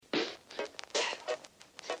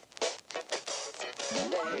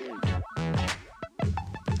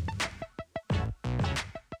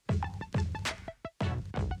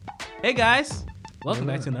Hey guys, welcome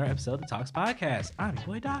back to another episode of the Talks Podcast. I'm your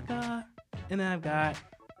boy Daka, and then I've got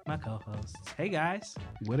my co-hosts. Hey guys,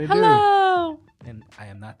 What it Hello. and I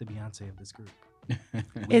am not the Beyonce of this group. do?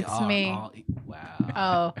 It's me. Wow.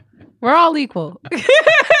 Oh, we're all equal.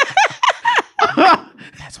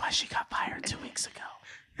 That's why she got fired 2 weeks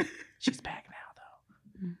ago. She's back now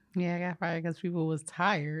though. Yeah, I got fired because people was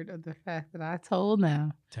tired of the fact that I told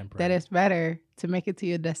them Temporary. that it's better to make it to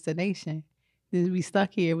your destination than to be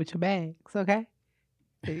stuck here with your bags. Okay.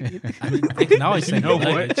 I mean, they can always take your You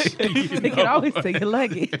know what? luggage. They can always take your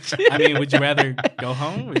luggage. I mean, would you rather go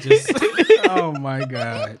home or just? Oh my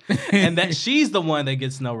god! And that she's the one that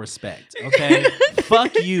gets no respect. Okay,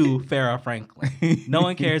 fuck you, Farrah Franklin. No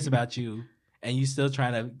one cares about you, and you still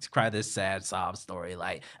trying to cry this sad sob story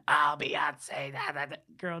like, "Oh, Beyonce."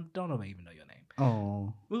 Girl, don't nobody even know your name.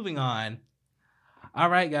 Oh, Moving on. All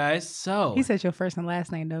right, guys. So He said your first and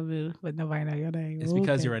last name, though, boo, but nobody know your name. it's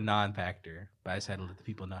because Okay. you're a non-factor, but I just had to let the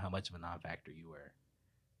people know how much of a non-factor you were.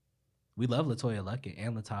 We love LaToya Luckett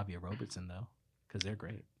and Latavia Robertson though, because they're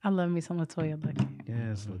great. I love me some LaToya Luckett.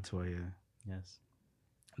 yes, Latoya. Yes.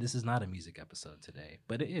 This is not a music episode today,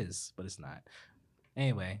 but it is, but it's not.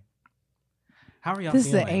 Anyway, how are y'all This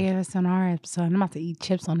feeling? is an ASMR episode. I'm about to eat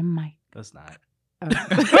chips on the mic. That's not. Oh.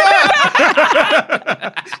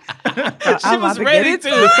 She was ready to.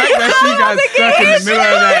 The fact that she got stuck in the middle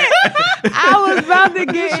of that. I was about to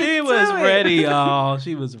get She into was it. ready, y'all.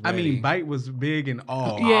 She was ready. I mean, Bite was big and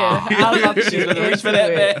all. Yeah, I was about to She's get gonna reach for into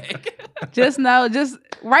that it. bag. Just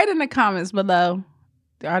write in the comments below.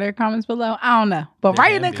 Are there comments below? I don't know. But There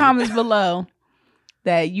write in can the be. comments below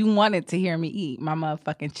that you wanted to hear me eat my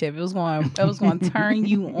motherfucking chip. It was going to turn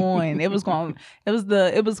you on. It was going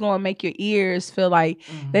to make your ears feel like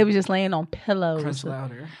they were just laying on pillows. Crunch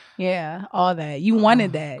louder. Yeah, all that. You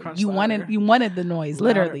wanted that. crunch You louder. wanted the noise,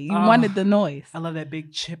 Louder. literally. You Oh. wanted the noise. I love that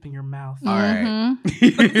big chip in your mouth. All right.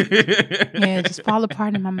 Yeah, just fall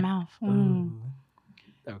apart in my mouth. Mm. Ooh.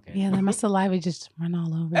 Okay. Yeah, let my saliva just run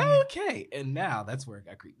all over. me. Okay, and now that's where it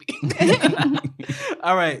got creepy.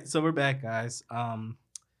 All right, so we're back, guys.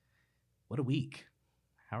 What a week!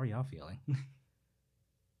 How are y'all feeling?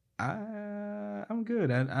 I'm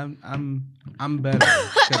good. I'm better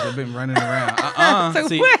because I've been running around. So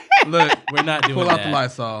See, what? Look, We're not doing pull out that. the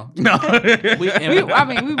Lysol. No.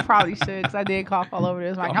 We probably should, because I did cough all over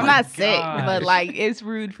this. Like, Oh I'm my not sick, gosh. but like, it's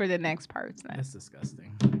rude for the next person. That's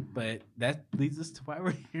disgusting. But that leads us to why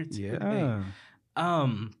we're here today. Yeah.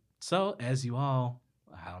 So as you all,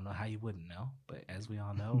 I don't know how you wouldn't know, but as we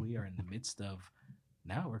all know, we are in the midst of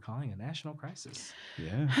now we're calling a national crisis.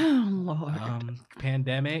 Yeah. Oh Lord.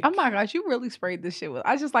 Pandemic. Oh my gosh, you really sprayed this shit with.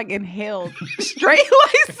 I just like inhaled straight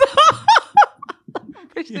Lysol.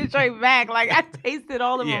 Pushed it straight back. Like, I tasted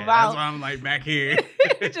all of Yeah, my that's why mouth. I'm like back here.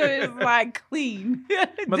 Just like clean.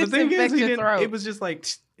 But the thing is, Disinfect your throat. it was just like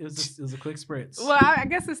It was a quick spritz. Well, I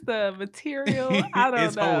guess it's the material. I don't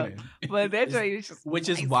it's know. holding. But that joint is just Which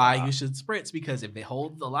is Lysol. why you should spritz, because if it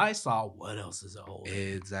holds the Lysol, what else is it holding?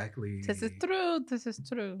 Exactly. This is true. This is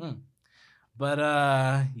true. But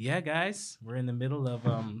yeah, guys, we're in the middle of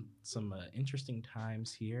some interesting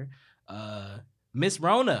times here. Miss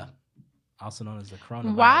Rona, also known as the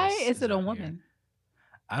coronavirus. Why is it a out here. woman?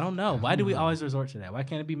 I don't know. Why do we always resort to that? Why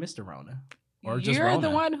can't it be Mr. Rona? Or just You're Rona? the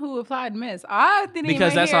one who applied Miss. I didn't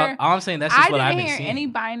Because even that's hear. all I'm saying. That's just I what I've didn't been hear seeing. any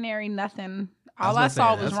binary nothing. I All was I gonna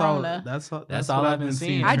saw say, was that's all- Rona. That's all what I've been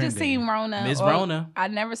seeing. I just trending. seen Rona. Miss or- Rona. I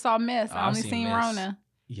never saw Miss. Oh, I I've only seen seen Miss. Rona.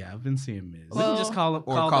 Yeah, I've been seeing Miss. We can just call them,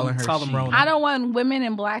 Or calling her call them she. Rona. I don't want women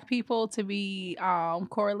and black people to be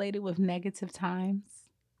correlated with negative times.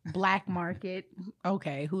 Black market.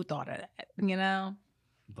 Okay, who thought of that? You know?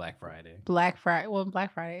 Black Friday. Black Friday. Well,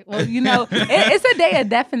 Black Friday. Well, you know, it's a day of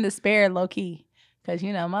death and despair, low key. Because,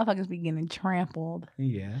 you know, motherfuckers be getting trampled.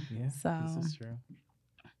 Yeah. Yeah, So- this is true.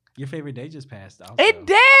 Your favorite day just passed. Also. It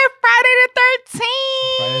did! Friday the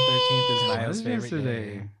 13th! Friday the 13th is Oh, Niall's that's favorite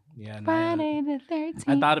yesterday. day. Yeah, Niall. Friday the 13th.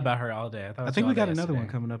 I thought about her all day. I, thought I think we got another one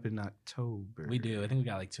yesterday. coming up in October. We do. I think we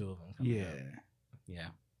got like 2 of them. Coming Yeah. up. Yeah.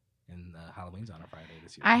 And Halloween's on a Friday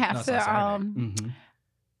this year. I No, have it's on to, Saturday. Mm-hmm.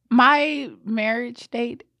 my marriage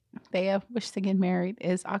date, day of wish to get married,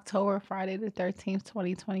 is October, Friday the 13th,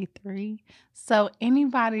 2023. So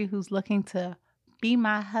anybody who's looking to be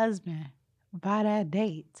my husband by that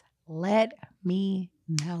date, let me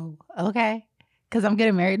know, okay? Because I'm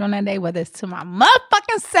getting married on that day, whether it's to my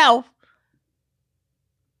motherfucking self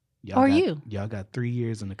or you, Y'all got 3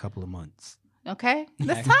 years and a couple of months. okay?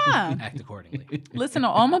 This Act- time. Act accordingly. Listen to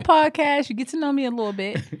all my podcasts. You get to know me a little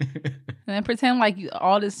bit. And then pretend like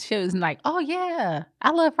all this shit is like, oh yeah,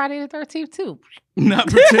 I love Friday the 13th too. Not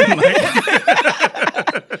pretend like.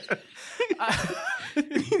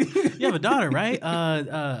 You have a daughter, right?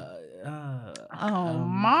 Mara.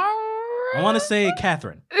 I want to say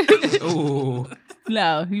Catherine. Oh,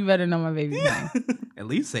 No, you better know my baby's name. at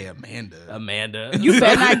least say Amanda. Amanda. You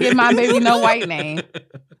better not give my baby no white name.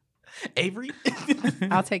 Avery.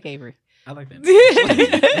 I'll take Avery. I like that.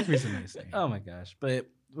 Avery's a nice name. Oh my gosh! But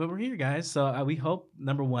we're here, guys. So we hope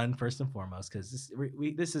number one, first and foremost, because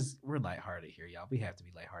we're lighthearted here, y'all. We have to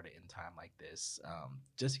be lighthearted in time like this,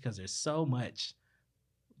 just because there's so much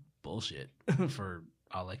bullshit for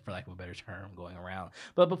lack of a better term going around.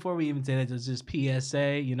 But before we even say that, there's just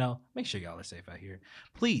PSA. Make sure y'all are safe out here.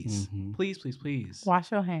 Please, please, please, please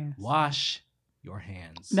Wash your hands. wash your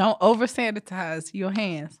hands. Don't over sanitize your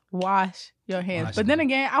hands. Wash your hands. Wash but then them.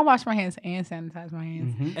 again, I wash my hands and sanitize my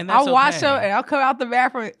hands. And that's I'll wash okay. them and I'll come out the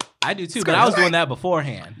bathroom. I do too, but I was doing that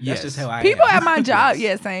beforehand. Yes. That's just how I People am. at my job,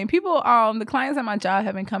 Yes. same. People, the clients at my job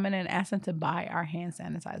have been coming in and asking to buy our hand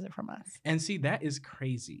sanitizer from us. And see, that is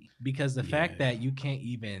crazy because the fact Yeah. that you can't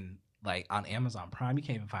even, like on Amazon Prime, you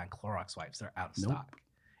can't even find Clorox wipes. They're out of Nope. stock.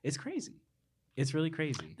 It's crazy. It's really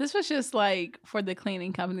crazy. This was just like for the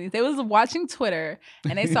cleaning companies. They was watching Twitter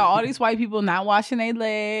and they saw all these white people not washing their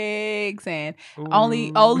legs and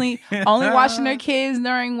only washing their kids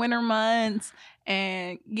during winter months.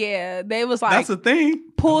 And yeah, they was like, That's a thing.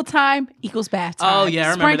 pool time equals bath time. Oh yeah,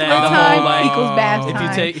 I remember Sprinkler that. The time whole, like, equals bath if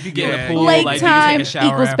time. if you get in Yeah. a pool, Lake like time you take a shower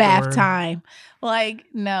equals bath afterward. time. Like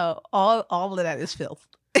no, all of that is filth.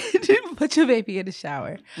 Put your baby in the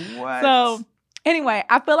shower. What? So anyway,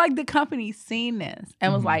 I feel like the company seen this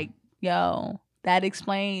and was Mhm. like, yo, that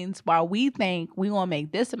explains why we think we want to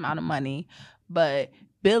make this amount of money, but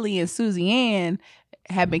Billy and Susie Ann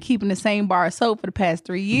have been keeping the same bar of soap for the past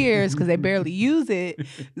 3 years because they barely use it.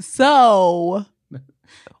 So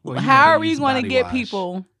Well, you how gotta are we use going to body get wash.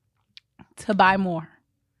 people to buy more?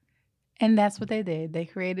 And that's what they did. They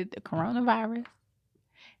created the coronavirus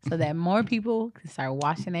so that more people can start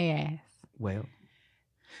washing their ass. Well,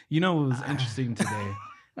 you know what was interesting today?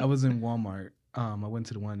 I was in Walmart. I went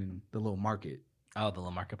to the one in the little market. Oh, the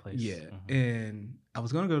little marketplace. Yeah. Mhm. And I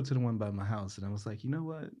was going to go to the one by my house. And I was like, you know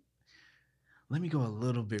what? Let me go a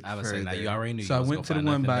little bit I was further. saying that you already knew. So you I was went to gonna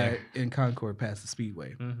the find one nothing by in Concord past the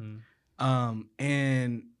Speedway. there.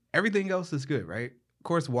 And everything else is good, right? Of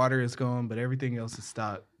course, water is gone, but everything else is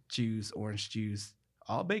stock, juice, orange juice.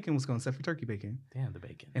 All bacon was gone except for turkey bacon. Damn the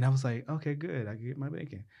bacon. And I was like, okay, good. I can get my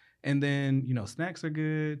bacon. And then, snacks are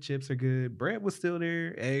good, chips are good, bread was still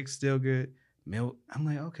there, eggs still good, milk. I'm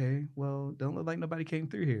like, okay, well, don't look like nobody came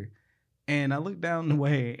through here. And I look down the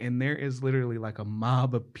way, and there is literally like a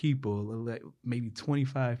mob of people, like maybe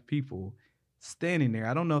 25 people standing there.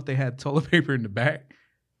 I don't know if they had toilet paper in the back,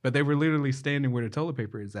 but they were literally standing where the toilet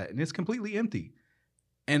paper is at, and it's completely empty.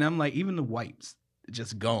 And I'm like, even the wipes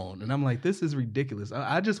just gone. And I'm like, this is ridiculous.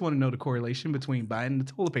 I just want to know the correlation between buying the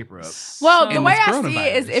toilet paper up. Well, And the way this I see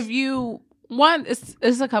it is coronavirus.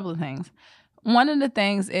 it's a couple of things. One of the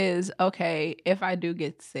things is, okay, if I do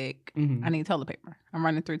get sick, Mhm. I need toilet paper. I'm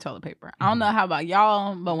running through toilet paper. I don't know how about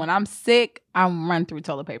y'all, but when I'm sick, I'm running through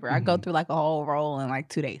toilet paper. I go Mhm. through like a whole roll in like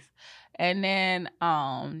 2 days. And then,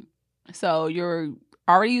 so you're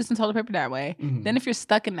already using toilet paper that way. Mhm. Then if you're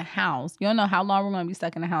stuck in the house, you don't know how long we're going to be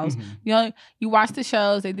stuck in the house. Mhm. You watch the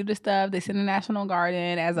shows, they do the stuff, they send the National Guard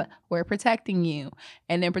in as we're protecting you.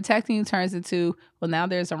 And then protecting you turns into, well, now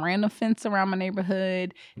there's a random fence around my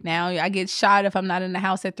neighborhood. Now I get shot if I'm not in the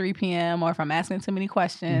house at 3 p.m. or if I'm asking too many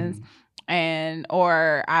questions.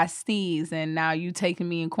 Or I sneeze and now you taking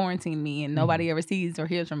me and quarantine me and nobody ever sees or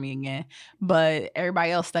hears from me again. But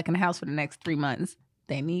everybody else stuck in the house for the next 3 months,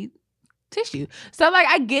 they need tissue. So like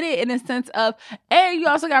I get it in a sense of, and you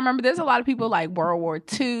also gotta remember there's a lot of people like World War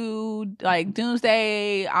II, like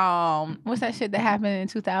Doomsday, what's that shit that happened in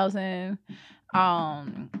 2000?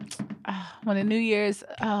 When the New Year's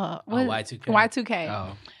Y2K. Y2K.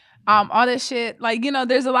 Oh. All that shit. Like,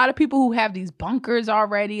 there's a lot of people who have these bunkers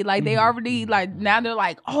already. Like they already like now they're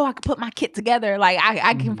like, oh, I can put my kit together. Like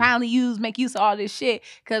I can finally make use of all this shit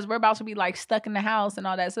because we're about to be like stuck in the house and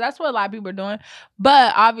all that. So that's what a lot of people are doing.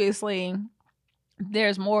 But obviously,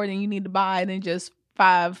 there's more than you need to buy than just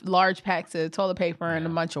 5 large packs of toilet paper and a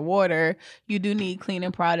bunch of water. You do need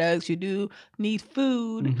cleaning products. You do need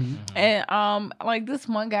food. Mhm. And like this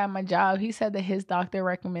one guy at my job, he said that his doctor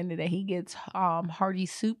recommended that he gets hearty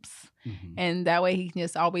soups, Mhm. and that way he can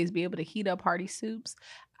just always be able to heat up hearty soups.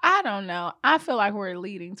 I don't know. I feel like we're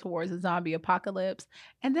leading towards a zombie apocalypse,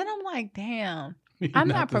 and then I'm like, damn. I'm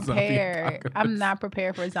not the zombie prepared. I'm apocalypse. not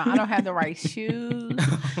prepared for a zombie. I don't have the right shoes.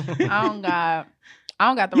 I don't got I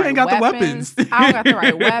don't got the You right ain't got the weapons. weapons. I don't got the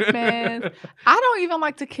right weapons. I don't even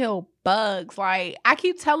like to kill bugs. Like I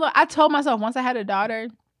told myself once I had a daughter,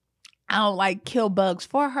 I don't like kill bugs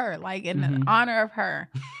for her, like in Mhm. honor of her.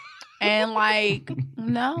 And like,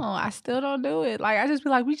 no, I still don't do it. Like I just be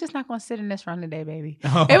like, we just not gonna sit in this room today, baby.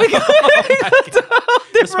 Oh. And we go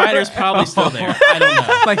The spider's probably still there. I don't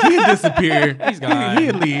know. Like he'd disappear. He's gone.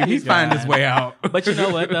 He'd leave. He's He'd find his gone. way out. But you know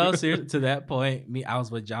what though? To that point, I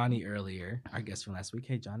was with Johnny earlier, I guess from last week.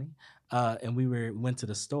 Hey Johnny. And we went to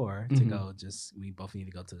the store to Mhm. go we both need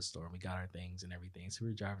to go to the store. We got our things and everything. So we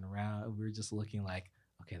were driving around and we were just looking like,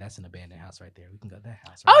 okay, that's an abandoned house right there. We can go to that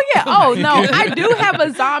house. Right? Oh yeah. Oh no, I do have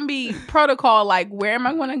a zombie protocol. Like, where am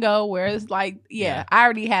I going to go? Where is like, Yeah. I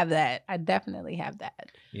already have that. I definitely have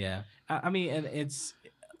that. Yeah. I mean, and it's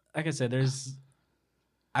like I said,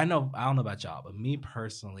 I don't know about y'all, but me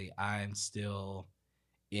personally, I'm still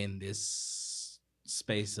in this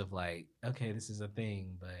space of like, okay, this is a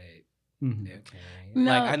thing, but Mhm. okay.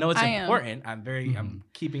 No, like I know it's I am. important. I'm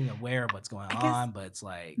keeping aware of what's going I guess- on, but it's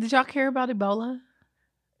like Did y'all care about Ebola?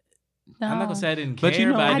 No. I'm not gonna say I didn't care, But you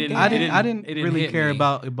know, but I it I didn't it really hit care me.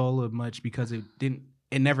 about Ebola much because it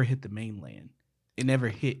never hit the mainland. It never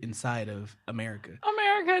hit inside of America.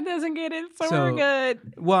 America doesn't get it, so, So, we're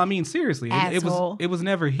good. Well, I mean, seriously, Asshole. it was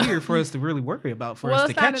never here for us to really worry about for us to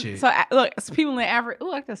it's not catch it. So look, it's people in Africa.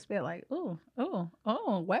 Ooh, I can spit like ooh, wet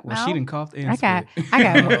well, mouth. she didn't cough and I got, spit.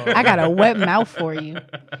 I got a wet mouth for you.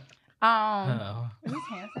 Oh, Is this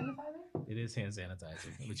hand sanitizer? it is hand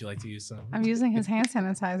sanitizer. Would you like to use some? I'm using his hand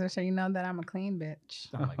sanitizer, so you know that I'm a clean bitch.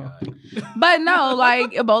 Oh my god. But no,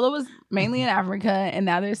 like Ebola was mainly in Africa, and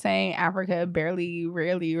now they're saying Africa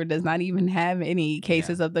rarely, or does not even have any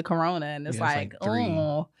cases of the corona. And it's Yeah, it's like, like 3.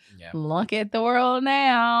 oh, Yeah. look at the world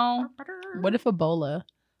now. What if Ebola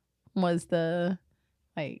was the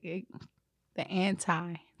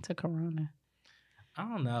anti to corona? I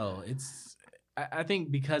don't know. I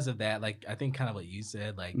think because of that, like I think kind of what you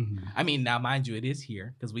said, like Mhm. I mean, now mind you, it is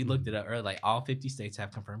here because we looked it up earlier. Like all 50 states have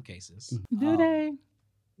confirmed cases. Do they?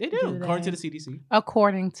 They do, Do according they? to the CDC.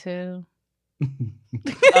 According to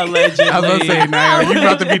Allegedly. I was about to say, Naira, you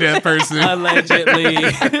about to be that person. Allegedly.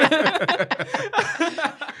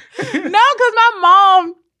 no, because my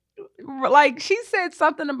mom, like, she said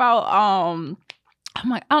something about I'm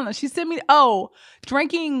like, I don't know. She sent me,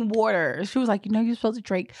 drinking water. She was like, you're supposed to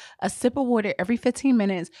drink a sip of water every 15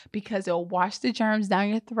 minutes because it'll wash the germs down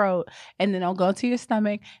your throat and then it'll go to your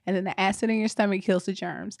stomach and then the acid in your stomach kills the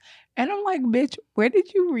germs. And I'm like, bitch, where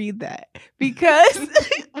did you read that? Because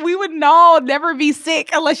we would all never be sick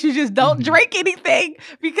unless you just don't drink anything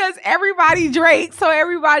because everybody drinks. So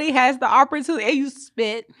everybody has the opportunity, and you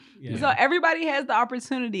spit. Yeah. So everybody has the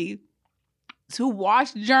opportunity to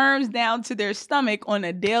wash germs down to their stomach on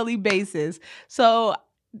a daily basis. So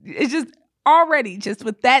it's just already just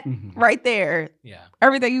with that Mhm. right there, Yeah.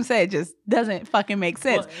 everything you said just doesn't fucking make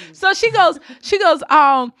sense. Well, So she goes,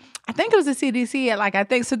 I think it was the CDC I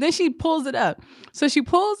think. So then she pulls it up. So she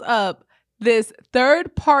pulls up this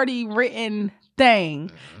third party written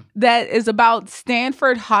thing that is about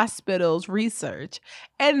Stanford Hospital's research.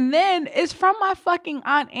 And then it's from my fucking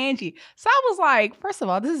Aunt Angie. So I was like, first of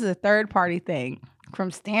all, this is a third party thing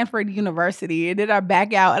from Stanford University. And then I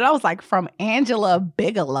back out and I was like, from Angela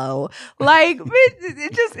Bigelow. Like,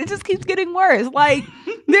 it just keeps getting worse. Like,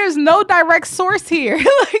 there's no direct source here,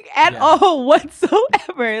 like at all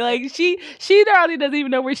whatsoever. Like she already doesn't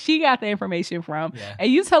even know where she got the information from. Yeah.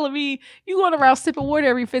 And you telling me you going around sipping water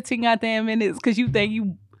every 15 goddamn minutes because you think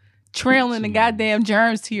you trailing the goddamn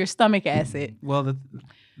germs to your stomach acid. Well,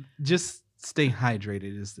 just stay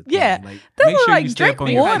hydrated is the thing. Yeah. Like, This make is sure like you stay drink up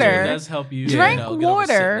on your water. It hydrate. does help you. Drink get over water,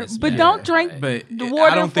 sickness, but yeah. don't drink But the I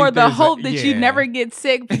water don't for think the there's hope that you yeah. never get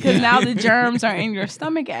sick because now the germs are in your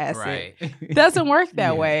stomach acid. Right. Doesn't work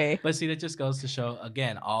that Yeah. way. But see, that just goes to show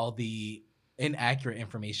again all the inaccurate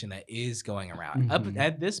information that is going around. Up Mhm.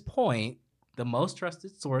 at this point, the most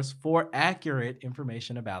trusted source for accurate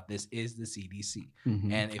information about this is the CDC.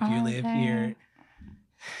 Mhm. And if you live here,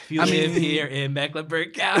 I live mean- here in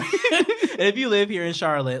Mecklenburg County, if you live here in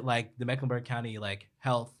Charlotte, like the Mecklenburg County, like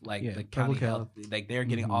health, like Yeah, the county public health, like they're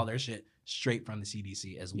getting Mhm. all their shit straight from the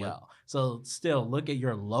CDC as Yep. well. So still look at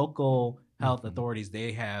your local health Mhm. authorities.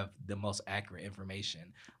 They have the most accurate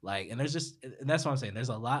information. Like, and that's what I'm saying. There's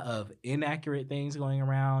a lot of inaccurate things going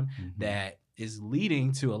around Mhm. that is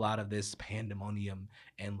leading to a lot of this pandemonium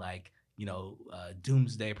and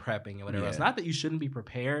doomsday prepping and whatever else. Yeah. Not that you shouldn't be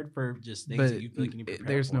prepared for just things But that you feel like you need to prepare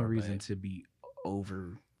there's no for, reason but- to be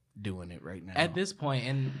over doing it right now. At this point,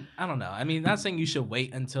 and I don't know. I mean, not saying you should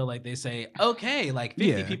wait until like they say, okay, like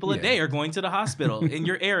 50 people a day are going to the hospital in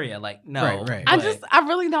your area. Like, no. Right. I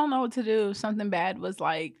really don't know what to do if something bad was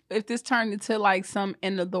like, if this turned into like some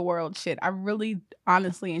end of the world shit. I really,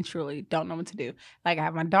 honestly and truly don't know what to do. Like, I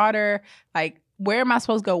have my daughter, like, where am I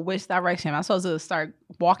supposed to go? Which direction? Am I supposed to start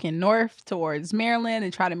walking north towards Maryland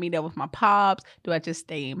and try to meet up with my pops? Do I just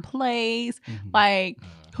stay in place? Like,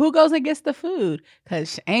 who goes and gets the food?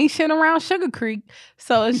 Because ain't shit around Sugar Creek.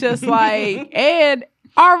 So it's just like, and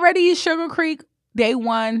already Sugar Creek, day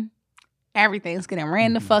one, everything's getting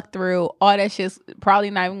ran the fuck through. All that shit's probably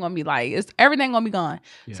not even going to be like, everything going to be gone.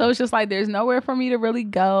 Yeah. So it's just like, there's nowhere for me to really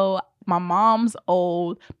go. My mom's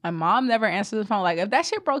old. My mom never answers the phone. Like, if that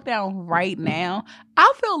shit broke down right now,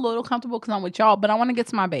 I'll feel a little comfortable because I'm with y'all, but I want to get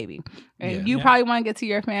to my baby. And you probably want to get to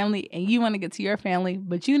your family, and you want to get to your family,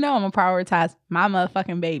 but you know I'm going to prioritize my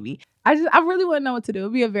motherfucking baby. I really wouldn't know what to do.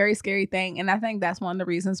 It'd be a very scary thing. And I think that's one of the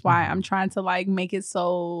reasons why I'm trying to like make it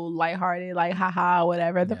so lighthearted, like haha,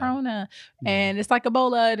 whatever, the Rona. And it's like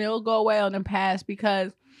Ebola and it'll go away on the past,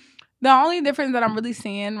 because the only difference that I'm really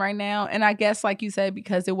seeing right now, and I guess like you said,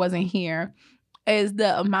 because it wasn't here, is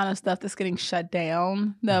the amount of stuff that's getting shut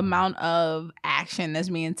down, the amount of action that's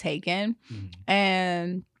being taken.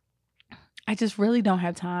 And I just really don't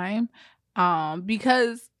have time.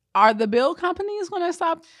 Because are the bill companies going to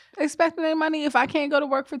stop expecting their money if I can't go to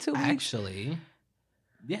work for 2 weeks? Actually,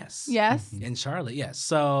 yes. Yes. In Charlotte, yes.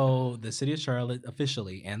 So the city of Charlotte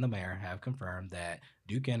officially and the mayor have confirmed that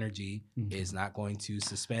Duke Energy is not going to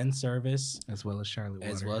suspend service as well as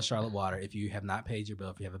Charlotte Water. If you have not paid your bill,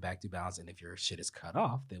 if you have a back due balance, and if your shit is cut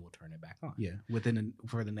off, they will turn it back on. Yeah,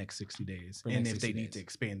 for the next 60 days. And if they need to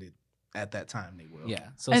expand it at that time, they will. Yeah.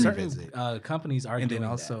 So certain companies are doing that. And then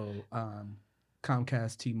also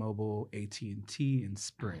Comcast, T-Mobile, AT&T, and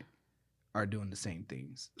Sprint are doing the same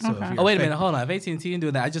things. So if wait a minute, hold on. If AT&T isn't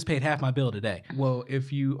doing that, I just paid half my bill today. Well,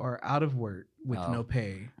 if you are out of work with no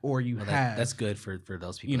pay, or you that's good for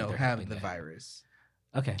those people. Have the virus.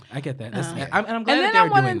 Okay, I get that. I'm glad. And then I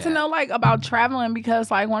wanted to know like about traveling, because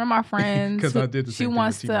like one of my friends, because I did the same she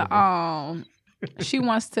wants to she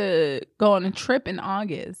wants to go on a trip in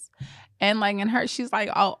August. And like she's like,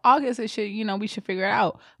 oh, August it should, we should figure it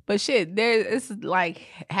out. But shit, it's like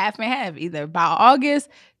half and half. Either by August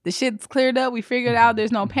the shit's cleared up, we figured out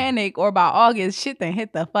there's no panic, or by August shit then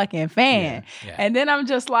hit the fucking fan. Yeah. And then I'm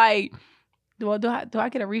just like, well, do I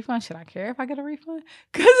get a refund? Should I care if I get a refund?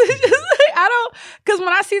 Because it's just like, because when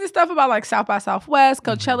I see the stuff about like South by Southwest,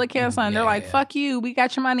 Coachella canceling, they're like, fuck you, we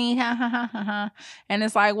got your money, ha ha ha ha ha. And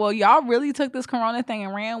it's like, well, y'all really took this Corona thing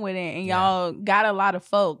and ran with it, and y'all got a lot of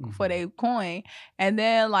folk for their coin. And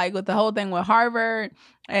then like with the whole thing with Harvard,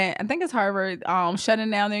 and I think it's Harvard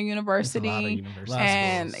shutting down their university,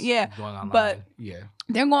 and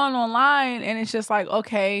they're going online, and it's just like,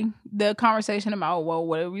 okay, the conversation about, well,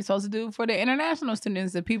 what are we supposed to do for the international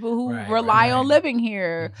students, the people who rely on living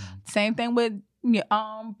here? Same thing with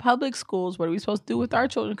public schools. What are we supposed to do with our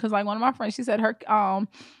children? Because like one of my friends, she said her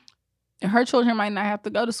children might not have to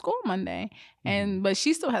go to school Monday, but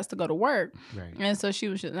she still has to go to work. Right. And so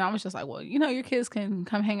I was just like, well, your kids can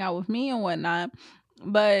come hang out with me and whatnot.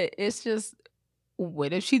 But it's just,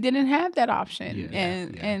 what if she didn't have that option?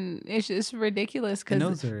 And it's just ridiculous,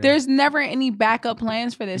 because there's never any backup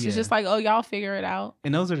plans for this. It's just like, oh, y'all figure it out.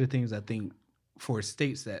 And those are the things I think for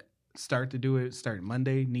states that start to do it, starting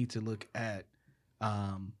Monday, need to look at,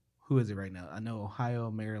 who is it right now? I know Ohio,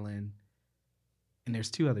 Maryland, and there's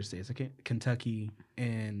 2 other states. Kentucky,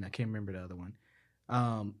 and I can't remember the other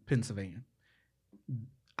one. Pennsylvania.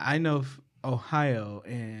 I know Ohio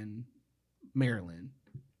and Maryland,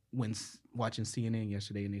 when watching CNN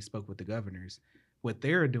yesterday and they spoke with the governors, what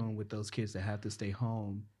they're doing with those kids that have to stay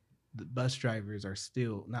home, the bus drivers are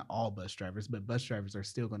still, not all bus drivers, but bus drivers are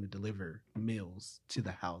still going to deliver meals to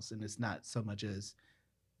the house. And it's not so much as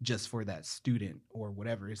just for that student or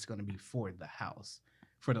whatever, it's going to be for the house,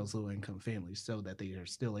 for those low income families, so that they are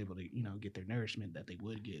still able to, get their nourishment that they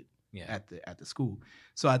would get at the school.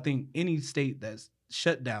 So I think any state that's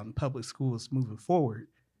shut down public schools moving forward,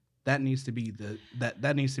 that needs to be the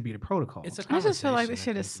protocol. I just feel like this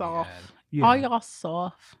shit is soft. All y'all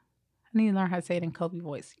soft. I need to learn how to say it in Kobe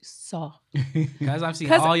voice. You soft. Guys, I've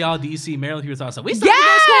seen all y'all DC, Maryland people talk. So we still go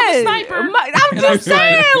to school with a sniper. I'm just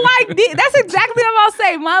saying, like, that's exactly what I'm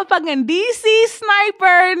saying. Motherfucking DC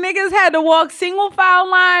sniper niggas had to walk single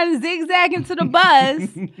file line, zigzagging to the bus,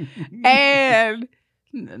 and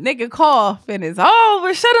nigga cough, and it's,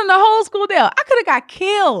 we're shutting the whole school down. I could have got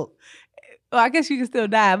killed. Well, I guess you can still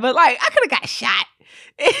die, but like I could have got shot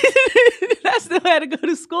I still had to go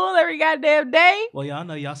to school every goddamn day. Well, y'all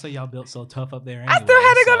know y'all say y'all built so tough up there. Anyway, I still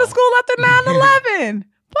had to go to so- school after 9/11.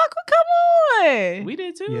 Fuck, come on. We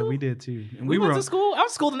did too. Yeah, we did too. And We went were to school. I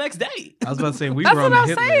was school the next day. I was about to say we That's were on what the I'm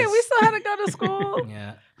hit saying. list. We still had to go to school.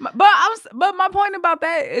 Yeah. But my point about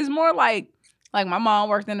that is more like my mom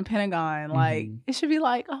worked in the Pentagon. Like Mhm. it should be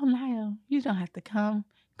like, oh Niall, you don't have to come.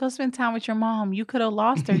 Go spend time with your mom. You could have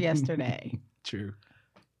lost her yesterday. True.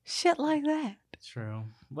 Shit like that. True.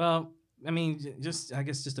 Well, I mean, I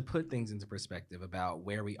guess just to put things into perspective about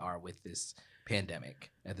where we are with this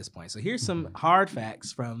pandemic at this point. So here's some hard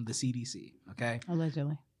facts from the CDC. Okay,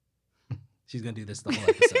 Allegedly. she's gonna do this the whole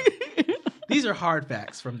episode. These are hard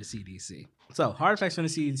facts from the CDC. So hard facts from the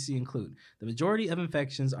CDC include the majority of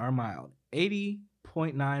infections are mild.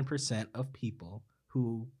 80.9% of people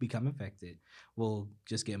who become infected will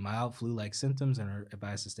just get mild flu-like symptoms and are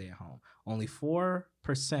advised to stay at home. Only 4%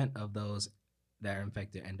 of those that are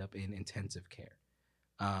infected end up in intensive care,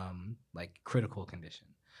 like critical condition.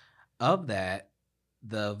 Of that,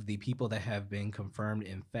 the people that have been confirmed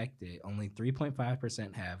infected, only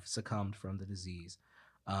 3.5% have succumbed from the disease.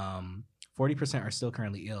 40% are still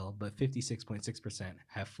currently ill, but 56.6%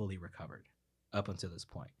 have fully recovered up until this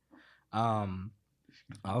point.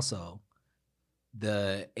 Also,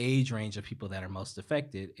 the age range of people that are most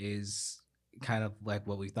affected is kind of like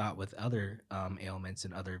what we thought with other ailments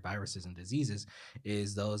and other viruses and diseases,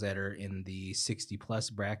 is those that are in the 60 plus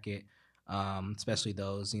bracket, especially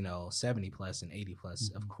those, 70 plus and 80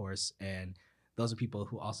 plus, of course. And those are people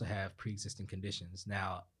who also have pre-existing conditions.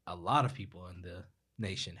 Now, a lot of people in the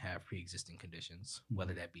nation have pre-existing conditions,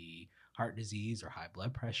 whether that be heart disease or high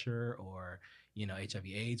blood pressure or, HIV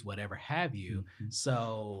AIDS, whatever have you.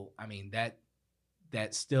 So, I mean,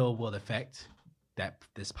 that still will affect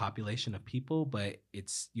this population of people, but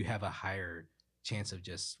you have a higher chance of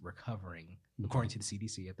just recovering, according to the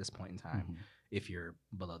CDC at this point in time, if you're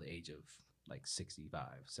below the age of like 65,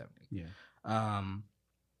 70. Yeah.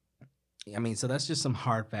 I mean, so that's just some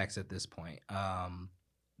hard facts at this point.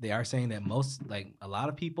 They are saying that a lot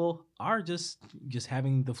of people are just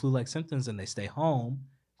having the flu-like symptoms and they stay home,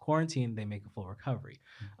 quarantine, they make a full recovery.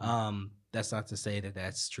 That's not to say that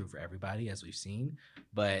that's true for everybody, as we've seen,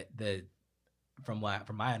 but from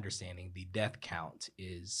my understanding, the death count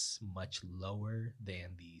is much lower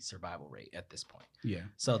than the survival rate at this point. Yeah.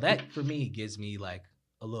 So that for me gives me like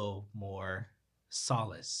a little more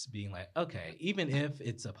solace, being like, okay, even if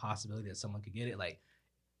it's a possibility that someone could get it, like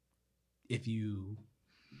if you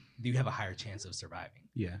have a higher chance of surviving.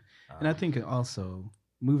 Yeah. And I think also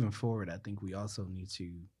moving forward, I think we also need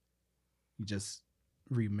to just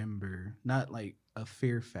remember not like a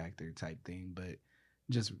fear factor type thing, but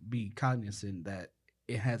just be cognizant that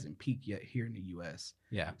it hasn't peaked yet here in the US.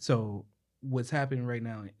 Yeah. So what's happening right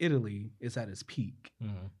now in Italy is at its peak.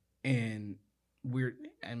 Mm-hmm. And we're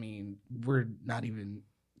not even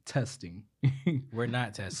testing. We're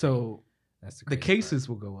not testing. So that's the the crazy cases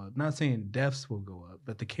will go up. Not saying deaths will go up,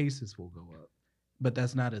 but the cases will go up. But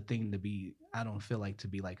that's not a thing to be, I don't feel like, to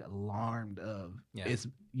be like alarmed of. Yeah. It's,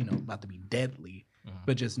 about to be deadly. Mhm.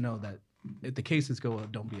 But just know that if the cases go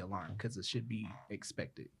up, don't be alarmed because it should be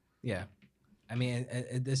expected. Yeah. I mean,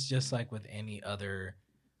 it's just like with any other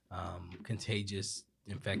contagious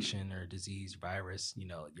infection or disease, virus,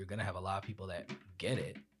 you're going to have a lot of people that get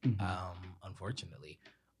it, unfortunately,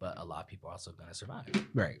 but a lot of people are also going to survive.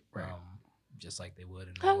 Right. Just like they would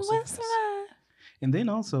in normal sickness. And then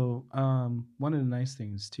also, one of the nice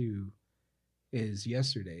things too is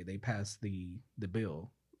yesterday they passed the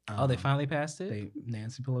bill. They finally passed it?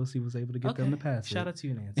 Nancy Pelosi was able to get them to pass it. Shout out to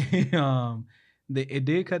you, Nancy. It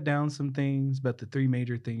did cut down some things, but the three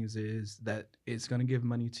major things is that it's going to give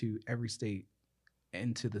money to every state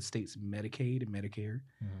and to the state's Medicaid and Medicare.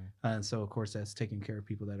 So, of course, that's taking care of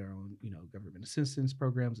people that are on, government assistance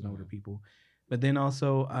programs and older people. But then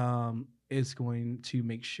also it's going to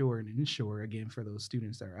make sure and ensure, again, for those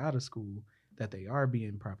students that are out of school, that they are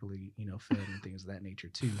being properly, fed and things of that nature,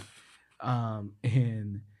 too.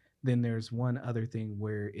 And then there's one other thing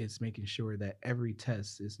where it's making sure that every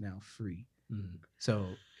test is now free. So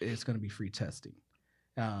it's going to be free testing.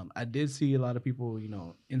 I did see a lot of people,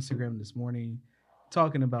 Instagram this morning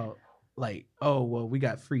talking about like, oh, well, we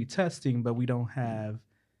got free testing, but we don't have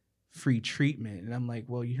free treatment. And I'm like,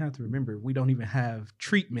 well, you have to remember, we don't even have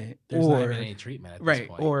treatment. There's not even any treatment at this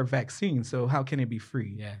point. Or vaccine. So how can it be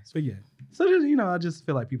free? Yeah. But yeah. So just, I just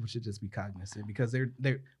feel like people should just be cognizant because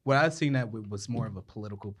they're what I've seen that was more of a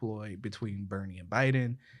political ploy between Bernie and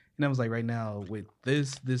Biden. And I was like, right now with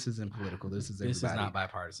this isn't political. This is everybody. This is not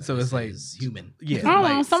bipartisan. So this it's like is human. Yeah, I don't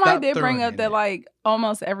know. like, Somebody stop did bring throwing up in that it. like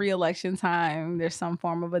almost every election time there's some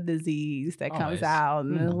form of a disease that comes Always. out,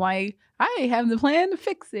 and it's Mhm. like I have the plan to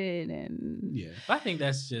fix it, and Yeah. I think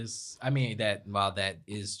that's just. I mean, that while that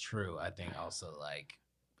is true, I think also like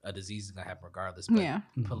a disease is gonna happen regardless. But yeah.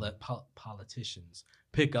 politicians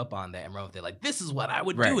pick up on that and run with it. Like, this is what I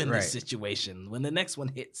would Right, do in right. this situation when the next one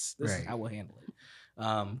hits. This is Right. how we'll handle it.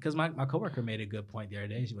 Because my coworker made a good point the other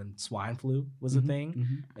day when swine flu was a Mhm, thing,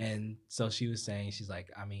 mhm. and so she was saying, she's like,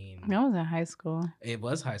 I mean, I was in high school. it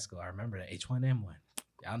was high school. I remember that H1N1.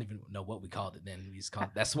 I don't even know what we called it then. We just called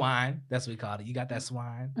it that swine. That's what we called it. You got that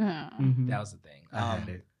swine. Mhm. That was the thing. I had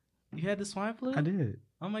it. You had the swine flu? I did.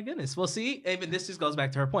 Oh my goodness. Well, see, even this just goes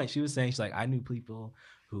back to her point. She was saying, she's like, I knew people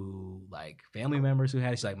who, like, family members who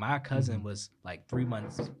had it. She's like, my cousin Mhm. was like 3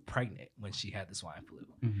 months pregnant when she had the swine flu.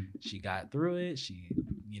 Mhm. She got through it. She,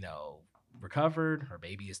 recovered. Her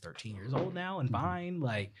baby is 13 years old now and Mhm. fine.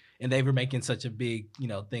 Like, and they were making such a big,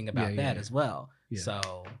 thing about Yeah, that yeah. as well. Yeah.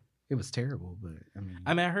 So, It was terrible, but I mean,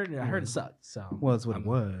 I heard it sucked. So, was what it I'm-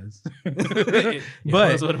 was. It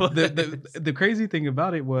But was what it was. the crazy thing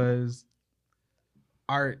about it was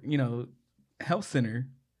our health center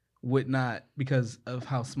would not, because of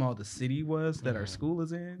how small the city was that our Mhm. school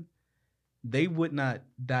is in, they would not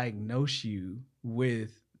diagnose you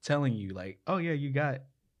with telling you like, oh yeah, you got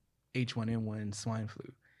H1N1 swine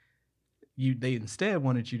flu. They instead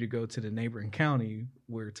wanted you to go to the neighboring county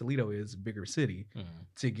where Toledo is, a bigger city,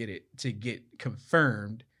 Mhm. to get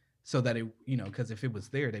confirmed, so that it, because if it was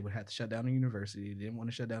there, they would have to shut down the university. They didn't want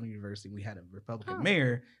to shut down the university. We had a Republican Oh.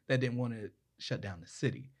 mayor that didn't want to shut down the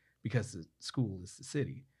city because the school is the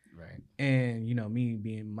city. Right. And me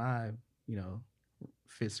being my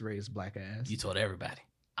fist raised black ass, You told everybody.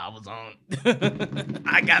 I was on.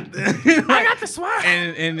 I got the I got the swine.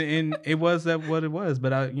 and it was what it was.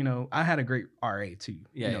 But I had a great RA too.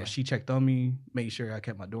 Yeah. She checked on me, made sure I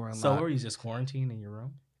kept my door unlocked. So were you just quarantined in your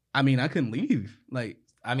room? I mean, I couldn't leave. Like,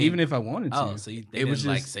 I mean, even if I wanted to. oh, so they it didn't was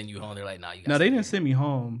like just- send you home. They're like, no, you got. No, they didn't send me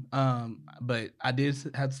home. But I did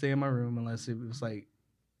have to stay in my room unless it was like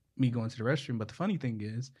me going to the restroom. But the funny thing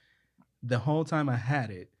is, the whole time I had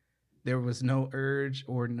it, there was no urge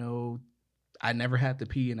or I never had to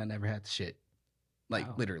pee and I never had to shit. Like,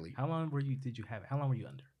 Wow. literally. How long did you have it? How long were you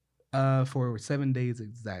under? For 7 days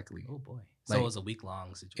exactly. Oh boy. So Like, it was a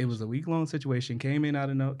week-long situation. It was a week-long situation. Came in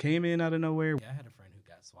out of nowhere. Yeah, I had a friend who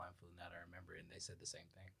got swine flu. Now that I remember it, and they said the same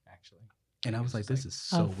thing actually. And I It was like, just this is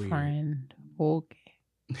so a weird. friend. Okay.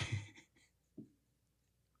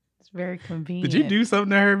 It's very convenient. Did you do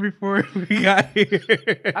something to her before we got here?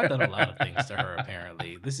 I've done a lot of things to her.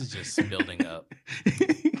 Apparently, this is just building up.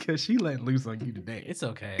 Because she let loose on you today. It's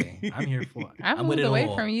okay. I'm here for it. I I'm with moved it away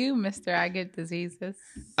all. from you, Mr. I get diseases.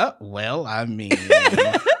 Well, I mean,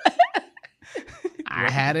 I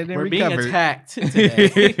had it and We're being recovered. attacked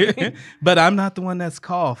today. But I'm not the one that's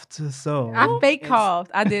coughed. So I fake It's-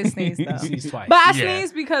 coughed. I did sneeze though. Sneeze twice. But I Yeah.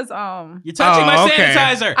 sneezed because You're touching my okay.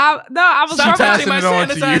 sanitizer. I was Stop rubbing- touching my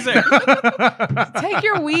sanitizer. Take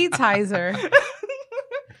your weed tizer.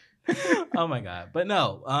 Oh my god! But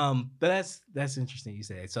no, but that's interesting. You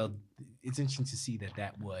say so. It's interesting to see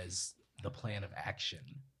that was the plan of action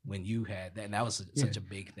when you had that, and that was such a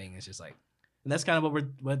big thing. It's just like, and that's kind of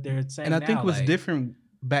what they're saying. And I think now, what's like, different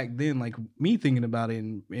back then, like me thinking about it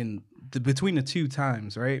between the two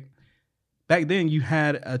times, right? Back then, you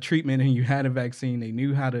had a treatment and you had a vaccine. They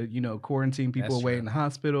knew how to, quarantine people That's away true. in the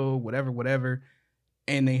hospital, whatever.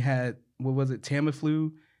 And they had, what was it,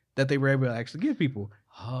 Tamiflu that they were able to actually give people.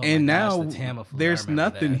 Oh And my gosh, now the Tamiflu, I there's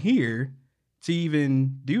remember nothing that. here to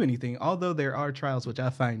even do anything. Although there are trials, which I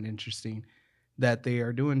find interesting, that they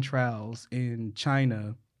are doing trials in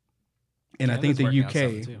China and I think Canada's the working on UK.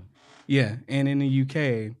 something, too. Yeah, and in the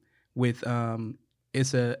UK with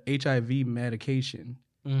it's a HIV medication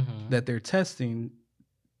Mhm. that they're testing,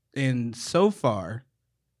 and so far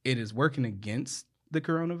it is working against the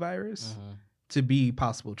coronavirus Mhm. to be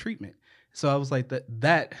possible treatment. So I was like,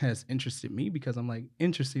 that has interested me because I'm like,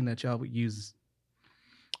 interesting that y'all would use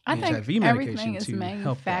I HIV think medication everything is to help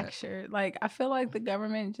that. manufactured. Like I feel like the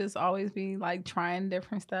government just always be like trying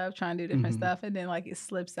different stuff, trying to do different Mhm. stuff, and then like it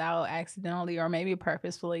slips out accidentally or maybe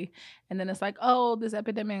purposefully, and then it's like, oh, this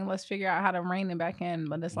epidemic, let's figure out how to rein it back in.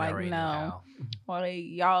 But it's We like, already no, know how. like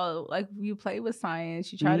y'all, like you play with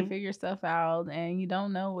science, you try to Mhm. figure stuff out, and you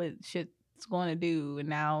don't know what shit's going to do, and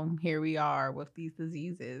now here we are with these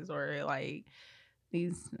diseases or like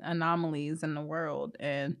these anomalies in the world,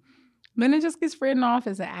 and Then it just gets written off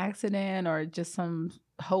as an accident or just some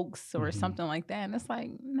hoax or Mhm. something like that. And it's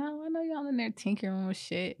like, no, I know y'all in there tinkering with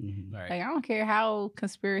shit. Mhm. Right. Like, I don't care how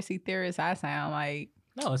conspiracy theorist I sound. Like,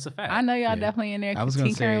 No, it's a fact. I know y'all Yeah. definitely in there I was gonna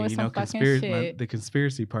tinkering say, with you know, some fucking shit. the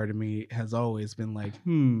conspiracy part of me has always been like,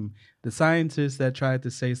 the scientists that tried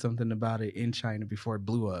to say something about it in China before it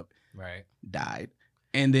blew up Right. died,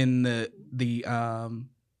 and then the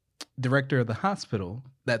director of the hospital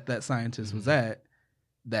that scientist was at,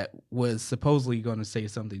 that was supposedly going to say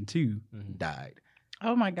something too, died.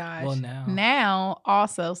 Oh my gosh. Well, now. Now,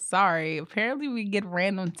 also, sorry. Apparently, we get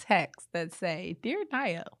random texts that say, Dear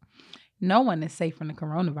Nio, no one is safe from the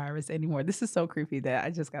coronavirus anymore. This is so creepy that I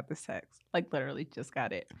just got this text. Like, literally just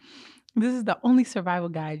got it. This is the only survival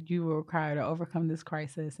guide you will require to overcome this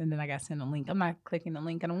crisis. And then I got sent a link. I'm not clicking the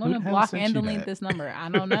link. And I'm going Who to the hell block sent and you delete that? this number. I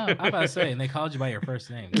don't know. I'm about to say, and they called you by your first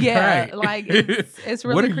name. Yeah, Right. like, it's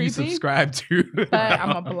really What are creepy. you subscribed to? But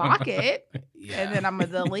I'm going to block it. Yeah. And then I'm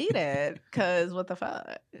going to delete it. Because what the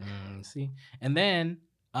fuck? See, and then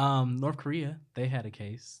North Korea, they had a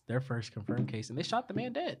case, their first confirmed case, and they shot the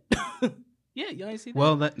man dead. Yeah, you ain't see that?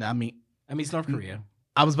 Well, I mean, it's North Korea.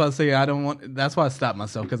 I was about to say I don't want. That's why I stopped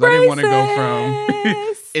myself, because I didn't want to go from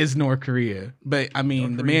Racist. it's North Korea, but I mean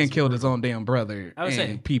North the Korea's man killed his brutal. own damn brother I would and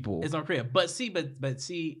say, people. It's North Korea, but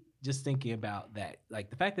see, just thinking about that, like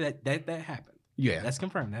the fact that happened, Yeah. that's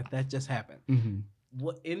confirmed. That just happened. Mm-hmm.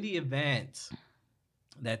 What in the event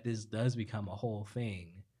that this does become a whole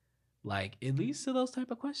thing? Like, it leads to those type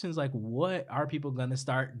of questions. Like, what are people gonna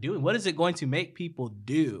start doing? What is it going to make people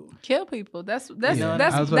do? Kill people. That's Yeah,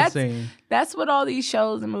 that's I was about to that's say, that's what all these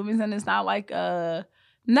shows and movies, and it's not like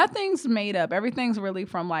nothing's made up. Everything's really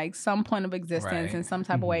from like some point of existence Right. in some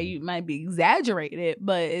type of way. Mhm. You might be exaggerated,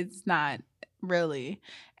 but it's not really.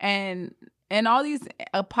 And all these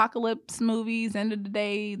apocalypse movies, end of the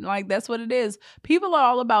day, like that's what it is. People are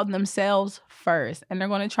all about themselves first, and they're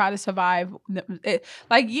going to try to survive.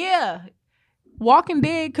 Walking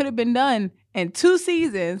Dead could have been done in 2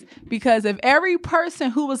 seasons, because if every person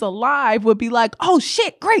who was alive would be like, oh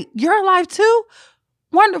shit, great, you're alive too?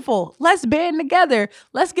 Wonderful. Let's band together.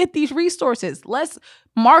 Let's get these resources. Let's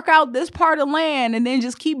mark out this part of land and then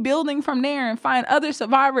just keep building from there and find other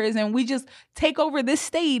survivors. And we just take over this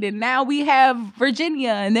state. And now we have Virginia,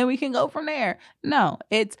 and then we can go from there. No,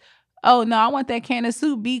 it's, oh no, I want that can of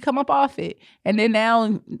soup. B, come up off it. And then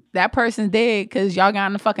now that person's dead because y'all got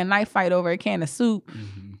in a fucking knife fight over a can of soup.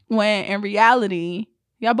 When in reality,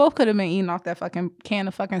 y'all both could have been eating off that fucking can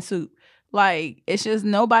of fucking soup. Like, it's just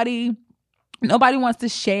nobody wants to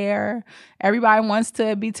share. Everybody wants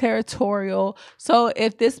to be territorial. So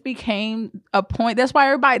if this became a point, that's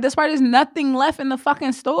why there's nothing left in the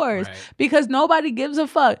fucking stores, Right. because nobody gives a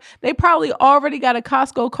fuck. They probably already got a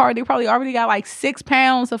Costco card. They probably already got like 6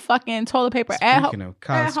 pounds of fucking toilet paper at Speaking of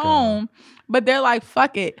Costco, home. But they're like,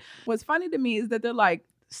 fuck it. What's funny to me is that they're like,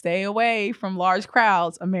 stay away from large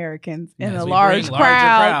crowds, Americans, in As a we large bring larger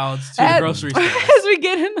crowd. crowds to the As- grocery store. As we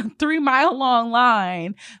get in a 3-mile long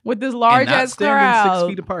line with this large and not ass standing 6 crowd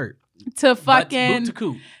feet apart. to Boot fucking to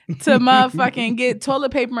coop. to motherfucking get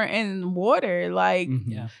toilet paper and water. Like, Mhm.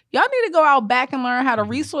 Yeah. y'all need to go out back and learn how to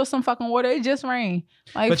resource some fucking water. It just rained.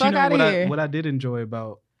 Like, But fuck you know out of what here. what I did enjoy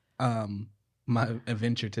about my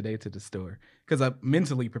adventure today to the store, because I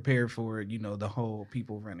mentally prepared for the whole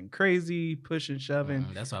people running crazy, pushing, shoving.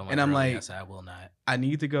 That's why I went And I'm early. like- I said I will not. I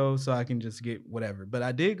need to go so I can just get whatever. But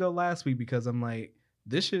I did go last week because I'm like,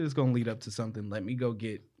 this shit is gonna lead up to something. Let me go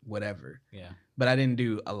get whatever. Yeah. But I didn't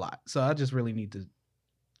do a lot, so I just really need to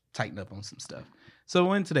tighten up on some stuff. So I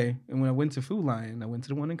went today, and when I went to Food Lion, I went to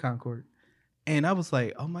the one in Concord, and I was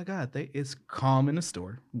like, oh my god, it's calm in the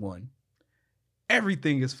store. One,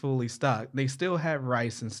 everything is fully stocked. They still have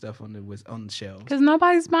rice and stuff on the shelves. Because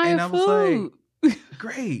nobody's buying And I was food.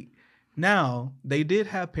 Great. Now, they did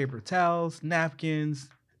have paper towels, napkins,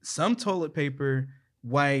 some toilet paper,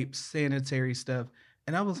 wipes, sanitary stuff.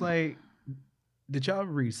 And I was like, did y'all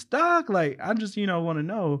restock? Like, I just, want to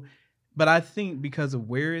know. But I think because of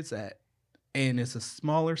where it's at, and it's a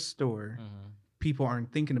smaller store, people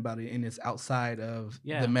aren't thinking about it, and it's outside of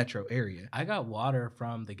Yeah. the metro area. I got water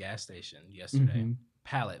from the gas station yesterday. Mhm.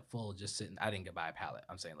 Pallet full, just sitting. I didn't get by a pallet.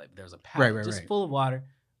 I'm saying, like, there's a pallet Right, just right. full of water.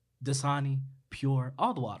 Dasani, Pure,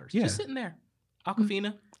 all the waters, Yeah. just sitting there.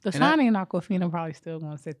 Aquafina. The And I- Sonny and Aquafina probably still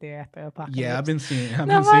going to sit there after apocalypse. Yeah, I've been seeing. I've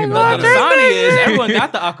No, been seeing a my No, lot the of. God. Dasani is everyone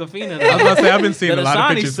got the Aquafina. Though. I was about to say, I've been seeing The a lot of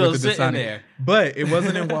Dasani's pictures still with the sitting Dasani. there. But it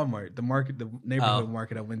wasn't in Walmart. The neighborhood Oh.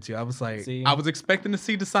 market I went to. I was like, See? I was expecting to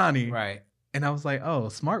see Dasani, Right. And I was like, oh,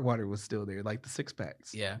 Smart Water was still there, like the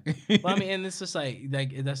 6-packs. Yeah. Well, I mean, and it's just like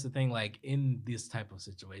that's the thing. Like in this type of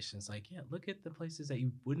situations, like look at the places that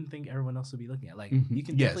you wouldn't think everyone else would be looking at. Like you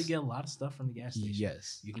can definitely get a lot of stuff from the gas station.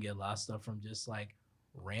 Yes. You can get a lot of stuff from just like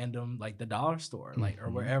random, like the dollar store, like or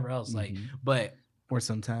wherever else. Like, but or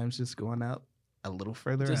sometimes just going out a little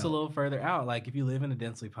further just out. a little further out. Like if you live in a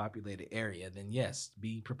densely populated area, then yes,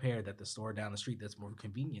 be prepared that the store down the street that's more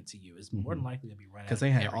convenient to you is more than likely to be running out because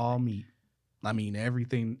they had all meat. I mean,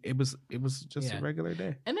 everything. It was just a regular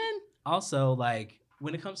day. And then also like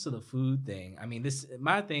when it comes to the food thing, I mean,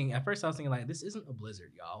 my thing at first I was thinking like this isn't a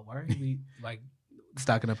blizzard, y'all. Why are we like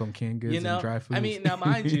stocking up on canned goods and dry foods? I mean, now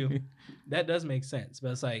mind you, that does make sense,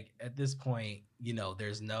 but it's like at this point, you know,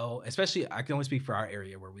 there's no, especially I can only speak for our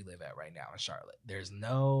area where we live at right now in Charlotte. There's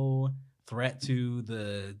no threat to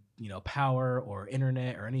the, you know, power or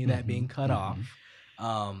internet or any of that being cut off.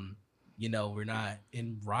 You know, we're not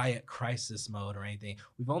in riot crisis mode or anything.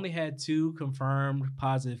 We've only had 2 confirmed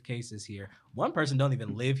positive cases here. One person don't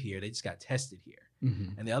even live here. They just got tested here.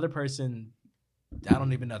 And the other person, I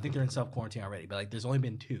don't even know. I think they're in self-quarantine already, but like there's only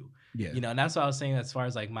been 2. Yeah. You know, and that's what I was saying as far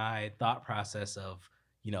as like my thought process of,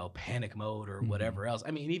 you know, panic mode or whatever else.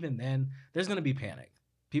 I mean, even then, there's going to be panic.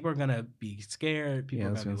 People are going to be scared. People are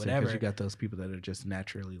going to be whatever. Because you got those people that are just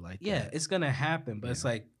naturally like that. Yeah, it's going to happen. But it's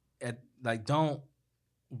like, don't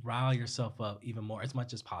rile yourself up even more as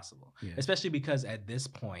much as possible, especially because at this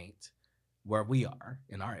point where we are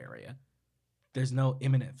in our area, there's no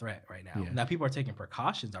imminent threat right now. Now people are taking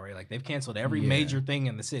precautions already. Like they've canceled every major thing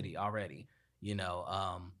in the city already, you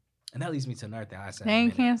know. And that leads me to another thing I said. They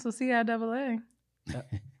ain't canceled CIAA.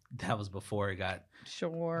 That was before it got.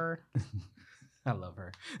 Sure. I love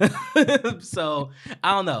her. So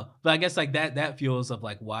I don't know, but I guess like that fuels of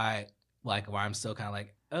like why I'm still kind of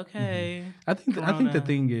like, okay. I think the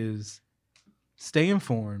thing is stay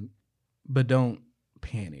informed, but don't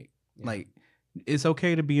panic. Like it's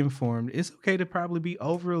okay to be informed. It's okay to probably be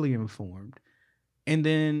overly informed. And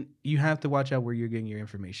then you have to watch out where you're getting your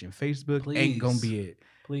information. Facebook ain't gonna be it.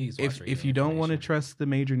 Please, if you don't want to trust the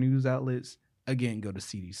major news outlets, again, go to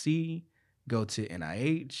CDC, go to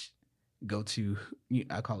NIH, go to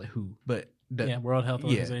I call it WHO, but World Health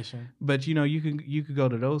Organization. But you know, you could go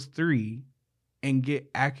to those 3 and get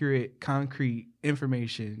accurate, concrete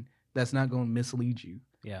information that's not going to mislead you.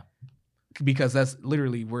 Yeah. Because that's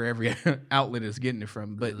literally where every outlet is getting it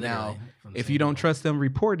from. But literally, now, if you don't trust them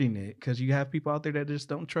reporting it, because you have people out there that just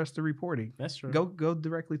don't trust the reporting. That's true. Go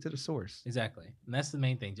directly to the source. Exactly. And that's the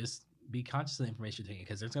main thing. Just be conscious of the information you're taking,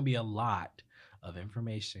 because there's going to be a lot of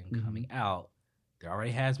information coming out. There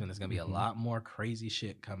already has been. There's going to be a lot more crazy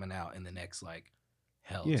shit coming out in the next,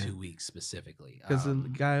 2 weeks specifically. Because the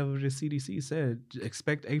guy over the CDC said,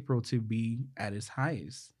 expect April to be at its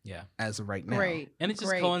highest. Yeah. As of right now. Great. And it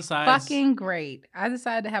just coincides. Fucking great. I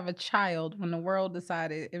decided to have a child when the world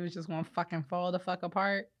decided it was just going to fucking fall the fuck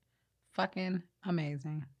apart. Fucking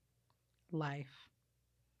amazing. Life.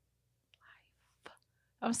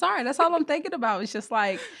 I'm sorry. That's all I'm thinking about. It's just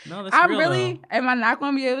like, no, that's real, though. Am I not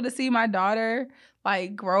going to be able to see my daughter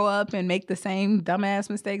grow up and make the same dumbass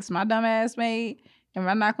mistakes my dumbass made? Am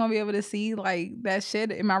I not going to be able to see that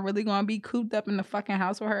shit? Am I really going to be cooped up in the fucking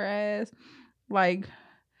house with her ass?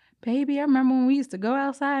 Baby, I remember when we used to go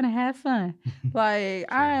outside and have fun. I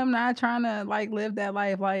am not trying to live that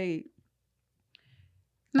life.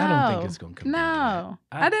 No, I don't think it's going to come. No,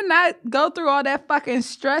 I did not go through all that fucking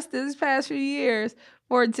stress this past few years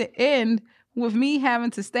for it to end with me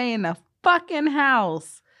having to stay in the fucking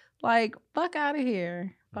house. Fuck out of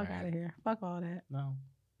here. Fuck out of here. Fuck all that. No.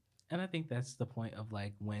 And I think that's the point of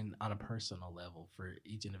when on a personal level for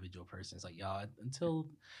each individual person, it's y'all,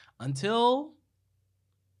 until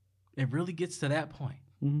it really gets to that point.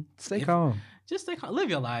 Stay calm. Just stay calm. Live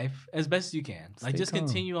your life as best as you can. Just calm.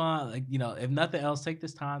 Continue on. If nothing else, take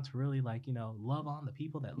this time to really love on the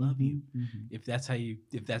people that love you. If that's how you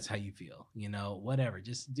feel, whatever.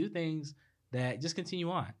 Just do things that just continue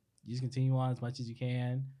on. Just continue on as much as you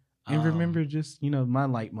can. And remember, just, my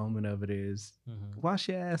light moment of it is wash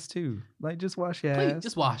your ass too. Just wash your ass.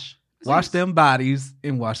 Just wash. Wash them bodies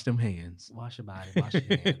and wash them hands. Wash your body, wash your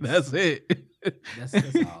hands. That's it.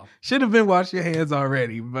 That's all. Should have been wash your hands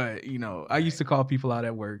already, but I used to call people out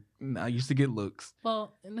at work. I used to get looks.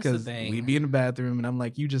 Well, and that's the thing. We'd be in the bathroom and I'm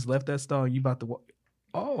like, you just left that stall and you about to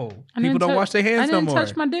people don't wash their hands no more. I didn't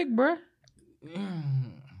touch my dick, bruh.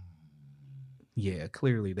 Yeah,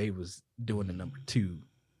 clearly they was doing the number 2.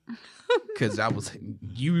 Because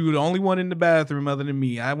you were the only one in the bathroom other than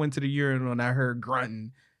me. I went to the urinal and I heard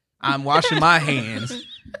grunting. I'm washing my hands.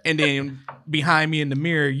 And then behind me in the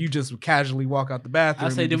mirror, you just casually walk out the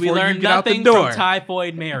bathroom. I say, did we before you learn get out the nothing door, from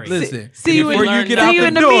Typhoid Mary? Listen, See you before in, you get see out you the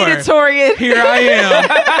in the door, Meditorian. here I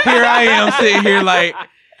am sitting here like,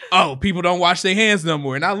 oh, people don't wash their hands no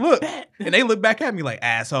more. And I look, and they look back at me like,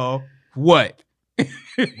 asshole, what?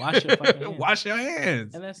 Wash your fucking hands. Wash your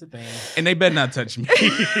hands. And that's the thing. And they better not touch me.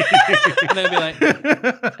 And they'd be like,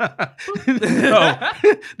 no,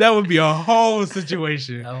 that would be a whole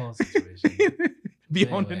situation. that whole situation. Be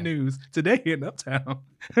on the Anyway. news today in Uptown.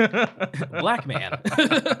 Black man.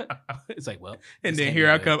 It's like, well. And this then can't here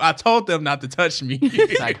be I good. come. I told them not to touch me.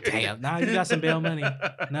 It's like, damn, nah, you got some bail money.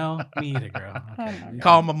 No, me either, girl. Okay. Oh my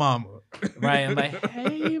Call my mama. Right. I'm like,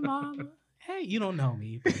 hey, mama. Hey, you don't know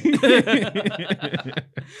me.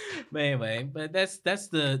 But anyway, but that's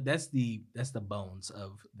the bones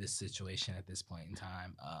of this situation at this point in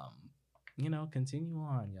time. Continue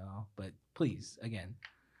on, y'all. But please, again,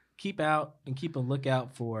 keep out and keep a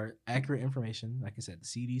lookout for accurate information. Like I said, the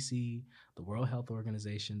CDC, the World Health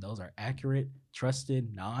Organization, those are accurate,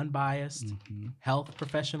 trusted, non-biased, health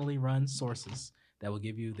professionally run sources that will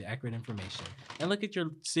give you the accurate information. And look at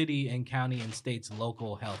your city and county and state's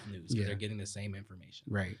local health news because they're getting the same information.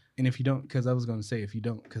 Right. And if you don't, because I was going to say, if you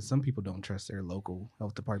don't, because some people don't trust their local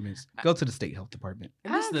health departments, go to the state health department.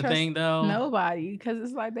 And this is I the don't thing, though. Nobody, because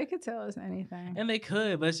it's like they could tell us anything. And they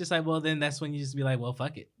could, but it's just like, well, then that's when you just be like, well,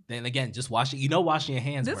 fuck it. Then again, just wash it. Washing your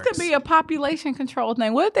hands This works. could be a population control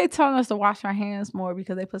thing. What if they telling us to wash our hands more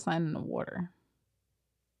because they put something in the water?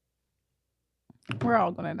 We're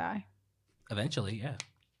all gonna die Eventually, yeah.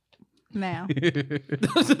 now.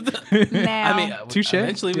 I mean, Touche.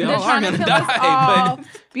 eventually we They're all are trying to gonna kill us die, all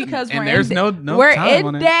because And we're there's in no we're time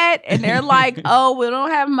on in it. debt, and they're like, "Oh, we don't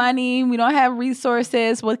have money, we don't have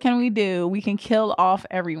resources. What can we do? We can kill off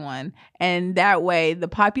everyone, and that way the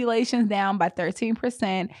population's down by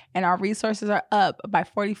 13%, and our resources are up by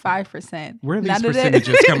 45%. Where are these None of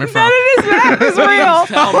percentages coming from? None of this math is What are you real.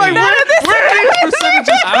 telling me? None of this Where are these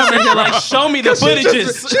percentages? I'm over here like, show me the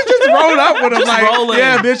footages. She just rolled up with them Just like, rolling.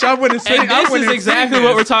 yeah, bitch, I wouldn't say. And this is exactly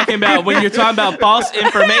what we're talking about. When you're talking about false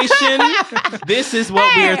information, this is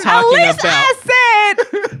what we are At talking least about. I said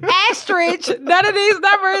asterisk. None of these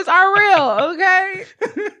numbers are real. Okay.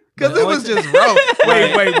 Because it was just wrong.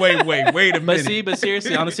 Wait a But minute. but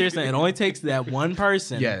seriously, on a serious note, it only takes that one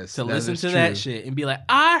person Yes, to that listen is to that true. shit and be like,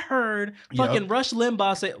 I heard fucking Yep. Rush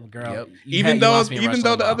Limbaugh say, girl, Yep. you Even had- you though lost me in Rush the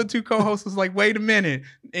Limbaugh. other two co-hosts was like, wait a minute,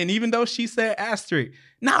 and even though she said asterisk,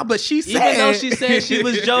 nah, but she said, Even though she said she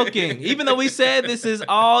was joking, even though we said this is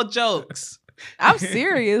all jokes. I'm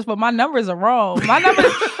serious, but my numbers are wrong. My numbers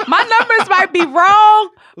might be wrong,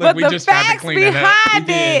 Look, but we the just tried to facts clean it up. behind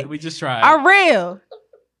We did. it We just tried. are real.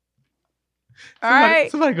 All right.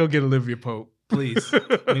 Somebody go get Olivia Pope. Please, we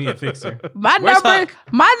need to fix her. My Where's numbers,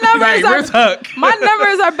 Huck? my numbers Right, where's are Huck? my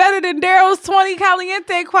numbers are better than Daryl's 20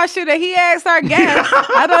 caliente question that he asked our guest.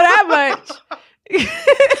 I know that much.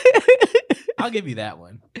 I'll give you that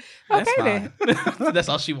one. That's Okay, fine. That's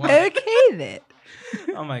all she wanted. Okay then.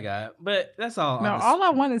 Oh my god! But that's all. No, honest- all I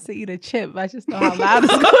want is to eat a chip. I just know how loud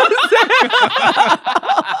it's going to sound.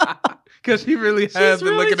 Because she really has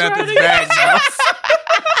been really looking at trying this to bag now.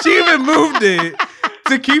 She even moved it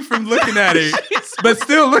to keep from looking at it, but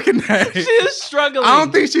still looking at She it. is struggling. I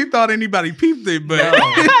don't think she thought anybody peeped it, but No.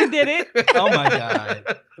 I did it. Oh my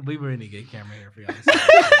god! We really need to get a camera here for y'all.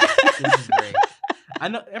 This is great. I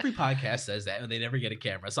know every podcast says that, and they never get a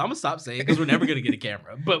camera. So I'm gonna stop saying because we're never gonna get a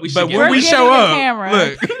camera. But we should. but get when one. we We're show getting a up, camera.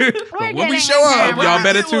 look. But when we getting show a up, camera. y'all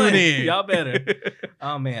better Get one. tune in. Y'all better.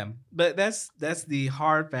 Oh man, but that's the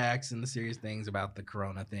hard facts and the serious things about the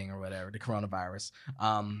corona thing or whatever, the coronavirus.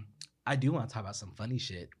 I do want to talk about some funny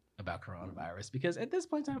shit about coronavirus because at this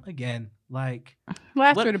point in time, again, like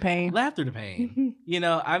Laughter What- to pain. laughter to pain. You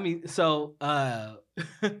know, I mean, so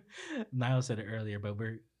Niall said it earlier, but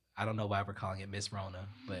I don't know why we're calling it Miss Rona,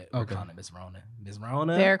 but we're Okay. calling it Miss Rona. Miss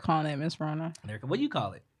Rona. They're calling it Miss Rona. What do you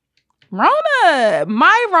call it? Rona.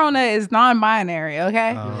 My Rona is non-binary.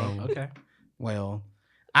 Okay. Okay. Well,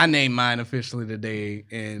 I named mine officially today,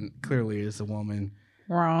 and clearly it's a woman.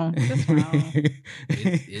 Wrong. Just wrong.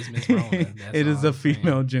 It's Miss Rona. That's It is all a I'm saying.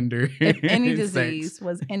 female gender. If any and sex. disease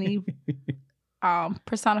was any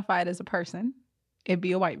personified as a person, it'd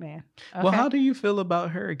be a white man. Okay? Well, how do you feel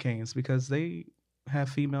about hurricanes? Because they have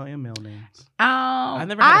female and male names. I've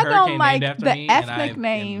never had a I hurricane don't named like after the me, and I ethnic am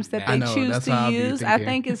names that mad. they I know, choose that's to how I'll be use. I thinking.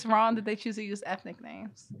 think it's wrong that they choose to use ethnic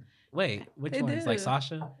names. Wait, which They ones? Like do.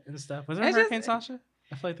 Sasha and stuff? Was there a It's just- Hurricane Sasha?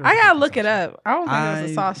 I feel like there was I a gotta Hurricane look it Sasha. up. I don't think it was a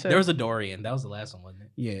I- Sasha. There was a Dorian. That was the last one, wasn't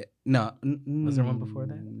it? Yeah. No. Was there one before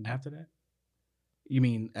that? After that? You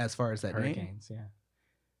mean as far as that name? Hurricanes, yeah.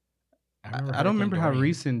 I don't remember how Hurricane Dorian.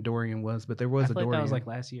 recent Dorian was, but there was I a feel like Dorian. that was like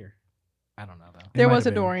last year. I don't know though. There might was a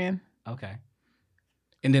have been. Dorian. Okay.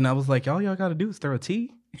 And then I was like, all y'all got to do is throw a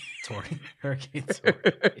T. Tori. Hurricane Tori.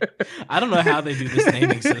 I don't know how they do this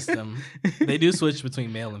naming system. They do switch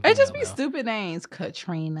between male and female. It just be though. stupid names.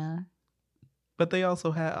 Katrina. But they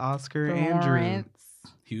also had Oscar and Andrew. Florence.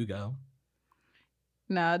 Hugo.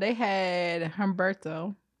 No, they had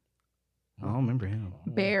Humberto, I don't remember him.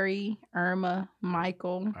 Barry, Irma,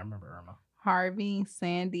 Michael, I remember Irma. Harvey,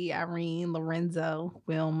 Sandy, Irene, Lorenzo,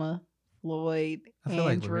 Wilma, Floyd, I feel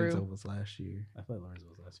like Andrew. Lorenzo was last year. I feel like Lorenzo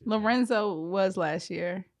was last year. Lorenzo was last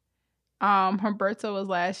year. Humberto was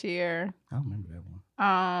last year. I don't remember that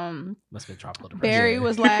one. Must have been tropical depression. Barry Yeah.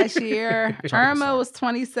 was last year. Tropical Irma storm. was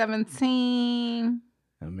 2017.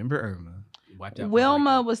 I remember Irma. Wiped out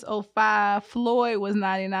Wilma Puerto was 05. Floyd was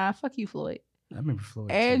 99. Fuck you, Floyd. I remember Floyd.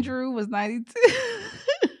 too. Andrew was 92.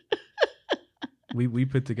 We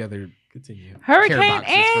put together. Rico. Continue. Hurricane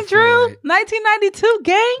boxes for Andrew, Floyd. 1992,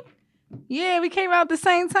 gang. Yeah, we came out at the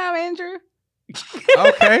same time, Andrew.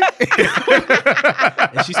 Okay.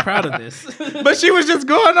 And she's proud of this. But she was just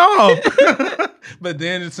going off. But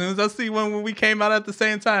then as soon as I see one when we came out at the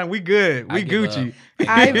same time, we good. I We give Gucci.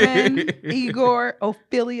 Ivan, Igor,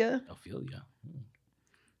 Ophelia, Ophelia.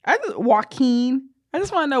 Joaquin. I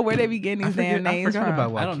just want to know where they be getting these damn I names forgot from.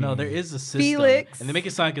 about I don't know. Joaquin. There is a system. Felix. And they make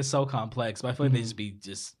it sound like it's so complex, but I feel like they just be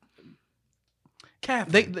just.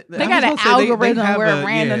 Catherine. They got an algorithm where a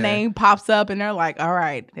random name pops up and they're like, all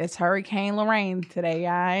right, it's Hurricane Lorraine today,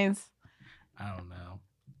 guys. I don't know.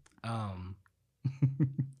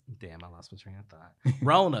 Damn, I lost my train of thought.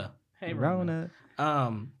 Rona. Hey, Rona.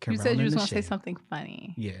 Rona. You said you was going to say something. something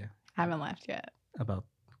funny. Yeah. I haven't laughed yet. About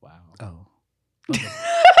Wow. oh.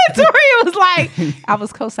 Tori was like, I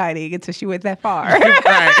was co-signing until she went that far.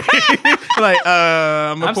 Right. Like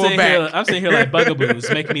I'm gonna pull sitting back. Here, I'm sitting here like bugaboos,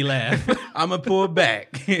 making me laugh. I'm gonna pull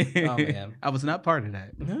back. Oh man, I was not part of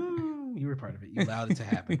that. no, you were part of it. You allowed it to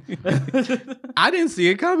happen. I didn't see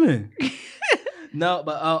it coming. No,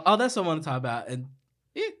 but that's what I want to talk about, and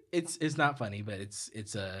it's not funny, but it's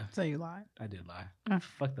So you lied. I did lie. Mm.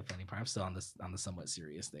 Fuck the funny part. I'm still on the somewhat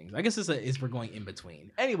serious things. I guess we're going in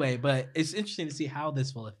between. Anyway, but it's interesting to see how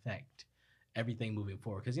this will affect everything moving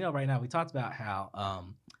forward. Because right now we talked about how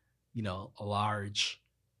large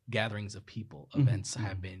gatherings of people, events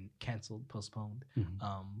have been canceled, postponed,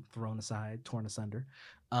 thrown aside, torn asunder.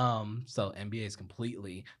 So NBA is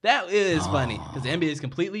completely funny because the NBA is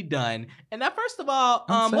completely done. And that first of all,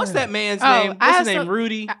 I'm what's sad. that man's Oh, name? I What's have his name? some-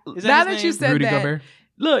 Rudy. Is now his that you name? said Rudy that, Gobert.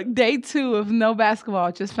 look, day 2 of no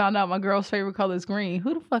basketball. Just found out my girl's favorite color is green.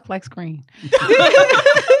 Who the fuck likes green?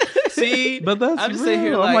 See, But that's I'm just sitting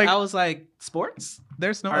here real. I'm like I was like sports.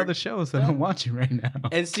 there's no Are- other shows that I'm watching right now.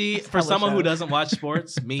 And see, for hella someone who shows. doesn't watch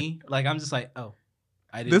sports, me, like I'm just like, oh,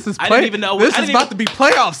 I didn't. This is I didn't even know. This I is didn't about to be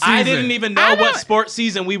playoff season. I didn't even know I what don't- sports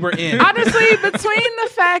season we were in. Honestly, between the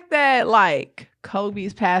fact that like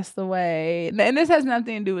Kobe's passed away, and this has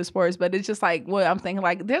nothing to do with sports, but it's just like what I'm thinking.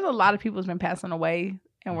 Like, there's a lot of people who's been passing away,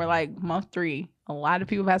 and we're like month 3. A lot of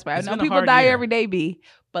people pass away. It's I know been a people hard die year. every day,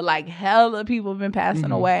 but like hella people have been passing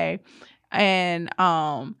Mhm. away, and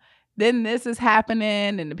then this is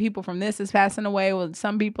happening, and the people from this is passing away. Well,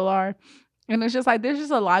 some people are. And it's just like there's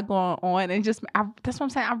just a lot going on, and that's what I'm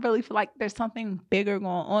saying. I really feel like there's something bigger going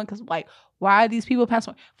on because like, why are these people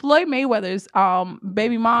passing away? Floyd Mayweather's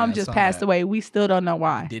baby mom Yeah, I just saw passed that. away. We still don't know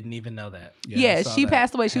why. Didn't even know that. Yeah, I saw she that.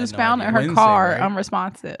 passed away. She Had was no found idea. in her Wednesday, car, right? Oh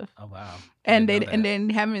unresponsive, wow. and Didn't know that. then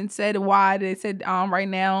haven't said why. They said right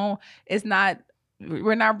now it's not.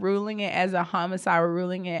 We're not ruling it as a homicide. We're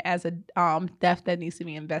ruling it as a death that needs to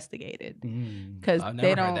be investigated because I've they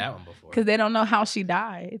never heard don't. that one before. Because they don't know how she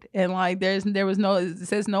died, and like there was no, it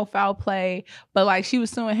says no foul play, but like she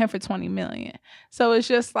was suing him for $20 million. So it's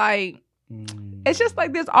just like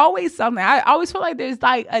there's always something. I always feel like there's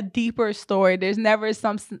like a deeper story. There's never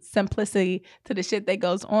some simplicity to the shit that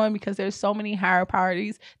goes on because there's so many higher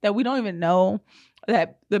parties that we don't even know.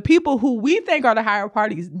 That the people who we think are the higher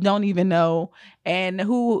parties don't even know, and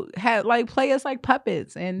who have like play us like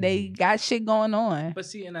puppets, and they got shit going on. But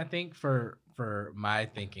see, and I think for my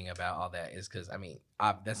thinking about all that is because I mean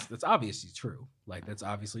that's obviously true. Like that's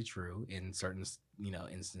obviously true in certain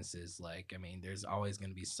instances. Like I mean, there's always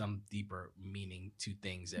going to be some deeper meaning to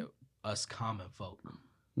things that us common folk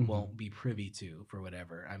won't be privy to for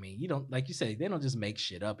whatever. I mean, you don't like you say they don't just make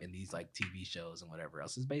shit up in these like TV shows and whatever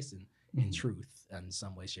else. It's based in truth in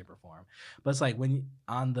some way, shape, or form. But it's like when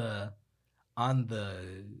on the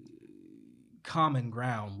common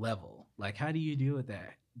ground level, like how do you deal with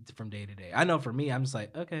that from day to day? I know for me, I'm just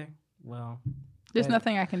like, okay, well, There's that-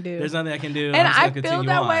 nothing I can do. there's nothing I can do. And I'm just I gonna feel continue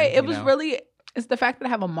that on, way. It you was know? really It's the fact that I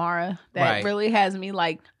have Amara that Right. really has me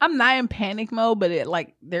like, I'm not in panic mode, but it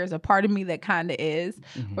like there's a part of me that kind of is,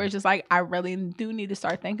 where it's just like I really do need to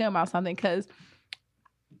start thinking about something, because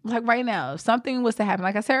like right now, if something was to happen,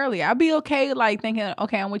 like I said earlier, I'd be okay like thinking,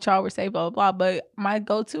 okay, I'm with y'all, we're safe, blah, blah, blah. But my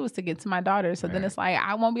go-to is to get to my daughter. So then it's like,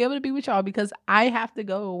 I won't be able to be with y'all because I have to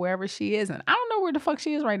go wherever she is. And I don't know where the fuck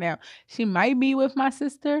she is right now. She might be with my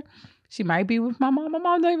sister. She might be with my mom. My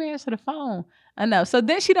mom don't even answer the phone enough. So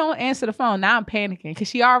then she don't answer the phone. Now I'm panicking because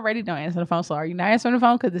she already don't answer the phone. So are you not answering the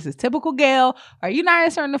phone because this is typical Gail? Are you not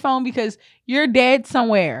answering the phone because you're dead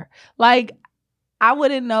somewhere? Like, I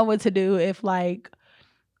wouldn't know what to do if like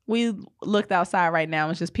we looked outside right now.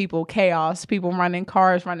 It's just people, chaos, people running,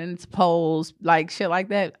 cars running into poles, like shit like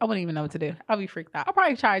that. I wouldn't even know what to do. I'll be freaked out. I'll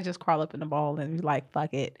probably try to just crawl up in the ball and be like,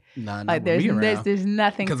 fuck it. Nah, Like there's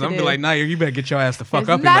nothing to do. Because I'm be like, nah, you better get your ass the fuck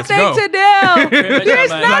There's up and let's go. nothing to do. There's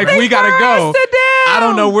Like, nothing we gotta for go. us to do. I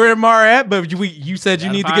don't know where Mara at, but you said you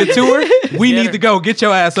Gotta need to find get to her. We Get need her. to go. Get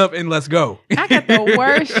your ass up and let's go. I got the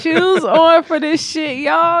worst shoes on for this shit,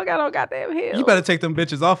 y'all. Got on goddamn heels. You better take them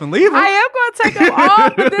bitches off and leave them. I am gonna take them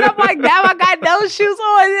off, but then I'm like, now I got no shoes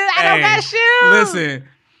on. And I don't got shoes. Listen,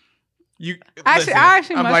 I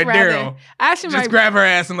actually I'm much like rather. Daryl. I actually Just might, grab her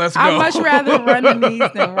ass and let's go. I much rather run in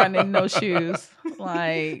these than run in no shoes.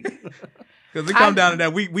 Like, Because it come down to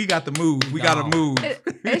that. We got to move. We got to move.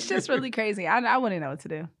 it's just really crazy. I wouldn't know what to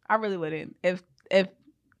do. I really wouldn't. If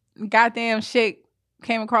goddamn shit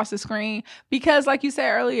came across the screen, because like you said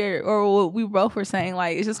earlier, or what we both were saying,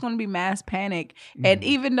 like it's just going to be mass panic. And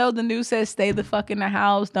even though the news says stay the fuck in the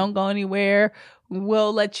house, don't go anywhere,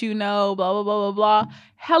 we'll let you know, blah blah blah blah blah,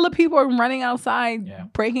 hella people are running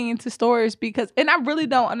outside, breaking into stores because, and I really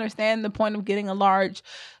don't understand the point of getting a large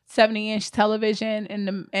 70-inch television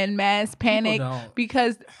and mass panic,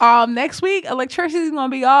 because next week electricity is gonna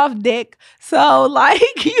be off, dick. So like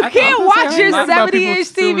you can't watch your 70-inch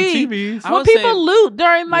TV. When people loot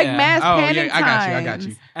during like mass panic times. I got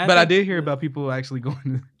you. But I did hear about people actually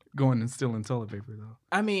going and stealing toilet paper though.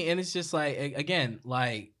 I mean, and it's just like, again,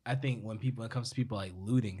 like I think when it comes to people like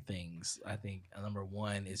looting things, I think number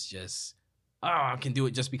one is just, oh, I can do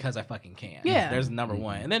it just because I fucking can. Yeah. There's number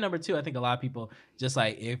one. And then number two, I think a lot of people, just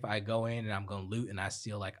like if I go in and I'm going to loot and I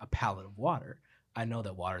steal like a pallet of water, I know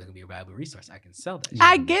that water is going to be a valuable resource. I can sell that shit.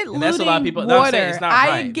 I get and looting that's a lot of people, water. I'm saying it's not I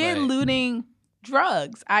right, get but looting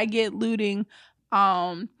drugs. I get looting,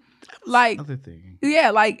 like, Other thing.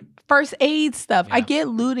 yeah, like first aid stuff. I Yeah. get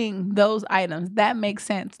looting those items. That makes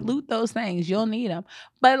sense. Loot those things. You'll need them.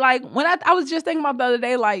 But like when I was just thinking about the other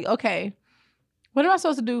day, like, okay, what am I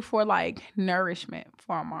supposed to do for like nourishment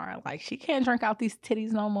for Amara? Like she can't drink out these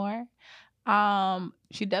titties no more.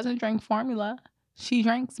 She doesn't drink formula. She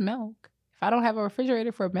drinks milk. If I don't have a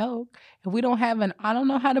refrigerator for milk, if we don't have I don't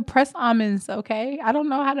know how to press almonds, okay? I don't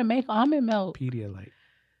know how to make almond milk. Pedialyte,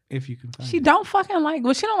 if you can find She it. don't fucking like,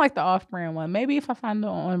 well, she don't like the off-brand one. Maybe if I find the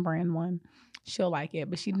on-brand one, she'll like it.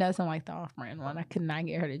 But she doesn't like the off-brand one. I could not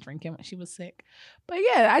get her to drink it when she was sick. But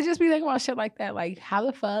yeah, I just be thinking about shit like that. Like, how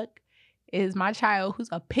the fuck is my child, who's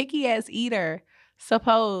a picky-ass eater,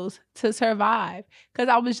 supposed to survive? Because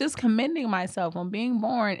I was just commending myself on being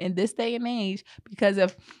born in this day and age, because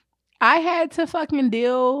if I had to fucking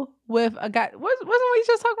deal with a guy, wasn't we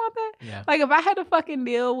just talking about that? yeah. Like if I had to fucking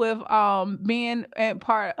deal with being a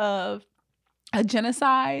part of a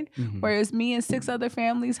genocide where it's me and 6 other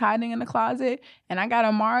families hiding in the closet, and I got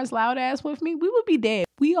Amara's loud ass with me, we would be dead.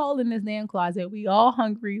 We all in this damn closet. We all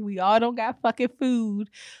hungry. We all don't got fucking food.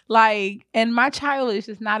 Like, and my child is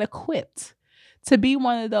just not equipped to be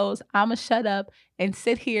one of those, I'ma shut up and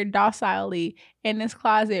sit here docilely in this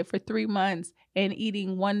closet for 3 months and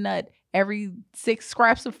eating one nut every 6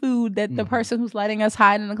 scraps of food that the person who's letting us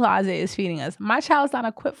hide in the closet is feeding us. My child's not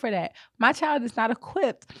equipped for that. My child is not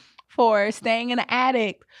equipped for staying in the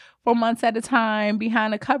attic for months at a time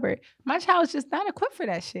behind a cupboard. My child's just not equipped for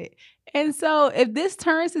that shit. And so if this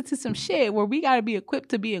turns into some shit where we got to be equipped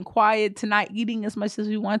to being quiet, to not eating as much as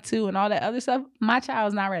we want to and all that other stuff, my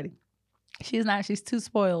child's not ready. She's not. She's too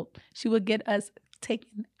spoiled. She would get us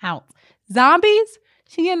taken out. Zombies?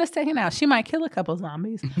 She getting us taken out. She might kill a couple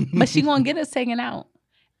zombies, but she gonna get us taken out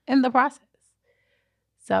in the process.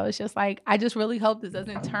 So it's just like, I just really hope this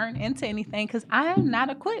doesn't turn into anything, because I am not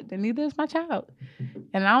equipped and neither is my child.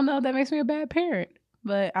 And I don't know if that makes me a bad parent,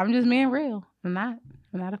 but I'm just being real. I'm not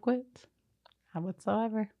equipped. Not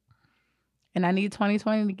whatsoever. And I need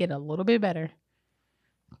 2020 to get a little bit better.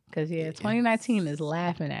 Because, yeah, 2019 is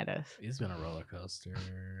laughing at us. It's been a roller coaster.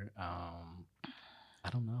 I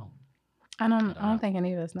don't know. I don't think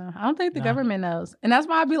any of us know. I don't think the government knows. And that's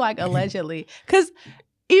why I'd be like, allegedly. Because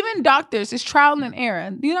Even doctors, it's trial and error.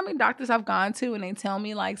 You know how many doctors I've gone to and they tell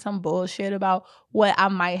me like some bullshit about what I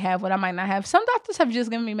might have, what I might not have. Some doctors have just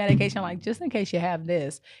given me medication like, just in case you have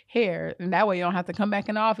this here. And that way you don't have to come back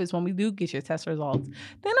in the office when we do get your test results.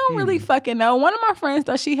 They don't really fucking know. One of my friends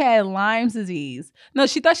thought she had Lyme's disease. No,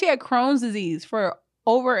 she thought she had Crohn's disease for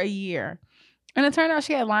over a year. And it turned out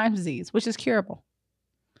she had Lyme's disease, which is curable.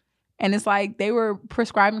 And it's like they were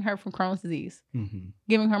prescribing her for Crohn's disease,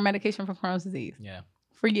 giving her medication for Crohn's disease. Yeah.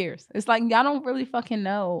 For years. It's like y'all don't really fucking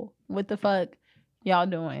know what the fuck y'all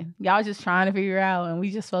doing. Y'all just trying to figure out, and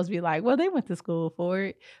we just supposed to be like, well, they went to school for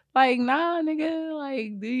it. Like, nah, nigga.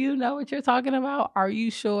 Like, do you know what you're talking about? Are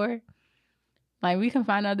you sure? Like, we can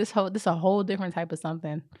find out this a whole different type of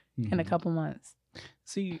something in a couple months.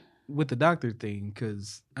 See, with the doctor thing,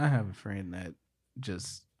 because I have a friend that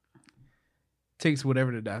just takes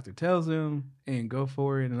whatever the doctor tells him and go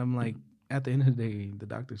for it. And I'm like, at the end of the day, the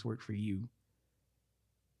doctors work for you.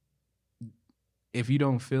 If you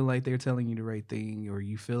don't feel like they're telling you the right thing or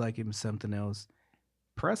you feel like it's something else,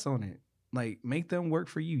 press on it. Like, make them work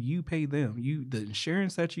for you. You pay them. The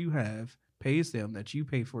insurance that you have pays them, that you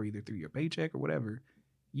pay for either through your paycheck or whatever.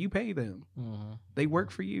 You pay them. They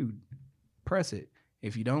work for you. Press it.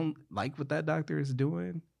 If you don't like what that doctor is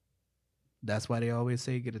doing, that's why they always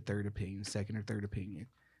say get a third opinion, second or third opinion.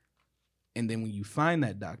 And then when you find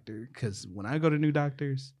that doctor, because when I go to new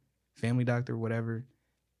doctors, family doctor, whatever,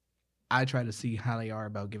 I try to see how they are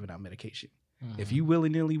about giving out medication. If you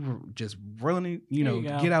willy-nilly just running,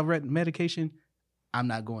 get out medication, I'm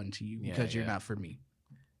not going to you because you're not for me.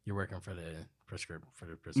 You're working for the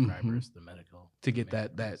prescribers, the medical. To get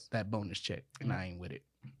that bonus check, and I ain't with it.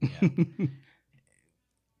 Yeah.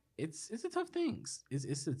 It's a tough thing.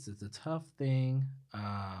 It's a tough thing.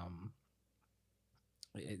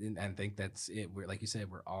 And I think that's it. We're, like you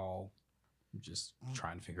said, we're all just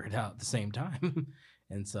trying to figure it out at the same time.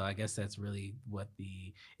 And so I guess that's really what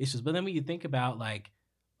the issue is. But then when you think about like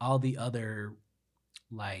all the other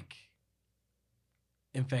like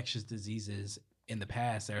infectious diseases in the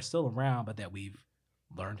past that are still around, but that we've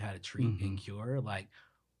learned how to treat and cure, like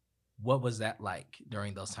what was that like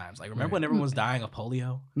during those times? Like, remember when everyone was dying of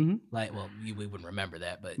polio? Like, well, we wouldn't remember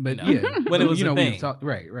that, but when it was a thing,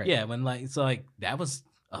 right? Yeah, when like that was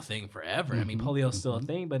a thing forever. I mean, polio is still a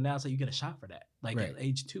thing, but now it's like you get a shot for that, like at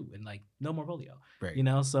age 2, and like no more polio.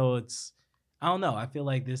 Right. So it's, I don't know. I feel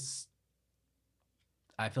like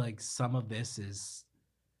some of this is,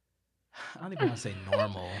 I don't even want to say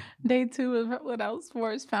normal. Day 2 of Without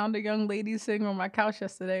Sports found a young lady sitting on my couch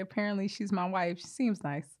yesterday. Apparently, she's my wife. She seems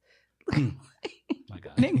nice. My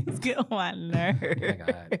God, niggas get on my nerves. My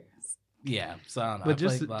God. Yeah, so I don't know. But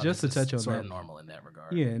just to touch on sort that, of normal in that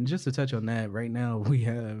regard. Yeah, and just to touch on that, right now we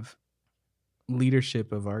have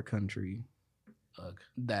leadership of our country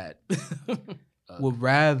that would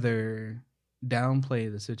rather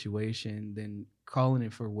downplay the situation than calling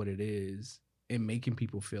it for what it is and making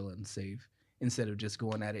people feel unsafe instead of just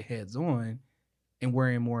going at it heads on and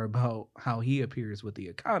worrying more about how he appears with the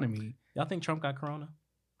economy. Y'all think Trump got corona?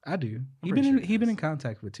 I do. He's been in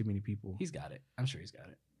contact with too many people. He's got it. I'm sure he's got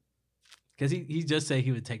it. Because he just said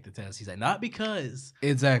he would take the test. He's like, not because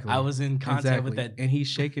I was in contact with that. And he's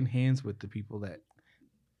shaking hands with the people that.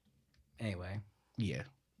 Anyway. Yeah.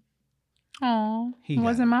 Oh, he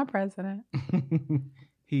wasn't my president.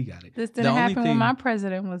 He got it. This didn't happen when my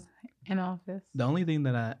president was in office. The only thing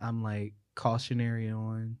that I'm like cautionary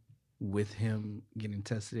on with him getting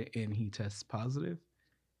tested and he tests positive,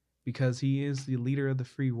 because he is the leader of the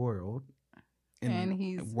free world. And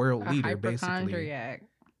he's world a leader, hypochondriac. basically.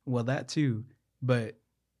 Well, that too, but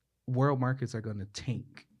world markets are going to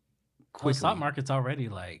tank quickly. Well, stock market's already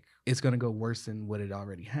like, it's going to go worse than what it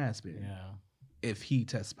already has been. Yeah. If he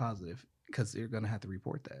tests positive, because they're going to have to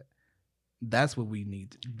report that. That's what we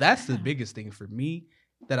need. That's the biggest thing for me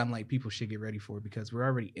that I'm like, people should get ready for, because we're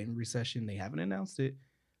already in recession. They haven't announced it,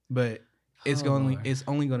 but it's only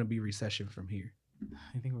going to be recession from here.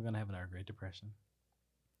 You think we're going to have another Great Depression?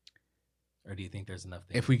 Or do you think there's enough?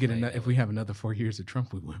 If we have another 4 years of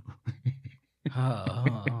Trump, we will.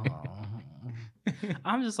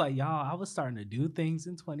 I'm just like, y'all, I was starting to do things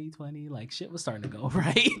in 2020. Like, shit was starting to go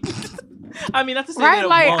right. I mean, not to say that it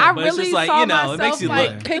won't, I but really it's just like, saw it myself makes you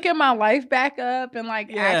like picking my life back up and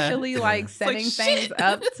like actually like setting things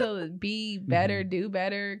up to be better, do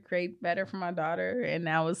better, create better for my daughter. And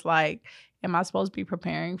now it's like, am I supposed to be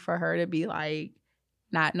preparing for her to be like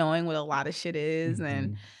not knowing what a lot of shit is?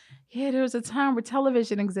 And yeah, there was a time where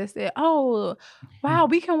television existed. Oh, wow,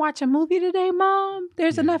 we can watch a movie today, Mom.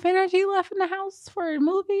 There's enough energy left in the house for a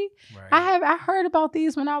movie. Right. I heard about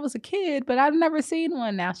these when I was a kid, but I've never seen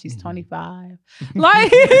one. Now she's 25.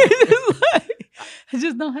 Like, I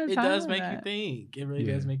just don't have It time does for make you that. think. It really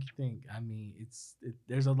Yeah. does make you think. I mean,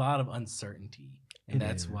 there's a lot of uncertainty, and It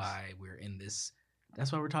that's is. why we're in this.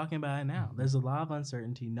 That's why we're talking about it now. There's a lot of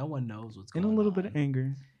uncertainty. No one knows what's going And on. a little bit of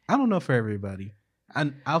anger. I don't know for everybody.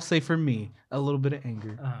 I'll say for me, a little bit of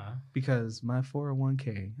anger because my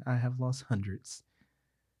 401k, I have lost hundreds.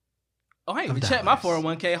 Oh, I ain't Of even checked my dollars.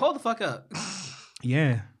 401k. Hold the fuck up.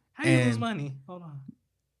 Yeah. How you lose And- money? Hold on.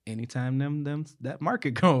 Anytime them that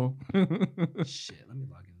market go. Shit, let me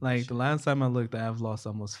log in. Like the last time I looked, I've lost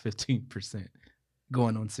almost 15%,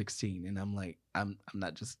 going on 16, and I'm like, I'm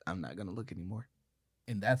not gonna look anymore,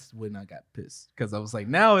 and that's when I got pissed because I was like,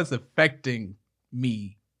 now it's affecting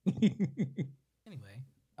me. Anyway,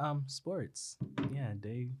 sports. Yeah,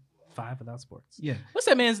 day 5 without sports. Yeah. What's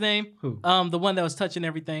that man's name? Who? The one that was touching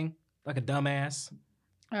everything like a dumbass.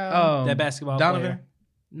 Oh, That basketball Donovan? player.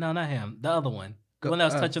 No, not him. The other one. The Go- one that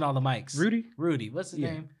was uh, touching all the mics. Rudy. What's his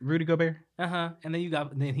Yeah. name? Rudy Gobert. And then he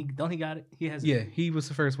got it. He has. Yeah, he was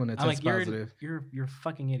the first one to I'm test like, positive. you're a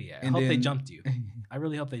fucking idiot. I And hope they then- jumped you. I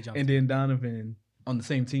really hope they jumped And you. then Donovan on the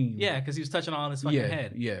same team. Yeah, because he was touching all on his fucking yeah,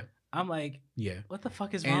 head. yeah, I'm like, yeah. what the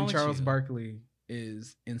fuck is wrong And with Charles you? Barkley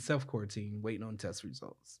is in self-quarantine waiting on test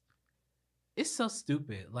results. It's so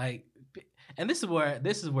stupid. Like, and this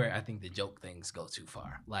is where I think the joke things go too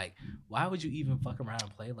far. Like, why would you even fuck around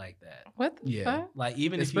and play like that? what the Yeah. fuck? Like,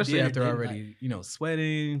 even Especially if you after did, already,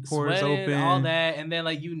 sweating, pores sweating, open. all that, and then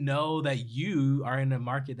like that you are in a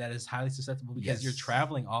market that is highly susceptible because you're Yes.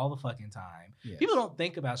 traveling all the fucking time. Yes. People don't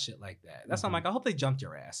think about shit like that. That's why I'm Mhm. like, I hope they jumped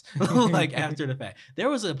your ass like after the fact. There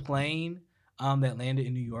was a plane that landed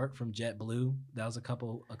in New York from JetBlue. That was a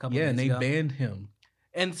couple Yeah, and days they ago. banned him.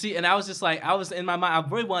 And see, and I was just like, I was in my mind, I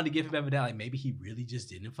really wanted to give him evidence, like maybe he really just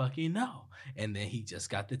didn't fucking know. And then he just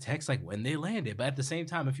got the text like when they landed. But at the same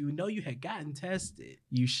time, if you know you had gotten tested,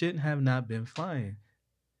 You shouldn't have not been flying.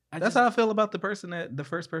 That's just, how I feel about the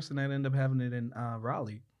first person that ended up having it in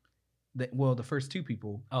Raleigh. The first two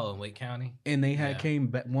people, Oh, in Wake County. and they had Yeah. came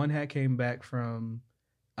back. One had came back from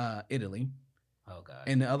Italy, Oh god.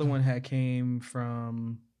 and the other one had came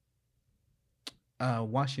from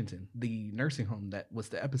Washington, the nursing home that was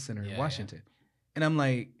the epicenter Yeah, in Washington. And I'm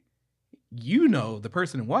like, the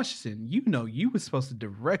person in Washington, you was supposed to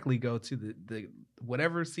directly go to the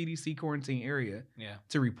whatever CDC quarantine area yeah.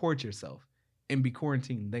 to report yourself and be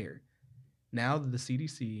quarantined there. Now the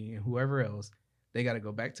CDC and whoever else, they got to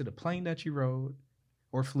go back to the plane that you rode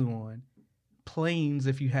or flew on, planes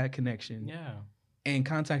if you had connection, Yeah. and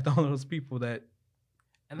contact all those people that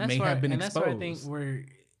And that's may where, have been and that's where I think exposed. we're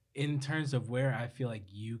in terms of where I feel like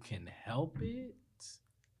you can help it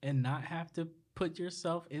and not have to put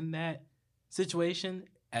yourself in that situation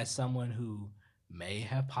as someone who may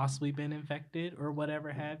have possibly been infected or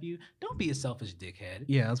whatever have you. Don't be a selfish dickhead.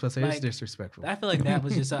 Yeah, I was about to say Like, it's disrespectful. I feel like that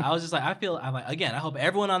was just. I was just like, I'm like, again, I hope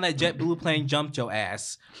everyone on that JetBlue plane jumped your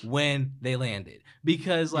ass when they landed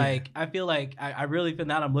because, like, I feel like I really feel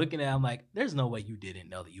now. I'm looking at, I'm like, there's no way you didn't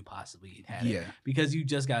know that you possibly had it Yeah, because you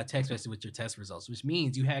just got a text message with your test results, which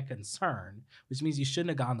means you had concern, which means you shouldn't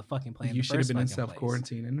have gone on the fucking plane. you should have been in self self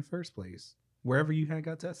quarantine in the first place, wherever you had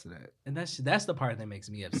got tested at. and that's the part that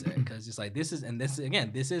makes me upset because it's like this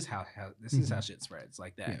is how shit spreads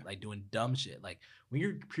like that, Yeah. like doing dumb shit. Like when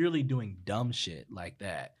you're purely doing dumb shit like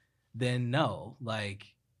that, then no, like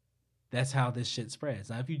that's how this shit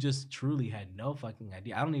spreads. Now if you just truly had no fucking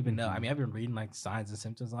idea, I don't even know. I mean, I've been reading like signs and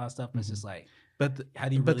symptoms and all that stuff, but it's just like, But how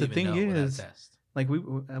do you But really the even thing know without is, a test? like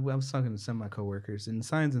I was talking to some of my coworkers, and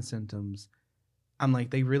signs and symptoms, I'm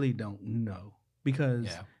like, they really don't know because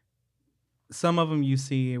Yeah, some of them you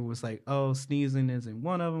see it was like, oh, sneezing isn't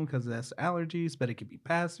one of them because that's allergies, but it could be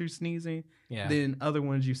passed through sneezing. yeah, Then other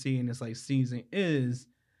ones you see and it's like sneezing is,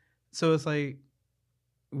 so it's like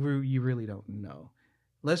you really don't know.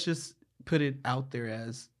 Let's just put it out there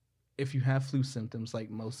as if you have flu symptoms, like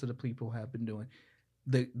most of the people have been doing.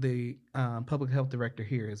 The public health director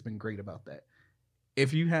here has been great about that.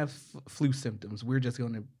 If you have flu symptoms, we're just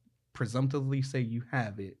going to presumptively say you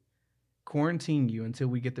have it, quarantine you until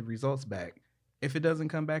we get the results back. If it doesn't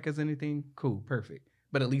come back as anything, cool, perfect.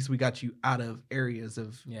 But at least we got you out of areas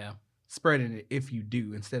of yeah. spreading it if you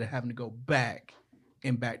do, instead of having to go back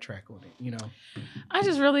and backtrack on it, you know? I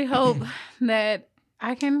just really hope that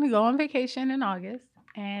I can go on vacation in August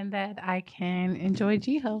and that I can enjoy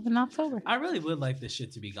G-Hub in October. I really would like this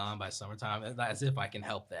shit to be gone by summertime, as if I can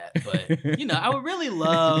help that. But you know, I would really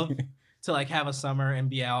love to like have a summer and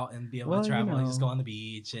be out and be able Well, to you travel and just go know. on the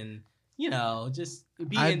beach and just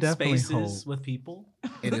be I in definitely spaces hope with people.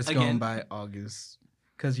 It is Again. gone by August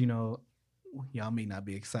because, you know, y'all may not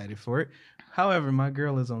be excited for it. However, my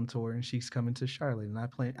girl is on tour and she's coming to Charlotte, and I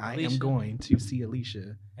am Alicia. going to see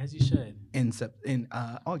Alicia As you should. in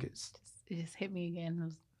August. It just hit me again. It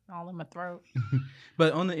was all in my throat.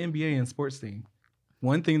 But on the NBA and sports thing,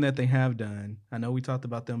 one thing that they have done, I know we talked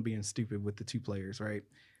about them being stupid with the 2 players, right?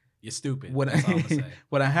 You're stupid. What That's all I'm gonna say.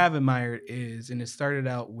 what I have admired is, and it started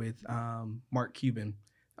out with Mark Cuban,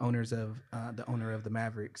 the owner of the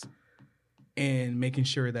Mavericks, and making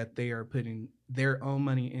sure that they are putting their own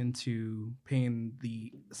money into paying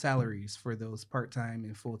the salaries for those part-time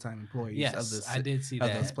and full-time employees Yes, I did see of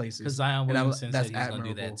that. those places. Because Zion And Williamson that's said he was going to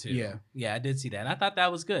do that admirable. too. Yeah. Yeah, I did see that. And I thought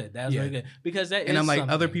that was good. That was Yeah. really good. Because that And is I'm like,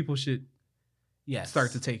 other something- people should yes.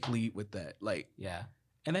 start to take lead with that. Like, Yeah.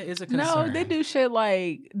 And that is a concern. No, they do shit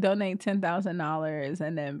like donate $10,000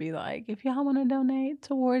 and then be like, if y'all want to donate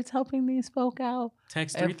towards helping these folk out,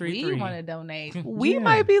 Text if we 333. want to donate, we Yeah.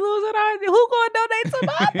 might be losing our. Who gonna donate to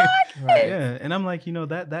my podcast? Right. yeah. And I'm like,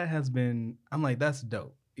 that has been, I'm like, that's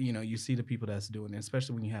dope. You see the people that's doing it,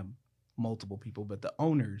 especially when you have multiple people, but the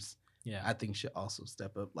owners, Yeah. I think should also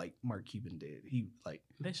step up like Mark Cuban did. He like,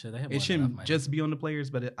 They should. They have more it than shouldn't enough money. just be on the players,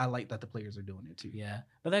 but I like that the players are doing it too. Yeah,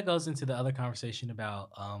 but that goes into the other conversation about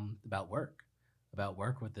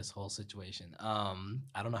work with this whole situation.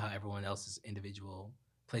 I don't know how everyone else's individual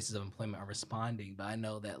places of employment are responding, but I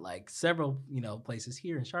know that like several places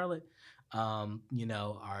here in Charlotte,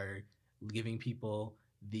 are giving people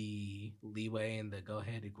the leeway and the go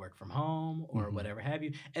ahead to work from home or Mhm. whatever have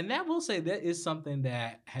you. And that will say that is something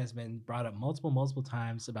that has been brought up multiple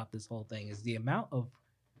times about this whole thing is the amount of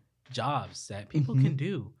jobs that people Mhm. can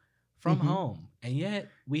do from Mhm. home. And yet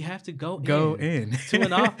we have to go in to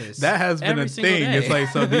an office that has been every a single thing. day. It's like,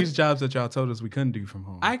 so these jobs that y'all told us we couldn't do from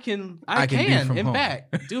home. I can do from in home.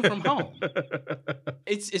 fact do from home.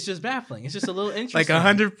 It's just baffling. It's just a little interesting. like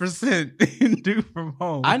 100% do from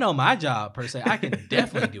home. I know my job per se. I can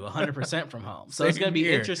definitely do 100% from home. So it's Same gonna be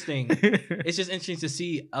here. interesting. It's just interesting to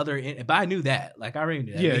see but I knew that. Like I already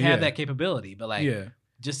knew that. Yeah, we yeah. have that capability. But like yeah,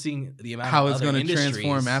 just seeing the amount how of it's other going to industries-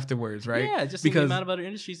 transform afterwards, right? Yeah, just seeing the Because- amount of other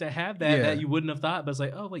industries that have that Yeah. that you wouldn't have thought, but it's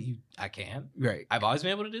like, oh wait, I can. Right. I've always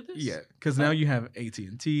been able to do this. Yeah, because now you have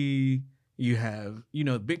AT&T, you have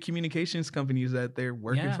big communications companies that they're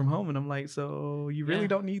working Yeah. from home, and I'm like, so you really Yeah.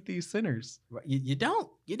 don't need these centers. Right. You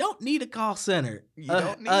don't need a call center. You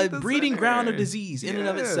don't need a the breeding ground of center. disease in and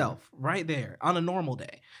of Yeah. itself, right there on a normal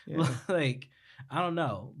day. Yeah. Like I don't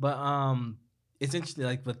know, but it's interesting.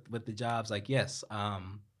 Like with the jobs, like yes,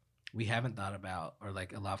 we haven't thought about or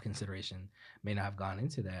like a lot of consideration may not have gone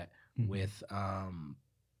into that Mhm. with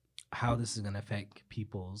how this is going to affect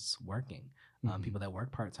people's working, Mhm. people that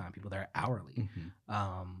work part time, people that are hourly.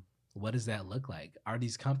 Mhm. What does that look like? Are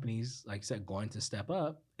these companies, like I said, going to step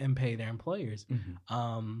up and pay their employers,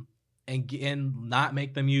 Mhm. and not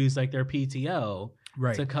make them use like their PTO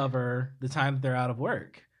Right. to cover the time that they're out of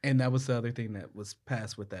work? And that was the other thing that was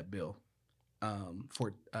passed with that bill,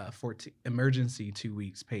 for emergency 2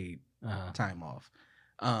 weeks paid time off.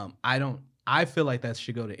 I feel like that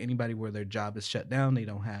should go to anybody where their job is shut down. They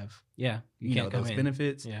don't have Yeah, you can't come those in.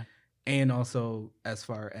 benefits. Yeah, And also, as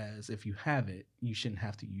far as if you have it, you shouldn't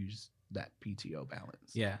have to use that PTO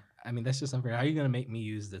balance. yeah. I mean, that's just unfair. How are you going to make me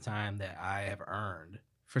use the time that I have earned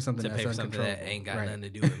For something to that's pay for something that uncontrollable. ain't got Right. nothing to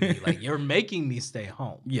do with me? Like you're making me stay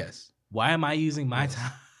home. Yes. Why am I using my Yes.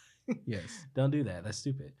 time? Yes. Don't do that. That's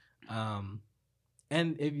stupid.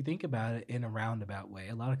 And if you think about it in a roundabout way,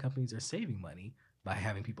 a lot of companies are saving money by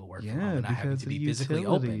having people work from home Yeah, and not having because to of be the physically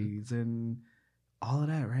open. utilities and all of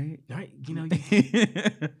that, right? Right?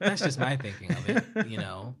 That's just my thinking of it.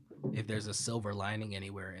 If there's a silver lining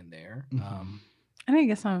anywhere in there. Mhm. I need to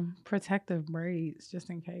get some protective braids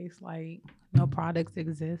just in case, like, no products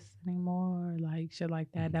exist anymore, like shit like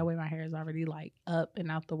that. That way, my hair is already like up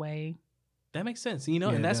and out the way. That makes sense. Yeah,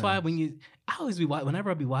 And it that's why does. I always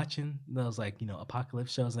whenever I be watching those like,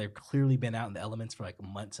 apocalypse shows, and they've clearly been out in the elements for like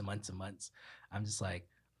months and months and months. I'm just like,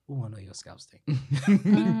 ooh, I know your scalp stink.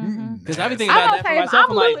 Because I be thinking about that for if myself. I'm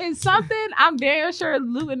I'm like, looting something, I'm damn sure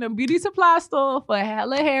looting a beauty supply store for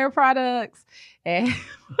hella hair products. And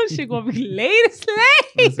she gonna be late as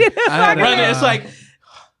late. Listen, I had a- running, it's like,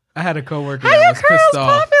 I had a coworker How that your was curls pissed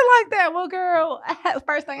off. popping like that? Well, girl,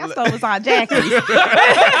 first thing I saw was on Jackie.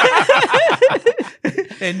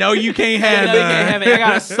 And no, you can't I have know you can't have it. I got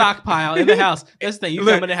a that. stockpile in the house. This thing, you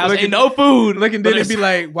Look- come in the house, look ain't at- no food. Look, and but then it'd be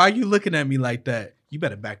it's- like, why you looking at me like that? You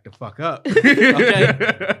better back the fuck up.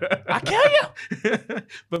 Okay. I kill you.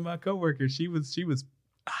 But my coworker, she was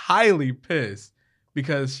highly pissed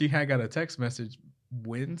because she had got a text message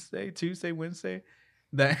Wednesday,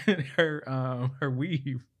 that her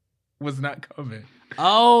weave was not coming.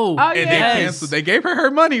 Oh, Oh, And yeah. they yes. canceled. They gave her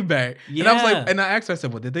money back. And I was Yeah. like, and I asked her, I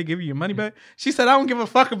said, well, did they give you your money back? She said, I don't give a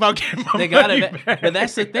fuck about getting my They got money it, back. but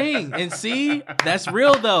that's the thing. And see, that's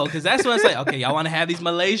real though, because that's when it's like, okay, y'all want to have these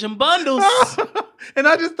Malaysian bundles. And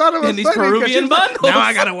I just thought it was And these funny 'cause she Peruvian was like, bundles. now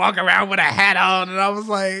I gotta walk around with a hat on, and I was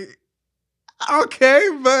like, okay,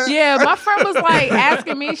 but Yeah, my friend was like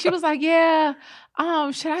asking me. She was like, "Yeah,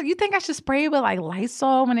 you think I should spray it with like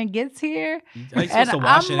Lysol when it gets here?" You're supposed to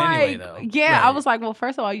wash it anyway, though. Yeah, I Right. was like, well,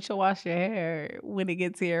 first of all, you should wash your hair when it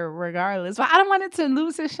gets here, regardless. But I don't want it to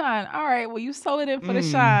lose its shine. All right, well, you sew it in for the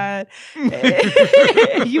shine.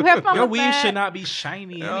 You have fun Your with weave that. should not be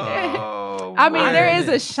shiny. Oh, I mean, my there is a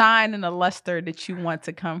goodness. shine and a luster that you want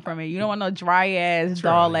to come from it. You don't want no dry ass,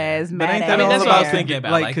 dull ass, But mad ain't ass. that I mean, all that's what I was about thinking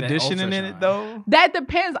about, like like that conditioning in ultra it shine. though? That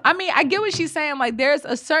depends. I mean, I get what she's saying. Like, there's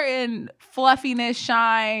a certain fluffiness,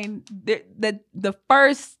 shine. The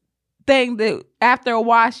first thing that after a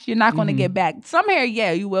wash, you're not going to Mhm. get back. Some hair,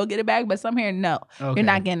 yeah, you will get it back, but some hair, no, Okay. you're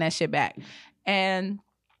not getting that shit back. And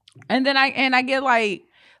then I get like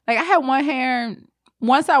I had one hair.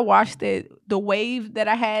 Once I washed it, the wave that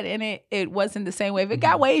I had in it, it wasn't the same wave. It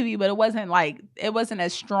got Mhm. wavy, but it wasn't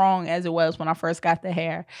as strong as it was when I first got the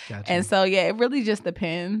hair. Gotcha. And so yeah, it really just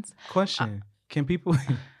depends. Question: Can people?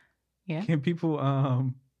 Yeah. Can people?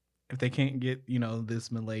 If they can't get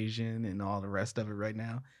this Malaysian and all the rest of it right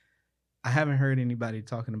now, I haven't heard anybody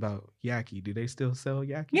talking about yaki. Do they still sell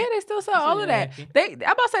yaki? Yeah, they still sell all of that. Yaki.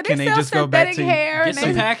 I'm about to say Can they they sell just go back synthetic to- hair. Get and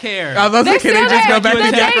some they, pack hair. I was about to say, can they just go that. back You to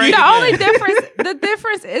would Jack take Ray? the only again. the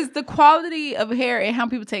difference is the quality of hair and how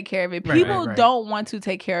people take care of it. Right, People right. don't want to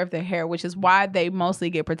take care of their hair, which is why they mostly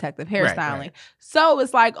get protective hairstyling. right. So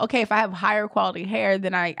it's like, okay, if I have higher quality hair,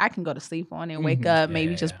 then I can go to sleep on it and wake Mhm. up,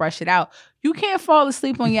 maybe just Yeah. brush it out. You can't fall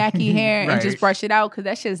asleep on yaki hair and just Right. brush it out because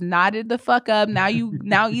that shit's knotted the fuck up. Now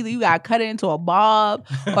either you gotta cut it into a bob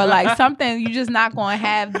or like something. You're just not gonna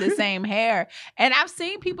have the same hair. And I've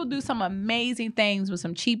seen people do some amazing things with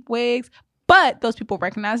some cheap wigs, but those people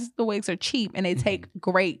recognize the wigs are cheap and they take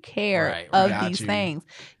great care Right, of got these you. things.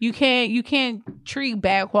 You can't treat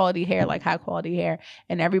bad quality hair like high quality hair,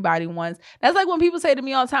 and everybody wants. That's like when people say to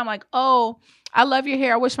me all the time, like, "Oh, I love your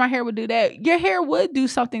hair. I wish my hair would do that." Your hair would do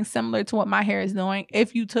something similar to what my hair is doing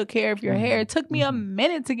if you took care of your hair. It took me a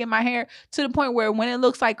minute to get my hair to the point where when it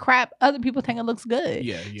looks like crap, other people think it looks good.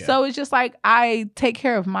 Yeah. So it's just like I take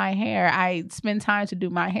care of my hair. I spend time to do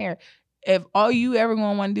my hair. If all you ever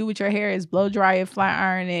gonna want to do with your hair is blow dry it, flat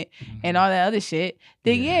iron it, and all that other shit,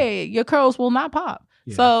 then Yeah. your curls will not pop.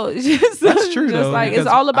 Yeah. So it's just, That's true, just though, like it's because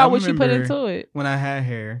all about I what you put remember into it. when I had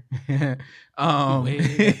hair.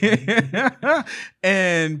 Wait.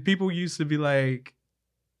 And people used to be like,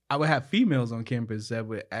 I would have females on campus that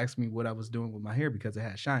would ask me what I was doing with my hair because it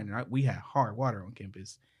had shine. And we had hard water on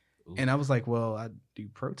campus. Ooh. And I was like, well, I do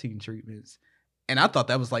protein treatments. And I thought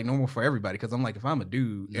that was like normal for everybody because I'm like, if I'm a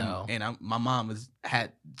dude No. my mom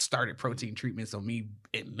had started protein treatments on me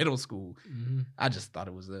in middle school, Mhm. I just thought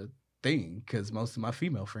it was a thing because most of my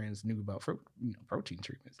female friends knew about protein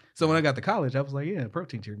treatments. So when I got to college, I was like, yeah,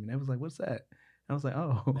 protein treatment. I was like, what's that? I was like,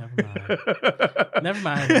 oh. Never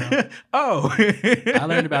mind, bro. Oh. I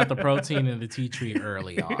learned about the protein and the tea tree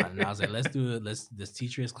early on, and I was like, "Let's do it. This tea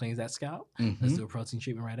tree cleans that scalp. Let's do a protein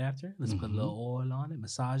treatment right after. Let's put a little oil on it,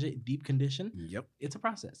 massage it, deep condition. Yep. It's a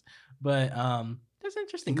process, but that's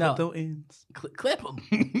interesting. Clip No, those ends. clip them.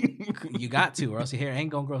 You got to, or else your hair ain't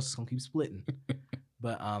gonna grow. It's gonna keep splitting.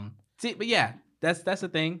 But but yeah, that's the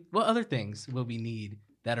thing. What other things will we need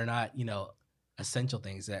that are not essential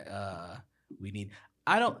things that we need?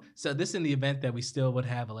 So this in the event that we still would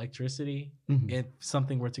have electricity if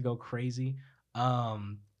something were to go crazy.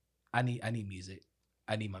 I need music.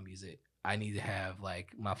 I need my music. I need to have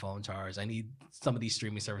like my phone charged. I need some of these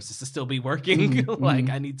streaming services to still be working. Like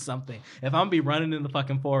I need something. If I'm gonna be running in the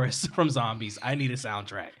fucking forest from zombies, I need a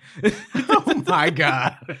soundtrack. Oh my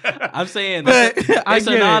God. I'm saying But it's I a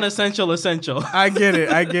get it. non-essential essential. I get it.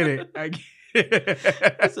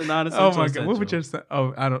 It's a non-essential Oh my God. What would your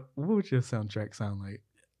what would your soundtrack sound like?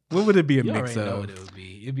 What would it be a You mix already know of? what it would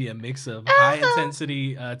be. It'd be a mix of high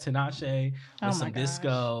intensity Tinashe Oh with my some gosh.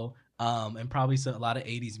 disco, and probably a lot of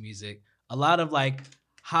 80s music. A lot of like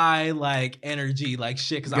high like energy like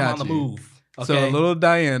shit because I'm Got on the you. move. So Okay? a little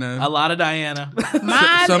Diana, A lot of Diana.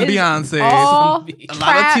 Mine some is Beyonce, all a a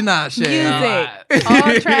lot of trap Tinashe. music.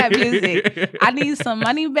 All trap music. I need some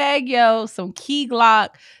Moneybag Yo, some Key Glock,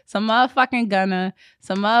 some motherfucking Gunna,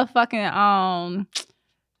 some motherfucking I'm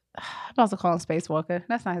about to call him Spacewalker.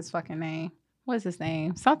 That's not his fucking name. What's his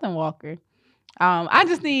name? Something Walker. I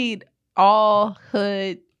just need all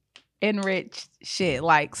hood enriched shit,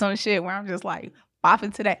 like some shit where I'm just like,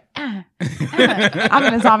 bopping to that. I'm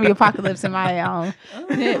in a zombie apocalypse in my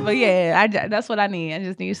but yeah, that's what I need. I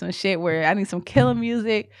just need some shit where I need some killer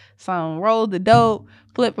music, some roll the dope,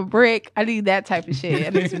 flip a brick. I need that type of shit. I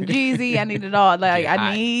need some Jeezy. I need it all. Like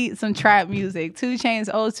I need some trap music. 2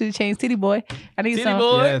 Chainz, old 2 Chainz, Titty Boy. I need Titty some.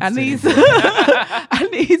 Boy. Yeah, I need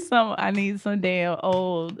Titty some. Boy. I need some damn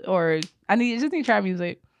old or I just need trap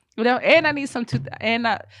music. And I need some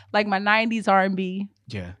like my 90s R&B.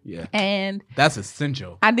 Yeah. And That's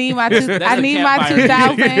essential. I need my That's I a need my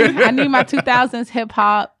campfire 2000. I need my 2000s hip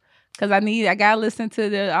hop because I gotta listen to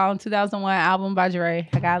the 2001 album by Dre.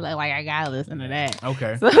 I gotta listen to that.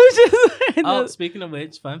 Okay. So just Oh, speaking of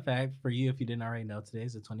which, fun fact for you, if you didn't already know, today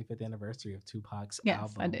is the 25th anniversary of Tupac's yes,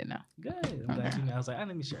 album. I did know. Good. I'm glad you know. I was like,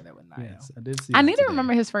 let me share that with Niall. Yes, I did see. I that need to today.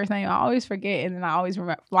 remember his first name. I always forget, and then I always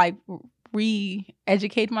remember like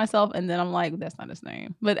re-educate myself, and then I'm like, that's not his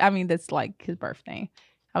name. But I mean, that's like his birth name.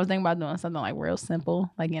 I was thinking about doing something like real simple,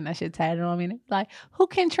 like getting that shit tatted on me. And like, who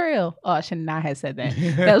Kentrell? Oh, I should not have said that.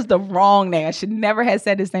 That was the wrong name. I should never have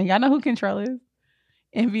said this name. Y'all know who Kentrell is?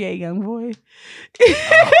 NBA Youngboy.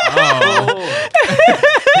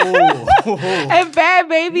 And Bad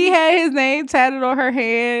Baby had his name tatted on her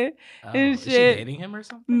head. And Is she shit. dating him or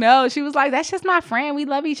something? No, she was like, that's just my friend. We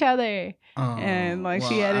love each other. And, like,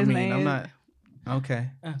 she had his name. I'm not. Okay.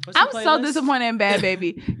 What's your I'm so playlist? disappointed in Bad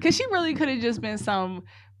Baby because she really could have just been some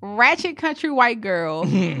ratchet country white girl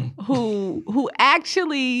who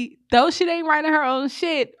actually, though she ain't writing her own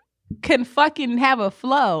shit, can fucking have a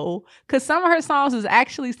flow. Because some of her songs is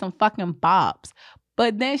actually some fucking bops.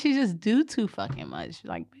 But then she just do too fucking much.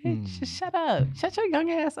 Like, bitch, just shut up. Shut your young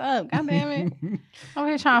ass up. God damn it. I'm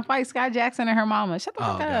here trying to fight Sky Jackson and her mama. Shut the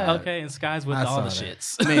fuck God. up. Okay, and Sky's with I all the saw that.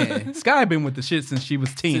 shits. Man, Sky been with the shit since she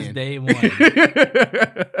was 10. Since day one.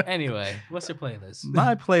 Anyway, what's your playlist?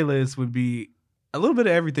 My playlist would be a little bit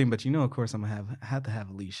of everything, but of course, I'm gonna have to have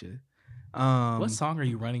Alicia. What song are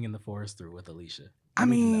you running in the forest through with Alicia? I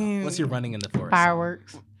need to know. mean, what's your running in the forest?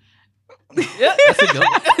 Fireworks. Song? Yeah, that's a good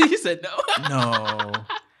one. You said no.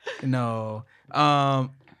 No.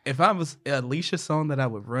 If I was Alicia song that I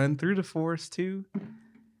would run through the forest to,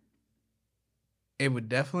 it would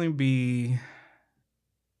definitely be.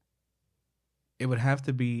 It would have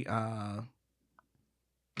to be.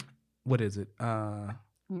 What is it? Only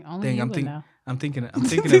Dang, you I'm would thinking. know. I'm thinking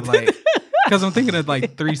of like, because I'm thinking of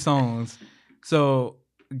like 3 songs. So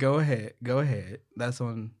go ahead. That's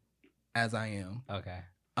on As I Am. Okay.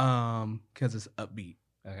 Because it's upbeat.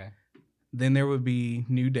 Okay. Then there would be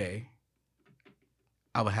New Day.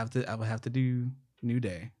 I would have to do New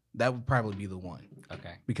Day. That would probably be the one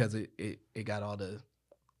Okay. because it got all the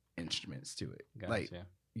instruments to it. Gotcha. Like,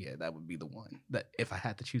 yeah, that would be the one. That if I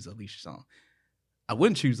had to choose a Alicia song, I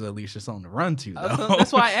wouldn't choose a Alicia song to run to though.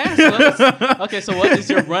 That's why I asked. Okay, so what is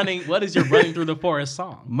your running through the forest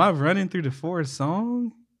song? My running through the forest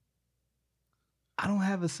song, I don't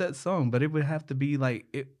have a set song, but it would have to be like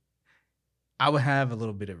it. I would have a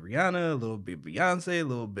little bit of Rihanna, a little bit of Beyonce, a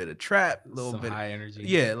little bit of trap, a little Some bit high energy.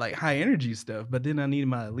 yeah, like high energy stuff. But then I need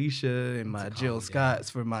my Alicia and my To calm Jill me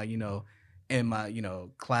Scotts for my, and my,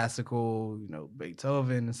 classical,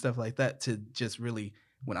 Beethoven and stuff like that to just really,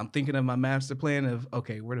 when I'm thinking of my master plan of,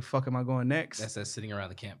 okay, where the fuck am I going next? That's that sitting around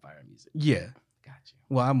the campfire music. Yeah. Gotcha.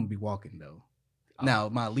 Well, I'm gonna be walking though. Oh. Now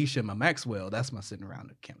my Alicia and my Maxwell, that's my sitting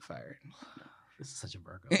around the campfire. This is such a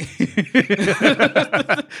Virgo.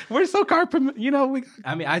 We're so we got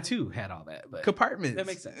I mean, I too had all that, but compartments. That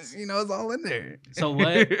makes sense. It's all in there. so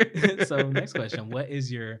what? So next question: what's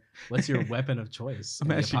your weapon of choice? I'm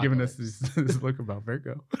in the actually giving us apocalypse? this look about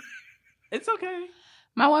Virgo. It's okay.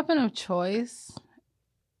 My weapon of choice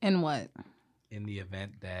in what? In the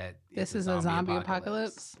event that This it's is a zombie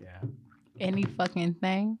apocalypse? Yeah. Any fucking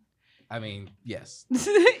thing? I mean, yes.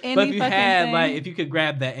 Any But if you fucking had thing? if you could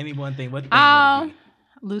grab that any one thing, what thing would it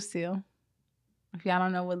be? Lucille. If y'all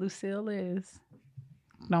don't know what Lucille is,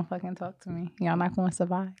 don't fucking talk to me. Y'all not going to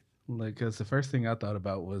survive. Because the first thing I thought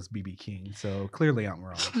about was BB King, so clearly I'm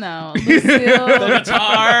wrong. No, Lucille. The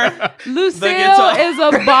guitar. Lucille guitar. is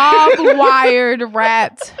a barbed-wired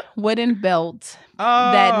wrapped wooden belt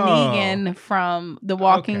that Oh. Negan from The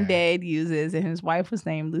Walking Okay. Dead uses, and his wife was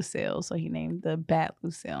named Lucille, so he named the bat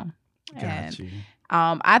Lucille. Got And you.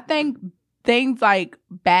 I think things like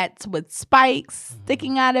bats with spikes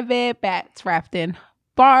sticking out of it, bats wrapped in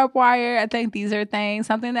barbed wire. I think these are things,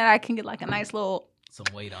 something that I can get like a nice little Some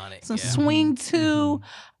weight on it. some yeah. swing to.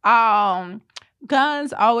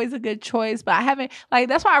 Guns always a good choice, but I haven't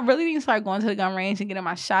that's why I really need to start going to the gun range and getting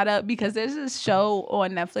my shot up because there's this show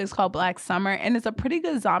on Netflix called Black Summer and it's a pretty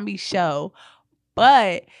good zombie show,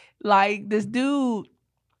 but like this dude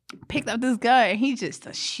picked up this gun and he just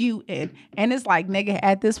a shooting. And it's like, nigga,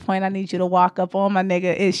 at this point, I need you to walk up on my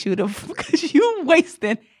nigga and shoot him because you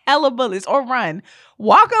wasting hella bullets, or run.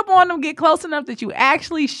 Walk up on them, get close enough that you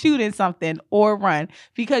actually shooting something, or run.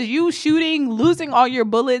 Because you shooting, losing all your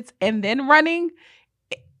bullets, and then running,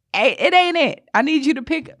 it ain't it. I need you to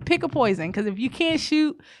pick a poison, because if you can't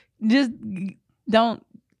shoot, just don't.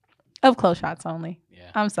 Of close shots only. Yeah.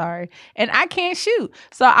 I'm sorry. And I can't shoot.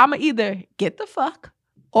 So I'm going to either get the fuck,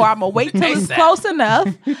 or I'm going to wait till it's close enough,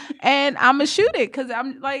 and I'm going to shoot it, because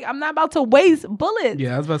I'm not about to waste bullets.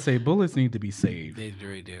 Yeah, I was about to say, bullets need to be saved. They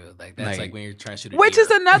really do. Like, that's like when you're trying to shoot a Which deer is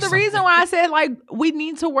another reason why I said, like, we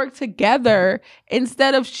need to work together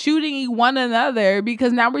instead of shooting one another,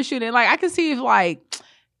 because now we're shooting. Like, I can see if, like,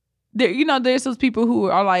 there's those people who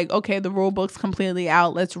are like, okay, the rule book's completely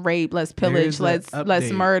out. Let's rape, let's pillage, let's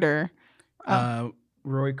murder.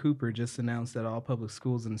 Roy Cooper just announced that all public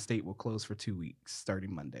schools in the state will close for 2 weeks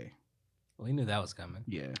starting Monday. Well, we knew that was coming.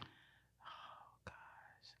 Yeah. Oh gosh,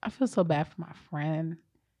 I feel so bad for my friend,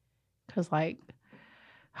 because like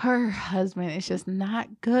her husband is just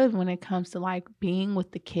not good when it comes to like being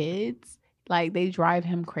with the kids. Like, they drive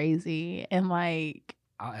him crazy, and like,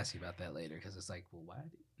 I'll ask you about that later, because it's like, well, why?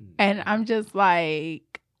 And I'm just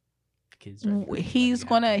like, he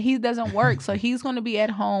doesn't work, so he's gonna be at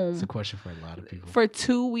home. It's a question for a lot of people. For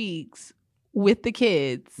 2 weeks with the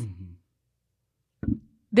kids. Mm-hmm.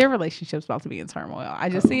 Their relationship's about to be in turmoil. I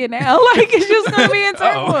just see it now. Like, it's just gonna be in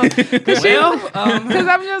turmoil. Because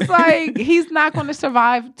I'm just like, he's not gonna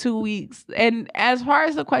survive 2 weeks. And as far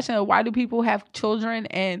as the question of why do people have children,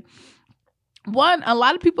 and one, a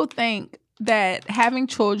lot of people think that having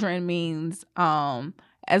children means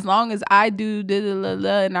as long as I do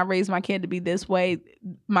and I raise my kid to be this way,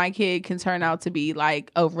 my kid can turn out to be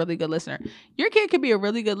like a really good listener. Your kid could be a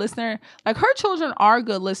really good listener. Like, her children are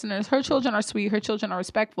good listeners. Her children are sweet. Her children are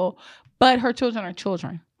respectful. But her children are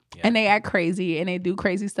children. Yeah. And they act crazy, and they do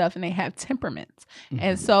crazy stuff, and they have temperaments. Mm-hmm.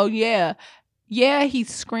 And so, yeah,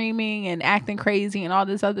 he's screaming and acting crazy and all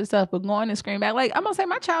this other stuff, but going and screaming back. Like, I'm going to say,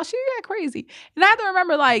 my child, she act crazy. And I have to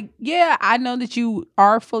remember, like, yeah, I know that you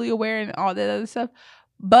are fully aware and all that other stuff.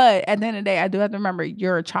 But at the end of the day, I do have to remember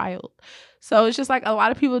you're a child. So it's just like a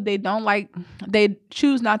lot of people, they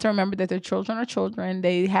choose not to remember that their children are children.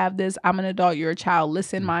 They have this, I'm an adult, you're a child,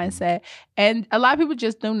 listen mindset. And a lot of people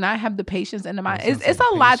just do not have the patience and the mind. It's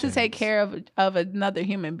a lot to take care of another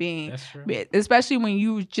human being. That's true. Especially when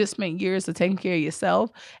you just spent years of taking care of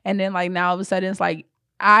yourself. And then like now all of a sudden it's like,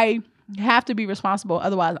 I have to be responsible.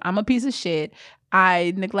 Otherwise, I'm a piece of shit.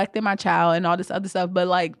 I neglected my child and all this other stuff. But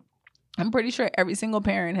like, I'm pretty sure every single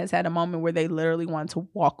parent has had a moment where they literally want to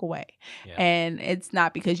walk away. Yeah. And it's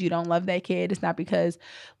not because you don't love that kid. It's not because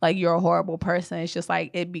like you're a horrible person. It's just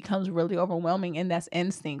like it becomes really overwhelming, and that's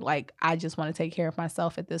instinct. Like, I just want to take care of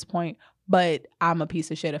myself at this point, but I'm a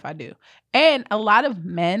piece of shit if I do. And a lot of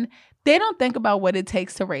men, they don't think about what it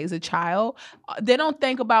takes to raise a child. They don't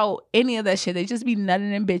think about any of that shit. They just be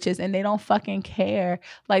nutting in bitches, and they don't fucking care.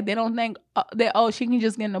 Like, they don't think that, oh, she can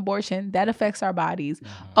just get an abortion. That affects our bodies.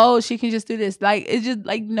 Mm-hmm. Oh, she can just do this. Like, it's just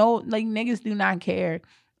like, no, like niggas do not care.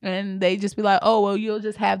 And they just be like, oh, well, you'll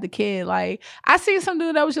just have the kid. Like, I seen some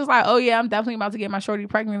dude that was just like, oh, yeah, I'm definitely about to get my shorty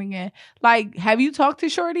pregnant again. Like, have you talked to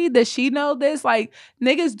shorty? Does she know this? Like,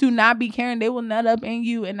 niggas do not be caring. They will nut up in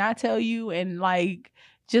you and not tell you, and like,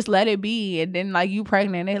 just let it be. And then like you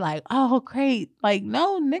pregnant, they like, oh, great. Like,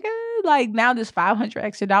 no, nigga. Like, now there's $500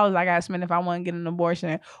 extra I gotta spend if I want to get an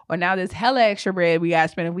abortion, or now there's hella extra bread we gotta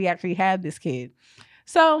spend if we actually have this kid.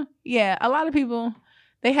 So yeah, a lot of people,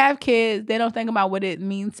 they have kids. They don't think about what it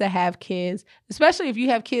means to have kids, especially if you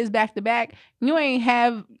have kids back to back. You ain't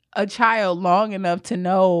have a child long enough to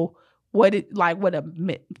know what a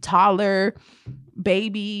toddler,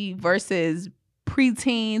 baby versus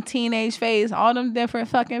preteen, teenage phase, all them different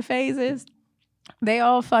fucking phases. They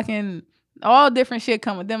all different shit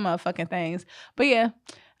come with them motherfucking things. But yeah,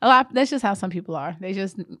 that's just how some people are. They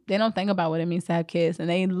don't think about what it means to have kids,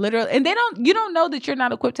 and you don't know that you're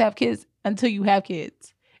not equipped to have kids until you have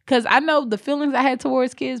kids. Because I know the feelings I had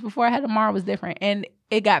towards kids before I had Amara was different, and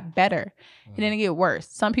it got better, and then it get worse.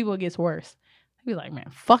 Some people it gets worse. They be like, man,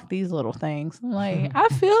 fuck these little things. I'm like, I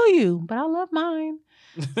feel you, but I love mine.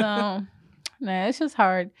 So nah, it's just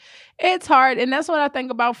hard. It's hard. And that's what I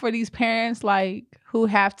think about for these parents, like, who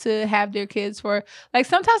have to have their kids for, like,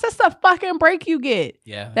 sometimes that's the fucking break you get.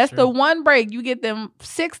 Yeah. That's the one break. You get them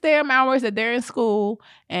 6 damn hours that they're in school,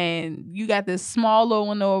 and you got this small little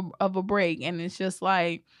window of a break. And it's just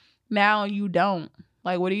like, now you don't.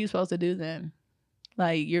 Like, what are you supposed to do then?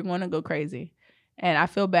 Like, you're going to go crazy. And I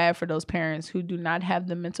feel bad for those parents who do not have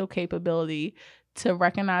the mental capability to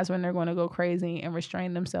recognize when they're going to go crazy and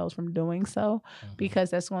restrain themselves from doing so, because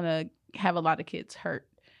that's going to have a lot of kids hurt.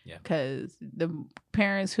 Yeah. Because the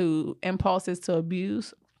parents who impulses to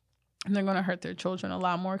abuse, they're going to hurt their children a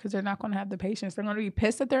lot more because they're not going to have the patience. They're going to be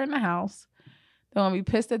pissed that they're in the house. They're going to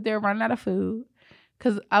be pissed that they're running out of food.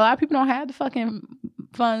 Because a lot of people don't have the fucking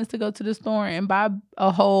funds to go to the store and buy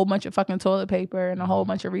a whole bunch of fucking toilet paper and a whole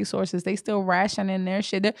bunch of resources. They still rationing their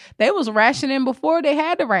shit. They was rationing before they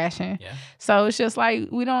had to ration. Yeah. So it's just like,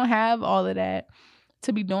 we don't have all of that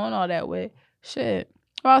to be doing all that with. Shit.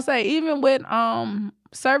 Well, I'll say, even with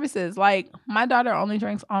services, like my daughter only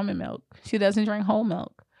drinks almond milk. She doesn't drink whole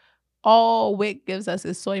milk. All WIC gives us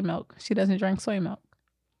is soy milk. She doesn't drink soy milk.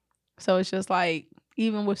 So it's just like,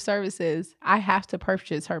 even with services, I have to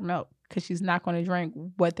purchase her milk because she's not going to drink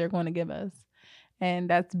what they're going to give us. And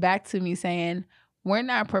that's back to me saying, we're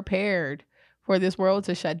not prepared for this world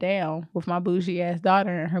to shut down with my bougie ass daughter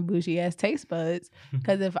and her bougie ass taste buds.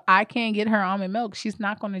 Because if I can't get her almond milk, she's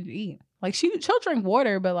not going to eat. Like, she'll drink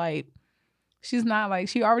water, but like, she's not like,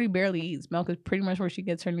 she already barely eats. Milk is pretty much where she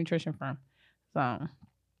gets her nutrition from. So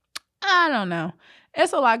I don't know.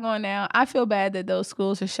 It's a lot going down. I feel bad that those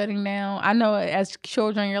schools are shutting down. I know as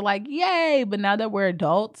children, you're like, yay. But now that we're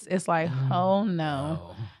adults, it's like, oh,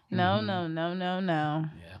 no. No.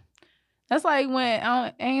 Yeah. That's like when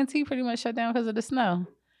A&T pretty much shut down because of the snow.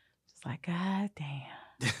 It's like, God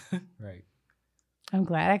damn. Right. I'm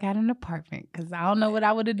glad I got an apartment because I don't know what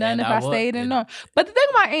I would have done And if I I would- stayed in dorm. But the thing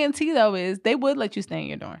about A&T, though, is they would let you stay in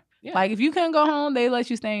your dorm. Yeah. Like, if you couldn't go home, they let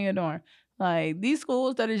you stay in your dorm. Like, these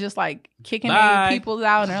schools that are just, like, kicking Bye. their people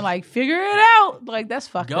out and they're like, figure it out. Like, that's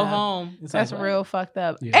fucked Go up. home. It's That's like, real fucked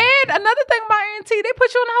up. Yeah. And another thing about A&T, they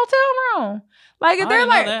put you in a hotel room. Like, if I they're didn't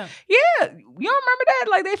like, know that. yeah, you don't remember that?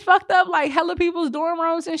 Like, they fucked up, like, hella people's dorm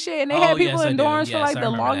rooms and shit. And they had people yes, I in do. dorms for, Yes, like, I the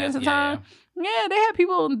remember longest that. of time. Yeah, they had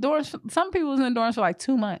people in dorms. Some people was in dorms for, like,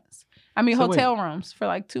 2 months. I mean, So hotel rooms for,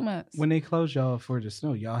 like, 2 months. When they closed y'all for the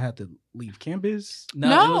snow, y'all had to leave campus? No,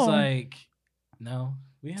 it was No. like, no.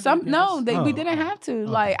 We had We Oh, didn't oh, have to. okay.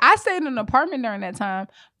 Like, I stayed in an apartment during that time,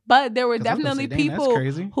 but there were 'Cause I was gonna definitely say, dang, that's people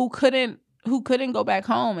crazy. who couldn't go back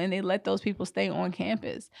home, and they let those people stay on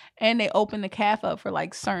campus. And they opened the CAF up for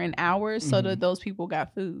like certain hours so that those people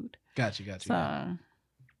got food. Got you. So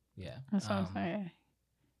Yeah. that's what I'm saying.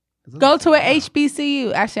 'Cause Go that's- to an wow.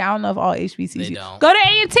 HBCU. Actually, I don't know if all HBCUs. They don't. Go to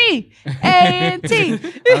A&T. A&T. I'm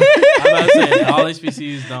about to say, all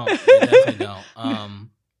HBCUs don't. They definitely don't.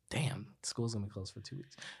 Damn, school's gonna be closed for 2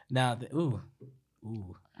 weeks. Now, ooh.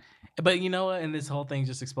 But you know what? And this whole thing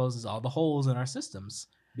just exposes all the holes in our systems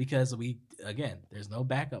because there's no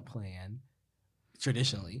backup plan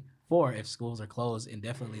traditionally for if schools are closed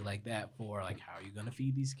indefinitely like that. For like, how are you gonna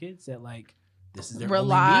feed these kids that like this is their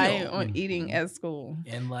Rely only meal? on eating at school.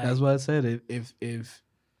 And like, That's what I said. If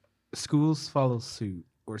schools follow suit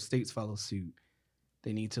or states follow suit,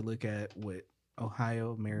 they need to look at what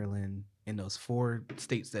Ohio, Maryland, and those 4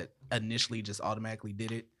 states that initially just automatically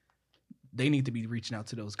did it. They need to be reaching out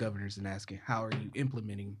to those governors and asking, how are you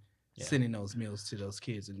implementing sending those meals to those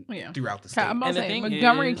kids and throughout the state? I'm about to And the say, thing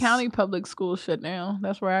Montgomery is- County Public Schools shut down.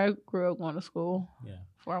 That's where I grew up going to school yeah.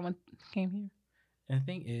 before I came here. And the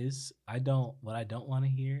thing is, what I don't want to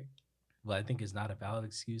hear, what I think is not a valid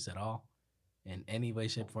excuse at all in any way,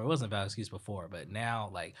 shape, or form. It wasn't a valid excuse before, but now,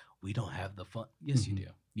 like, we don't have the fund. Yes, you do.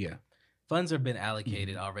 Yeah. Funds have been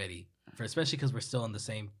allocated already, for especially because this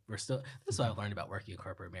is what I've learned about working in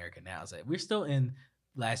corporate America now, is that we're still in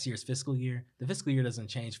last year's fiscal year. The fiscal year doesn't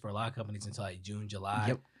change for a lot of companies until like June, July.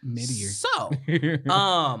 Yep. Mid-year. So,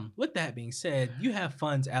 with that being said, you have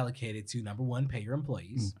funds allocated to, number one, pay your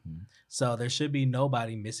employees. So there should be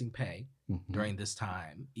nobody missing pay during this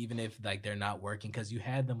time, even if like they're not working, because you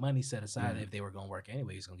had the money set aside. If they were going to work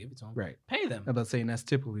anyway, you're going to give it to them. Right. Pay them. I'm about saying that's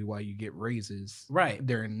typically why you get raises Right.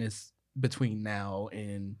 during this between now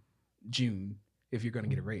and June. If you're going to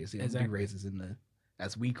get a raise, they don't do Exactly. raises in the,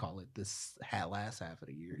 as we call it, this last half of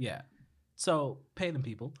the year. Yeah. So pay them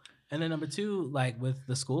people. And then number two, like with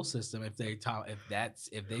the school system, if they try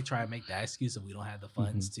and make that excuse of we don't have the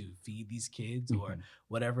funds to feed these kids or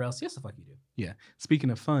whatever else, yes, the fuck you do. Yeah. Speaking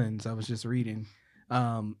of funds, I was just reading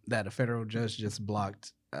that a federal judge just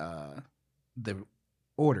blocked the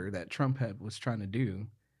order that Trump was trying to do.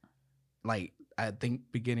 Like, I think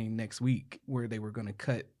beginning next week, where they were going to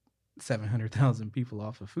cut 700,000 people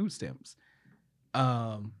off of food stamps.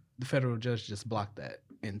 The federal judge just blocked that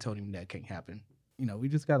and told him that can't happen. You know, we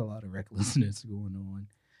just got a lot of recklessness going on.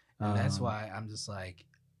 And that's why I'm just like,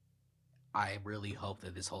 I really hope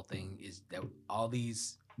that this whole thing is that all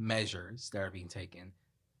these measures that are being taken,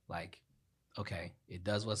 like okay, it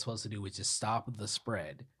does what's supposed to do, which is stop the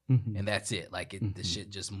spread, Mhm. and that's it. Like the Mhm. shit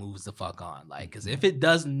just moves the fuck on. Like, because if it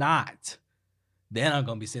does not, then I'm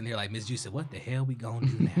gonna be sitting here like Miss Juicy, what the hell we gonna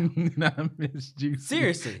do now? Not Miss Juicy.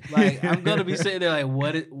 Seriously, like I'm gonna be sitting there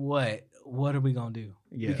like, what are we gonna do?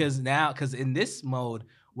 Yeah. Because in this mode,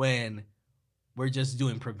 when we're just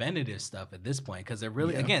doing preventative stuff at this point, because they're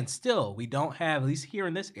really, Yeah. again, still we don't have, at least here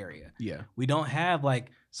in this area, Yeah. we don't have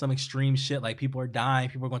like some extreme shit like people are dying,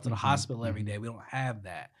 people are going to the Mhm, hospital every mhm. day. We don't have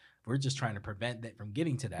that. We're just trying to prevent that from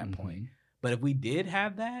getting to that Mhm. point. But if we did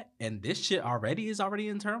have that, and this shit is already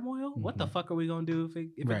in turmoil, what the Mhm. fuck are we gonna do if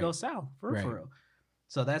it Right. goes south? For Right. real.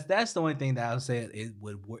 So that's the only thing that I would say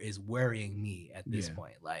is worrying me at this Yeah.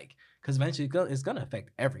 point. Like, because eventually it's gonna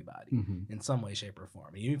affect everybody Mhm. in some way, shape, or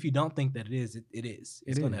form. Even if you don't think that it is, it is.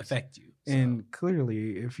 It's It gonna is. affect you. So, And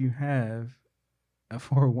clearly, if you have a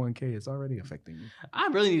 401k, it's already affecting you. I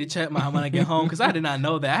really need to check mine when I get home because I did not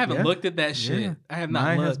know that. I haven't Yeah. looked at that shit. Yeah. I have not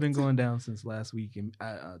Mine looked. has been going down since last week, and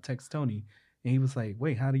I text Tony, and he was like,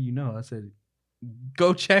 "Wait, how do you know?" I said,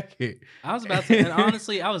 "Go check it." I was about to, and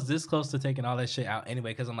honestly, I was this close to taking all that shit out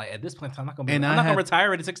anyway because I'm like, at this point, I'm not gonna And I'm I not gonna had-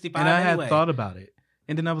 retire at 65 And I anyway. had thought about it,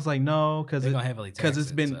 and then I was like, "No," because They're gonna heavily tax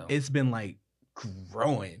it's it, been so. it's been like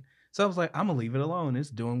growing. So I was like, I'm gonna leave it alone. It's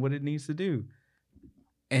doing what it needs to do.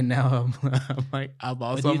 And now I'm like, I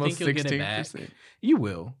lost do you almost think you'll get it back? 16%. You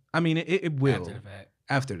will. I mean, it will after the fact.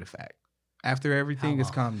 after the fact. After everything How is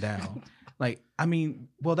long? calmed down. Like, I mean,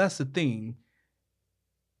 well, that's the thing.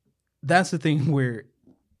 That's the thing where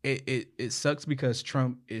it sucks because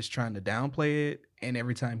Trump is trying to downplay it, and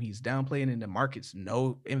every time he's downplaying, and the markets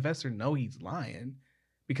investors know he's lying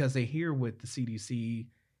because they hear what the CDC,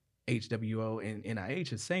 HWO, and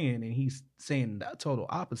NIH is saying, and he's saying the total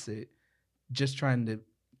opposite, just trying to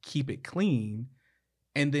keep it clean,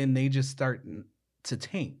 and then they just start to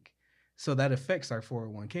tank. So that affects our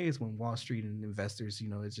 401ks when Wall Street and investors,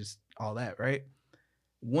 it's just all that, right?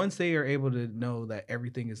 Once they are able to know that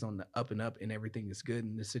everything is on the up and up and everything is good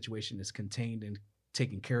and the situation is contained and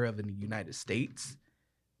taken care of in the United States,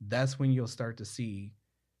 that's when you'll start to see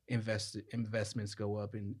investments go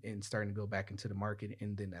up and starting to go back into the market,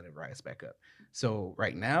 and then that'll rise back up. So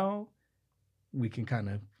right now, we can kind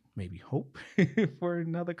of maybe hope for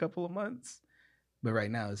another couple of months. But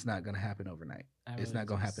right now, it's not going to happen overnight. It's not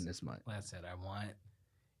going to happen this month. Like I said,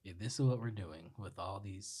 if this is what we're doing with all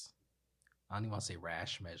these, I don't even want to say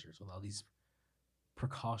rash measures, with all these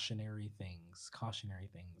cautionary things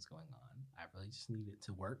going on, I really just need it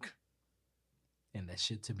to work. And that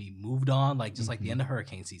shit to be moved on, like just like the end of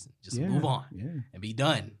hurricane season. Just move on and be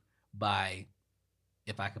done by,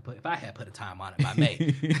 if I had put a time on it, by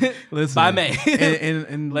May. Listen, by May.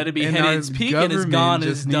 and let it be and headed our its peak and it's government gone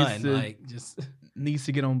and it's just needs done. needs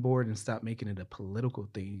to get on board and stop making it a political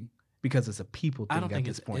thing, because it's a people thing. I don't think at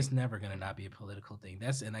this point. it's never gonna not be a political thing.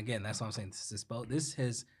 That's what I'm saying.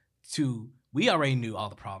 We already knew all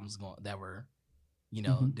the problems that were,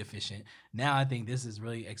 deficient. Now I think this is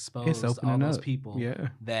really exposed all those people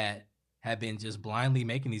that have been just blindly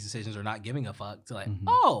making these decisions or not giving a fuck to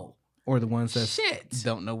or the ones that shit.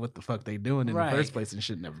 don't know what the fuck they doing in the first place and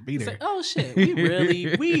should never be It's there. like, oh shit,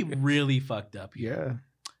 we really fucked up here.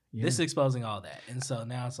 Yeah. This is exposing all that, and so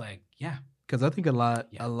now it's like, Because I think a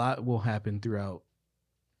lot will happen throughout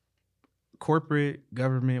corporate,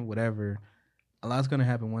 government, whatever. A lot's going to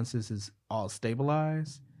happen once this is all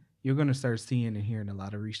stabilized. You're going to start seeing and hearing a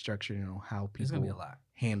lot of restructuring on how there's gonna be a people lot.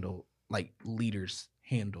 handle, like leaders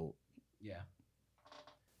handle. Yeah.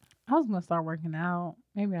 I was gonna start working out.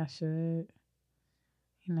 Maybe I should.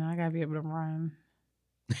 I gotta be able to run.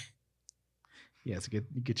 Yes,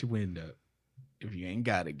 get your wind up. If you ain't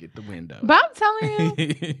got it, get the wind up. But I'm telling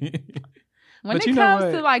you, when But it you know comes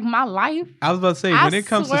what? to like my life, I was about to say, when it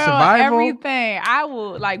comes to swear on survival, everything, I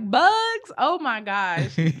will like bugs. Oh my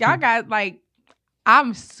gosh, y'all got like,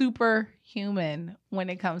 I'm superhuman when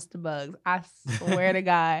it comes to bugs. I swear to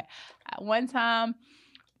God. One time,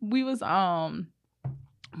 we was Aaron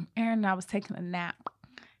and I was taking a nap,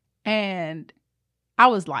 and I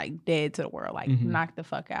was like dead to the world, like knocked the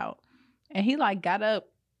fuck out, and he like got up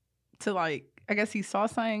to like, I guess he saw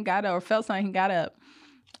something, got up, or felt something, he got up,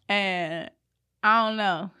 and I don't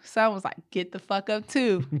know. So I was like, get the fuck up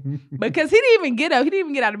too. Because he didn't even get up. He didn't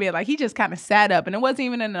even get out of bed. Like, he just kind of sat up. And it wasn't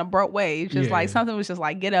even in an abrupt way. It's just like, something was just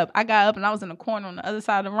like, get up. I got up and I was in the corner on the other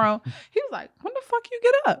side of the room. He was like, when the fuck you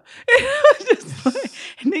get up? And, I was just like,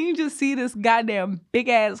 and then you just see this goddamn big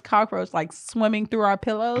ass cockroach like swimming through our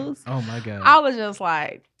pillows. Oh my God. I was just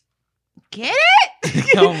like, get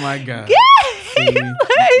it? Oh my God. Get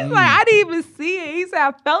it? He's like, I didn't even see it. He said,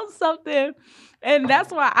 I felt something. And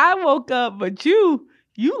that's why I woke up. But you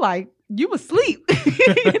like you was asleep.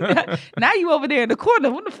 Now you over there in the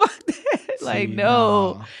corner. What the fuck? Like, See,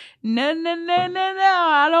 no. nah. No.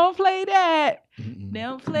 I don't play that. Mm-mm.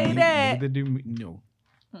 Don't play that. Neither do me. No.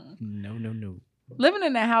 No. Living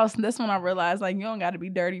in that house, that's when I realized, like, you don't got to be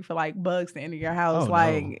dirty for, like, bugs to enter your house. Oh,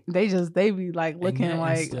 like, they be, like, looking And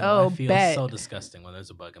like, still, oh, I feel bad. so disgusting when there's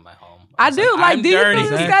a bug in my home. I It's do. Like, I'm do you dirty.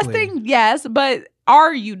 feel Exactly. disgusting? Yes, but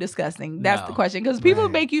are you disgusting? That's the No. question. Because people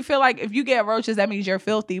Right. make you feel like if you get roaches, that means you're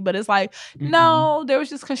filthy. But it's like, no, there was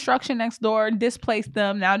just construction next door, displaced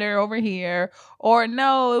them. Now they're over here. Or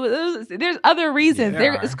no, there's other reasons. Yeah,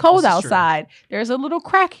 There, there it's are. cold This is true. outside. There's a little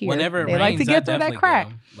crack here. Whenever it they rains, like to get through that definitely crack.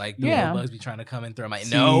 get 'em. Like the Yeah. little bugs be trying to come in through. I'm like,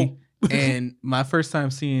 See, no. And my first time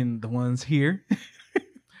seeing the ones here,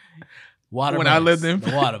 Water when bugs. I lived in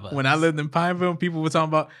the water bugs. when I lived in Pineville, people were talking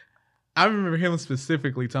about. I remember him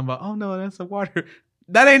specifically talking about, "Oh no, that's a water.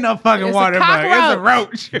 That ain't no fucking It's a water bug. It's a cockroach.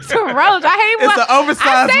 roach. It's a roach. I hate It's when an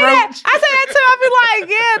oversized roach. I say that too. I be like,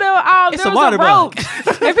 yeah, It's there a was water a bug.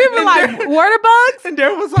 roach. And people be like, water bugs? And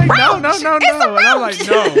Darren was like, no. Roach. And It's a I'm like, roach.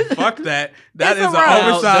 no, fuck that. That It's is a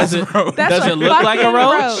an roach. Now, oversized roach. That's Does a it look like a fucking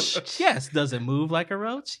roach? roach. Yes. Does it move like a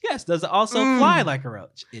roach? Yes. Does it also Mm. fly like a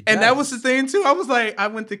roach? It And that does. was the thing too. I was like, I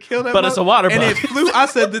went to kill that, But it's a water and bug. it flew. I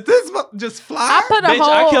said, did this just fly? I put a Bitch,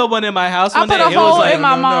 I hole. killed one in my house I one put day. a It was hole like, in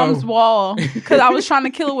my no. mom's wall because I was trying to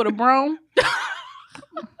kill it with a broom.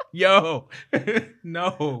 Yo,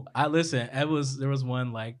 no. I listen. There was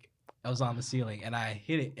one like I was on the ceiling and I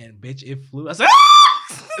hit it and bitch it flew. I said,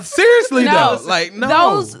 "Ah!" Seriously No. though, like no.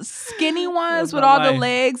 Those skinny ones That's with my all the life.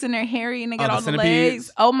 legs and they're hairy and they Oh, got the all the centipedes?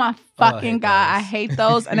 legs. Oh my fucking hate god, I those. hate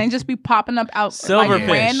those. And they just be popping up out Silverfish. like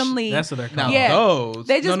randomly. That's what they're Now called. Yeah. those.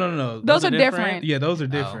 They just- no. those are are different? different. Yeah, those are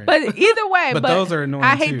different. But either way, but but those are annoying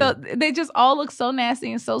I hate too. those. They just all look so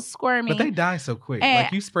nasty and so squirmy. But they die so quick. And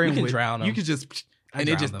Like you spray you them can with, drown 'em. you could just I and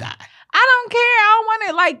they drown just them. die. I don't care. I don't want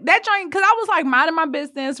it like that joint because I was like minding my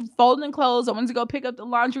business, folding clothes. I went to go pick up the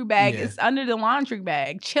laundry bag. Yeah. It's under the laundry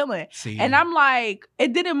bag, chilling. See, And I'm like,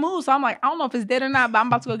 it didn't move. So I'm like, I don't know if it's dead or not, but I'm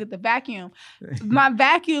about to go get the vacuum. My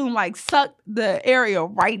vacuum like sucked the area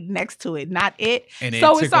right next to it, not it. and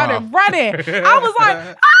So it took started off. running. I was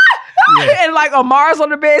like, Yeah. and like Amar's on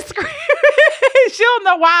the bed screaming. She don't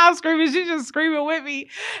know why I'm screaming. She's just screaming with me. And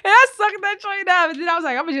I sucked that joint up. And then I was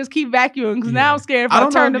like, I'm going to just keep vacuuming because now Yeah. I'm scared if I I,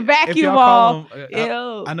 don't turn know the if vacuum y'all off. call 'em,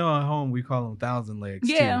 Ew. I know at home we call them 1,000 legs.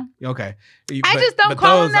 Yeah. Too. Okay. I just don't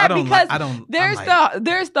call them those, I that don't because I don't.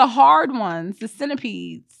 there's the hard ones, the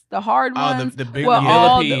centipedes, the hard ones. the big with yeah,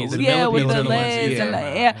 all the, millipedes. The yeah, with millipedes the are the ones- legs and the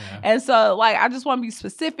yeah. And so like I just want to be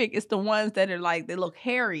specific. It's the ones that are like they look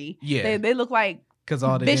hairy. Yeah. They look like because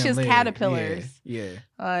all the vicious damn legs. caterpillars. Yeah.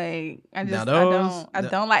 like I Now just those- I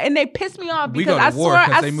don't like, and they piss me off We because go to I war swear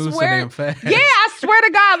because they move so swear damn fast. yeah, I swear to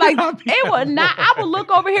God, like I'll be it would not. I would look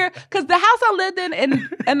over here because the house I lived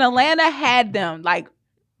in Atlanta had them like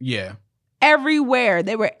Yeah. everywhere.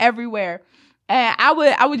 They were everywhere, and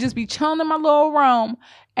I would just be chilling in my little room,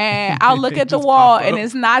 and I'll look at the Just wall pop and up.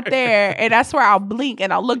 it's not there, and that's where I'll blink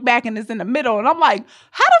and I'll look back and it's in the middle, and I'm like,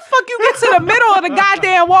 how the fuck you get to the middle of the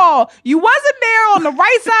goddamn wall? You wasn't there on the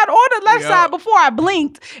right side or the left Yup. side before I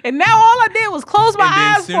blinked, and now all I did was close my And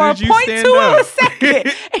then eyes soon for a as you 0.2 stand of a up.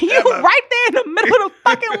 second, and you right there in the middle of the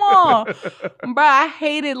fucking wall. Bro, I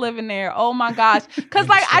hated living there. Oh my gosh. Because,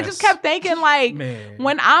 like, I just Stress. kept thinking, like, Man.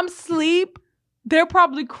 when I'm asleep, they're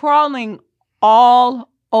probably crawling all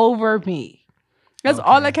over me. That's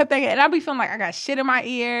all I Okay. kept thinking. And I'd be feeling like I got shit in my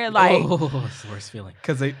ear. Like, oh, it's the worst feeling.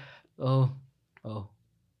 Because they Oh.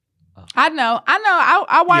 I know.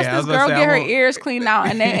 I watched Yeah, I was this about girl to say, get her I won't- ears cleaned out.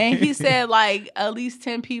 And he said, like, at least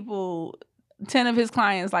 10 people... 10 of his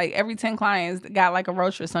clients, like every 10 clients got like a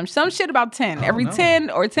roach or some shit about 10. Oh, Every no.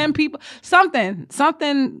 10 or 10 people, something,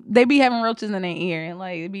 they be having roaches in their ear and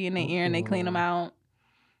like it be in their ear and they clean them out.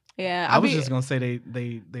 Yeah. I was just gonna say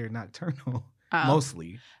they're nocturnal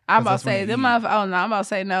mostly, I'm 'cause about to that's when say, they them eat. I'm about to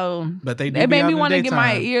say no. but they do It be made out me in the want to get my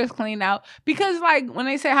daytime. ears cleaned out because like when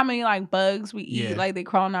they say how many like bugs we eat, Yeah. like they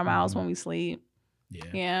crawl in our mouths Mhm. when we sleep. Yeah.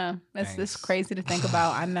 Yeah. That's Thanks. crazy to think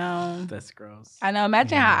about. I know. That's gross. I know.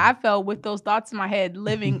 Imagine Yeah. how I felt with those thoughts in my head,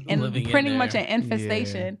 living in Living in pretty there. much an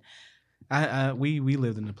infestation. We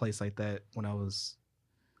lived in a place like that when I was,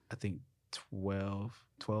 I think 12,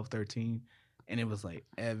 13, and it was like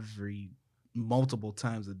multiple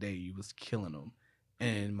times a day you was killing them,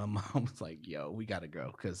 and my mom was like, "Yo, we gotta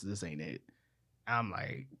go because this ain't it." I'm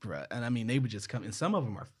like, bruh, and I mean they would just come, and some of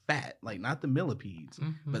them are fat, like not the millipedes,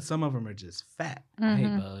 Mhm. but some of them are just fat, I hate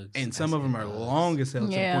Mhm. bugs. and some I of them hate are bugs. long as hell to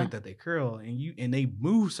the Yeah. point that they curl, and they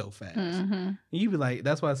move so fast. Mhm. And you be like,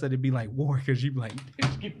 that's why I said it'd be like war, because you be like,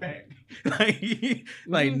 bitch, get back.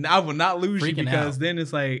 like I will not lose you Freaking because out. then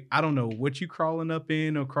it's like I don't know what you crawling up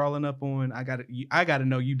in or crawling up on. I gotta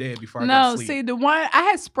know you dead before I go No, to sleep. see, the one I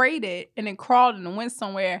had sprayed it and it crawled and it went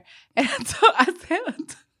somewhere. And I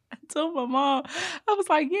told my mom, I was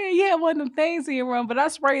like, yeah, you had one of them things in your room, but I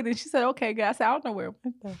sprayed it. And she said, okay, good. I said, I don't know where it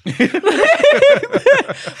went though.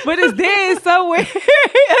 But it's dead somewhere.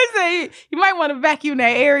 I said, you might want to vacuum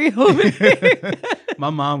that area over there. My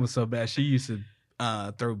mom was so bad. She used to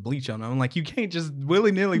throw bleach on them. I'm like, you can't just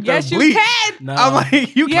willy-nilly throw Yes, you bleach. can. No. I'm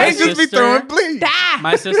like, you Yes, can't just be sister- throwing bleach. Die.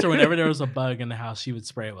 My sister, whenever there was a bug in the house, she would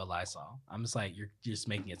spray it with Lysol. I'm just like, you're just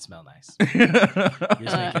making it smell nice.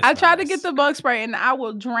 I tried to get the bug spray and I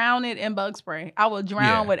will drown it in bug spray. I will drown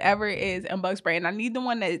Yeah. whatever it is in bug spray. And I need the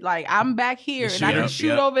one that like I'm back here The and I can shoot. shoot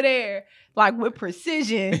Yep. over there like with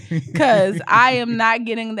precision because I am not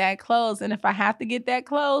getting that close. And if I have to get that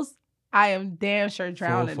close, I am damn sure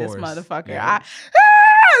drowning this force. motherfucker. Yeah.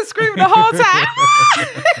 I screaming the whole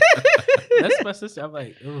time. That's my sister. I'm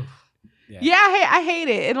like, ooh. Yeah, I hate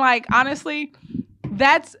it. And like honestly,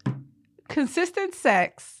 that's consistent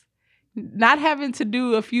sex, not having to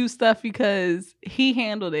do a few stuff because he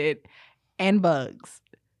handled it, and bugs.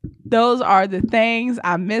 Those are the things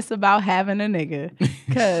I miss about having a nigga.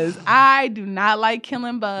 Cause I do not like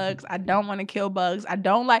killing bugs. I don't want to kill bugs. I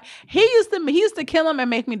don't like he used to kill them and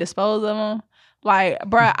make me dispose of them. Like,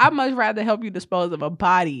 bruh, I'd much rather help you dispose of a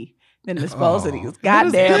body than dispose of Oh, these that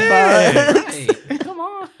is goddamn good. bugs. Right. Come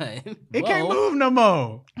on. It can't Whoa. move no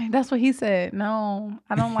more. That's what he said. No,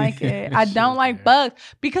 I don't like it. I She don't was like there. bugs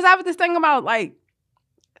because I have this thing about like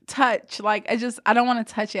touch. Like I don't want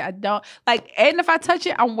to touch it. I don't like, and if I touch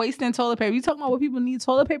it, I'm wasting toilet paper. You talking about what people need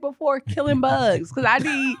toilet paper for? Killing bugs. Because I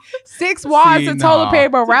need 6 wads of toilet nah.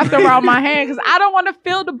 paper wrapped around my hand because I don't want to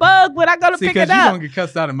feel the bug when I go to See, pick because it you up. gonna get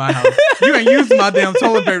cussed out in my house. You ain't using my damn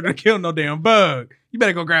toilet paper to kill no damn bug. You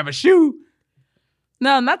better go grab a shoe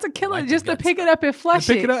No, not to kill Like it, the just to guts pick it up. up and and flush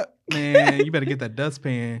pick it. it up. Man, you better get that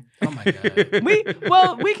dustpan. Oh my God.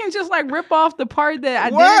 We can just like rip off the part that I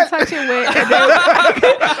What? didn't touch it with, and then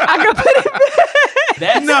I can put it back.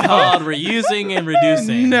 That's No. called reusing and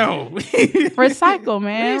reducing. No. Recycle,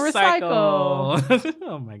 man. Recycle. Recycle.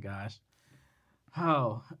 Oh my gosh.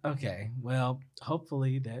 Oh, okay. Well,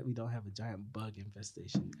 hopefully that we don't have a giant bug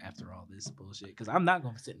infestation after all this bullshit. Because I'm not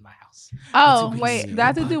going to sit in my house. Oh, It's a wait. big Do I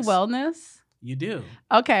have to do bugs. wellness? You do.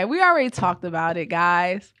 Okay, we already talked about it,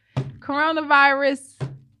 guys. Coronavirus,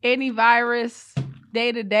 any virus,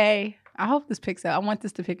 day to day. I hope this picks up. I want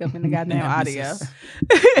this to pick up in the goddamn audio.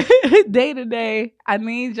 Day to day, I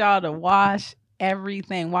need y'all to wash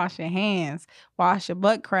everything. Wash your hands. Wash your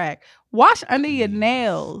butt crack. Wash under your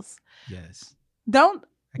nails. Yes. Don't,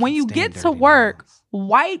 I when can't you stand get to dirty work, nails.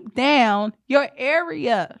 wipe down your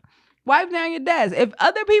area. Wipe down your desk. If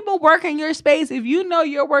other people work in your space, if you know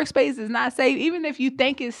your workspace is not safe, even if you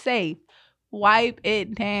think it's safe, wipe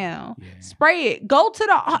it down. Yeah. Spray it. Go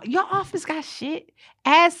to your office got shit.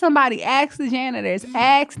 Ask somebody. Ask the janitors.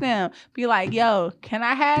 Ask them. Be like, yo, can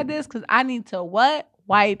I have this? Because I need to what?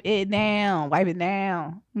 Wipe it down. Wipe it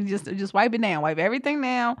down. Just wipe it down. Wipe everything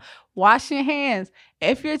down. Wash your hands.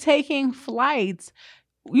 If you're taking flights,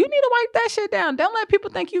 you need to wipe that shit down. Don't let people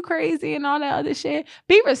think you crazy and all that other shit.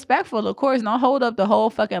 Be respectful, of course. Don't hold up the whole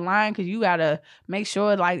fucking line because you gotta make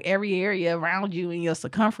sure like every area around you and your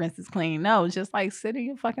circumference is clean. No, just like sit in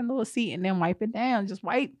your fucking little seat and then wipe it down. Just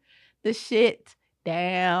wipe the shit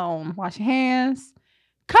down. Wash your hands.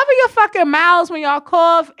 Cover your fucking mouths when y'all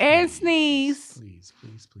cough and sneeze. Please.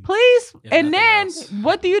 Please. If And nothing then else.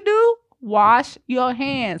 what do? Wash your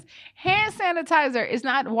hands. Hand sanitizer is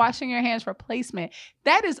not washing your hands for placement.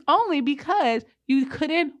 That is only because you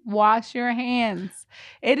couldn't wash your hands.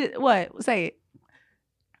 It is what? Say it.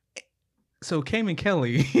 So Cayman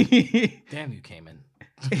Kelly Damn you, Cayman.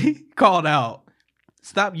 called out,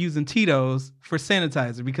 stop using Tito's for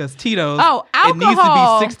sanitizer because Tito's Oh, it needs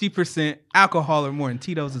alcohol. to be 60% alcohol or more, and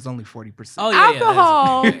Tito's is only 40%. Oh, yeah.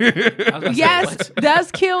 Alcohol. Yeah, that's I was gonna say, Yes, what?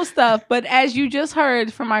 does kill stuff, but as you just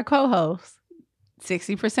heard from my co-host,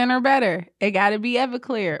 60% or better. It got to be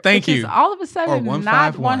Everclear. Thank which is you. all of a sudden Or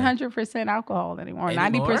not 151. 100% alcohol anymore.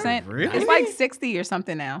 Anymore? 90%. Really? It's like 60 or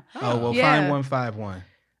something now. Oh, well, Yeah. find 151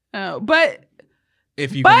 But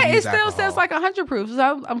if you. But it still says like 100 proof,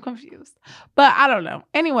 so I'm confused. But I don't know.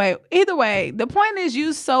 Anyway, either way, the point is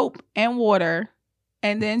use soap and water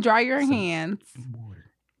and then dry your Soap. hands.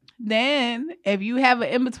 Then, if you have an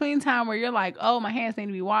in-between time where you're like, oh, my hands need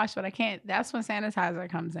to be washed, but I can't, that's when sanitizer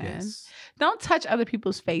comes in. Yes. Don't touch other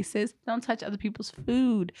people's faces. Don't touch other people's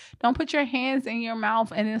food. Don't put your hands in your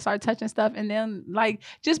mouth and then start touching stuff. And then, like,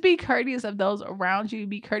 just be courteous of those around you.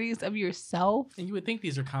 Be courteous of yourself. And you would think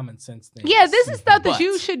these are common sense things. Yeah, this is stuff that But-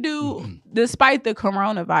 you should do despite the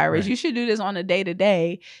coronavirus. Right. You should do this on a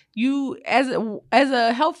day-to-day. You, as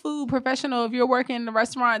a health food professional, if you're working in the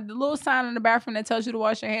restaurant, the little sign in the bathroom that tells you to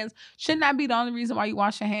wash your hands should not be the only reason why you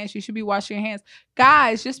wash your hands. You should be washing your hands.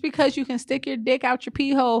 Guys, just because you can stick your dick out your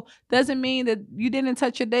pee hole doesn't mean that you didn't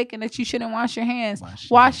touch your dick and that you shouldn't wash your hands.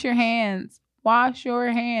 Wash your hands. Wash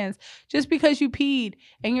your hands. Just because you peed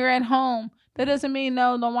and you're at home, that doesn't mean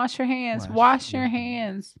no, don't wash your hands. Wash your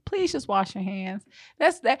hands. Please just wash your hands.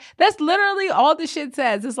 That's literally all the shit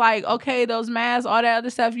says. It's like, okay, those masks, all that other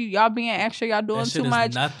stuff, y'all being extra, y'all doing That shit too is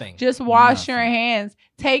much. Nothing. Just wash your hands.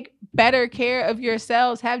 Take better care of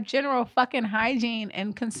yourselves. Have general fucking hygiene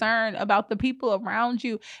and concern about the people around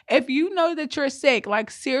you. If you know that you're sick,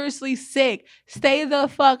 like seriously sick, stay the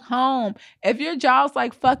fuck home. If your job's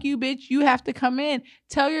like, fuck you, bitch, you have to come in.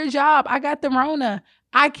 Tell your job, I got the Rona.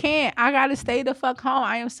 I can't. I got to stay the fuck home.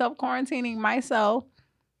 I am self-quarantining myself.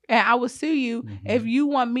 And I will sue you if you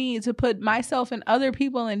want me to put myself and other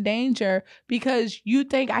people in danger because you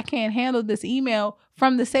think I can't handle this email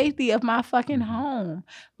from the safety of my fucking home.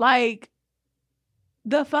 Like,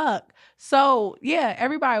 the fuck? So, yeah,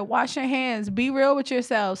 everybody wash your hands. Be real with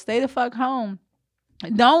yourself. Stay the fuck home.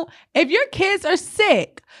 If your kids are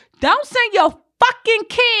sick, don't send your fucking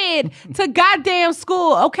kid to goddamn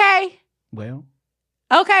school, okay? Well.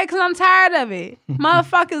 Okay, because I'm tired of it.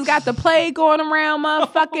 Motherfuckers got the plague going around,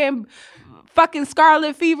 fucking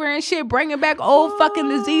scarlet fever and shit, bringing back old fucking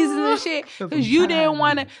diseases and shit. Because you didn't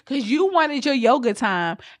want to, because you wanted your yoga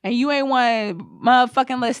time and you ain't want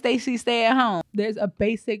motherfucking let Stacy stay at home. There's a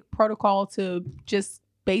basic protocol to just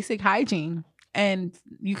basic hygiene and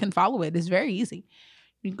you can follow it. It's very easy.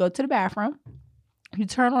 You go to the bathroom, you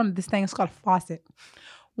turn on this thing, it's called a faucet.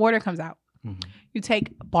 Water comes out. You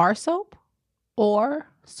take bar soap or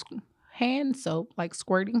hand soap, like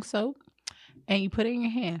squirting soap, and you put it in your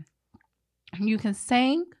hand. You can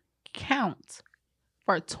count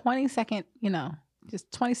for 20-second, just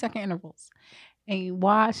 20-second intervals. And you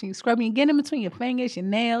wash and you scrub and you get in between your fingers, your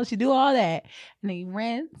nails, you do all that. And then you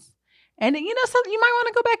rinse. And then, something you might want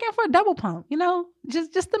to go back in for a double pump,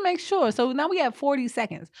 just to make sure. So now we have 40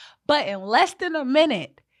 seconds. But in less than a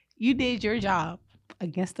minute, you did your job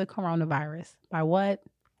against the coronavirus. By what?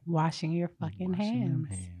 Washing your fucking hands.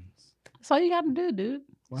 That's all you got to do, dude.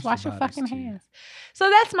 Wash your fucking hands. So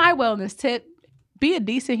that's my wellness tip. Be a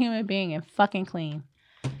decent human being and fucking clean.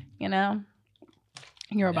 Your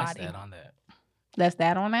That's body. that on that. That's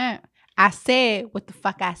that on that. I said what the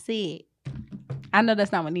fuck I said. I know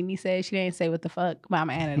that's not what Nene said. She didn't say what the fuck, but I'm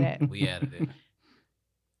adding that. We added it.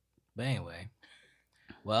 But anyway,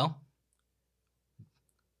 well,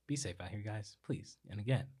 be safe out here, guys. Please. And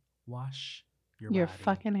again, wash your body,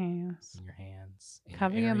 fucking hands. and your hands. and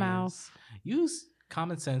Cover your areas. mouth. Use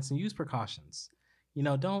common sense and use precautions.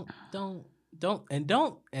 Don't.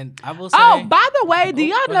 And I will say. Oh, by the way, do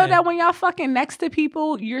y'all go know ahead. that when y'all fucking next to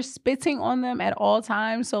people, you're spitting on them at all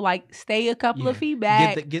times? So like, stay a couple of feet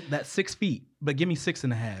back. Get that 6 feet, but give me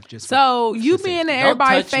 6.5. Just So you for being in safety.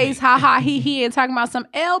 everybody's touch me. face, ha ha, he, and talking about some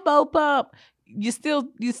elbow bump, you still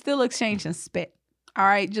exchanging spit. All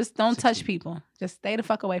right, just don't 6 touch feet. people. Just stay the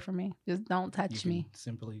fuck away from me. Just don't You touch can me.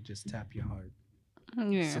 simply just tap your heart.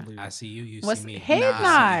 Yeah. Salute. I see you. You What's see me. head We see each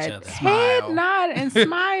nod, other. head Smile. nod, and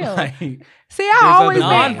smile. Like, See, There's I always other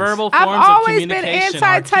been, Non-verbal I've forms of always been communication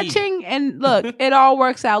are key. anti-touching, and look, it all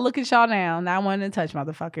works out. Look at y'all now. Not wanting to touch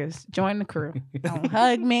motherfuckers. Join the crew. Don't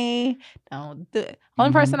hug me. Don't do it.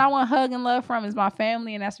 Only person I want to hug and love from is my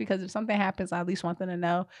family, and that's because if something happens, I at least want them to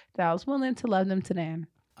know that I was willing to love them to the end.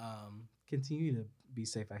 Continue to be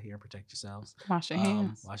safe out here and protect yourselves. Wash your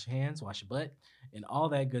hands. Wash your hands, wash your butt, and all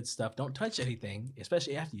that good stuff. Don't touch anything,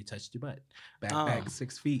 especially after you touched your butt. back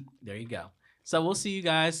 6 feet. There you go. So we'll see you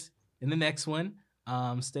guys in the next one.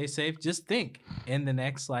 Stay safe. Just think in the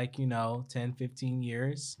next 10, 15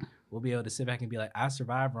 years, we'll be able to sit back and be like, I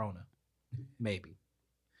survived Rona. Maybe.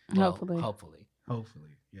 Well, Hopefully.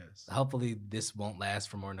 Hopefully, yes. Hopefully this won't last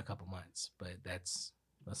for more than a couple months, but let's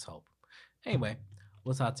hope. Anyway,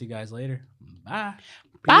 we'll talk to you guys later. Bye.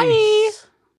 Bye. Peace.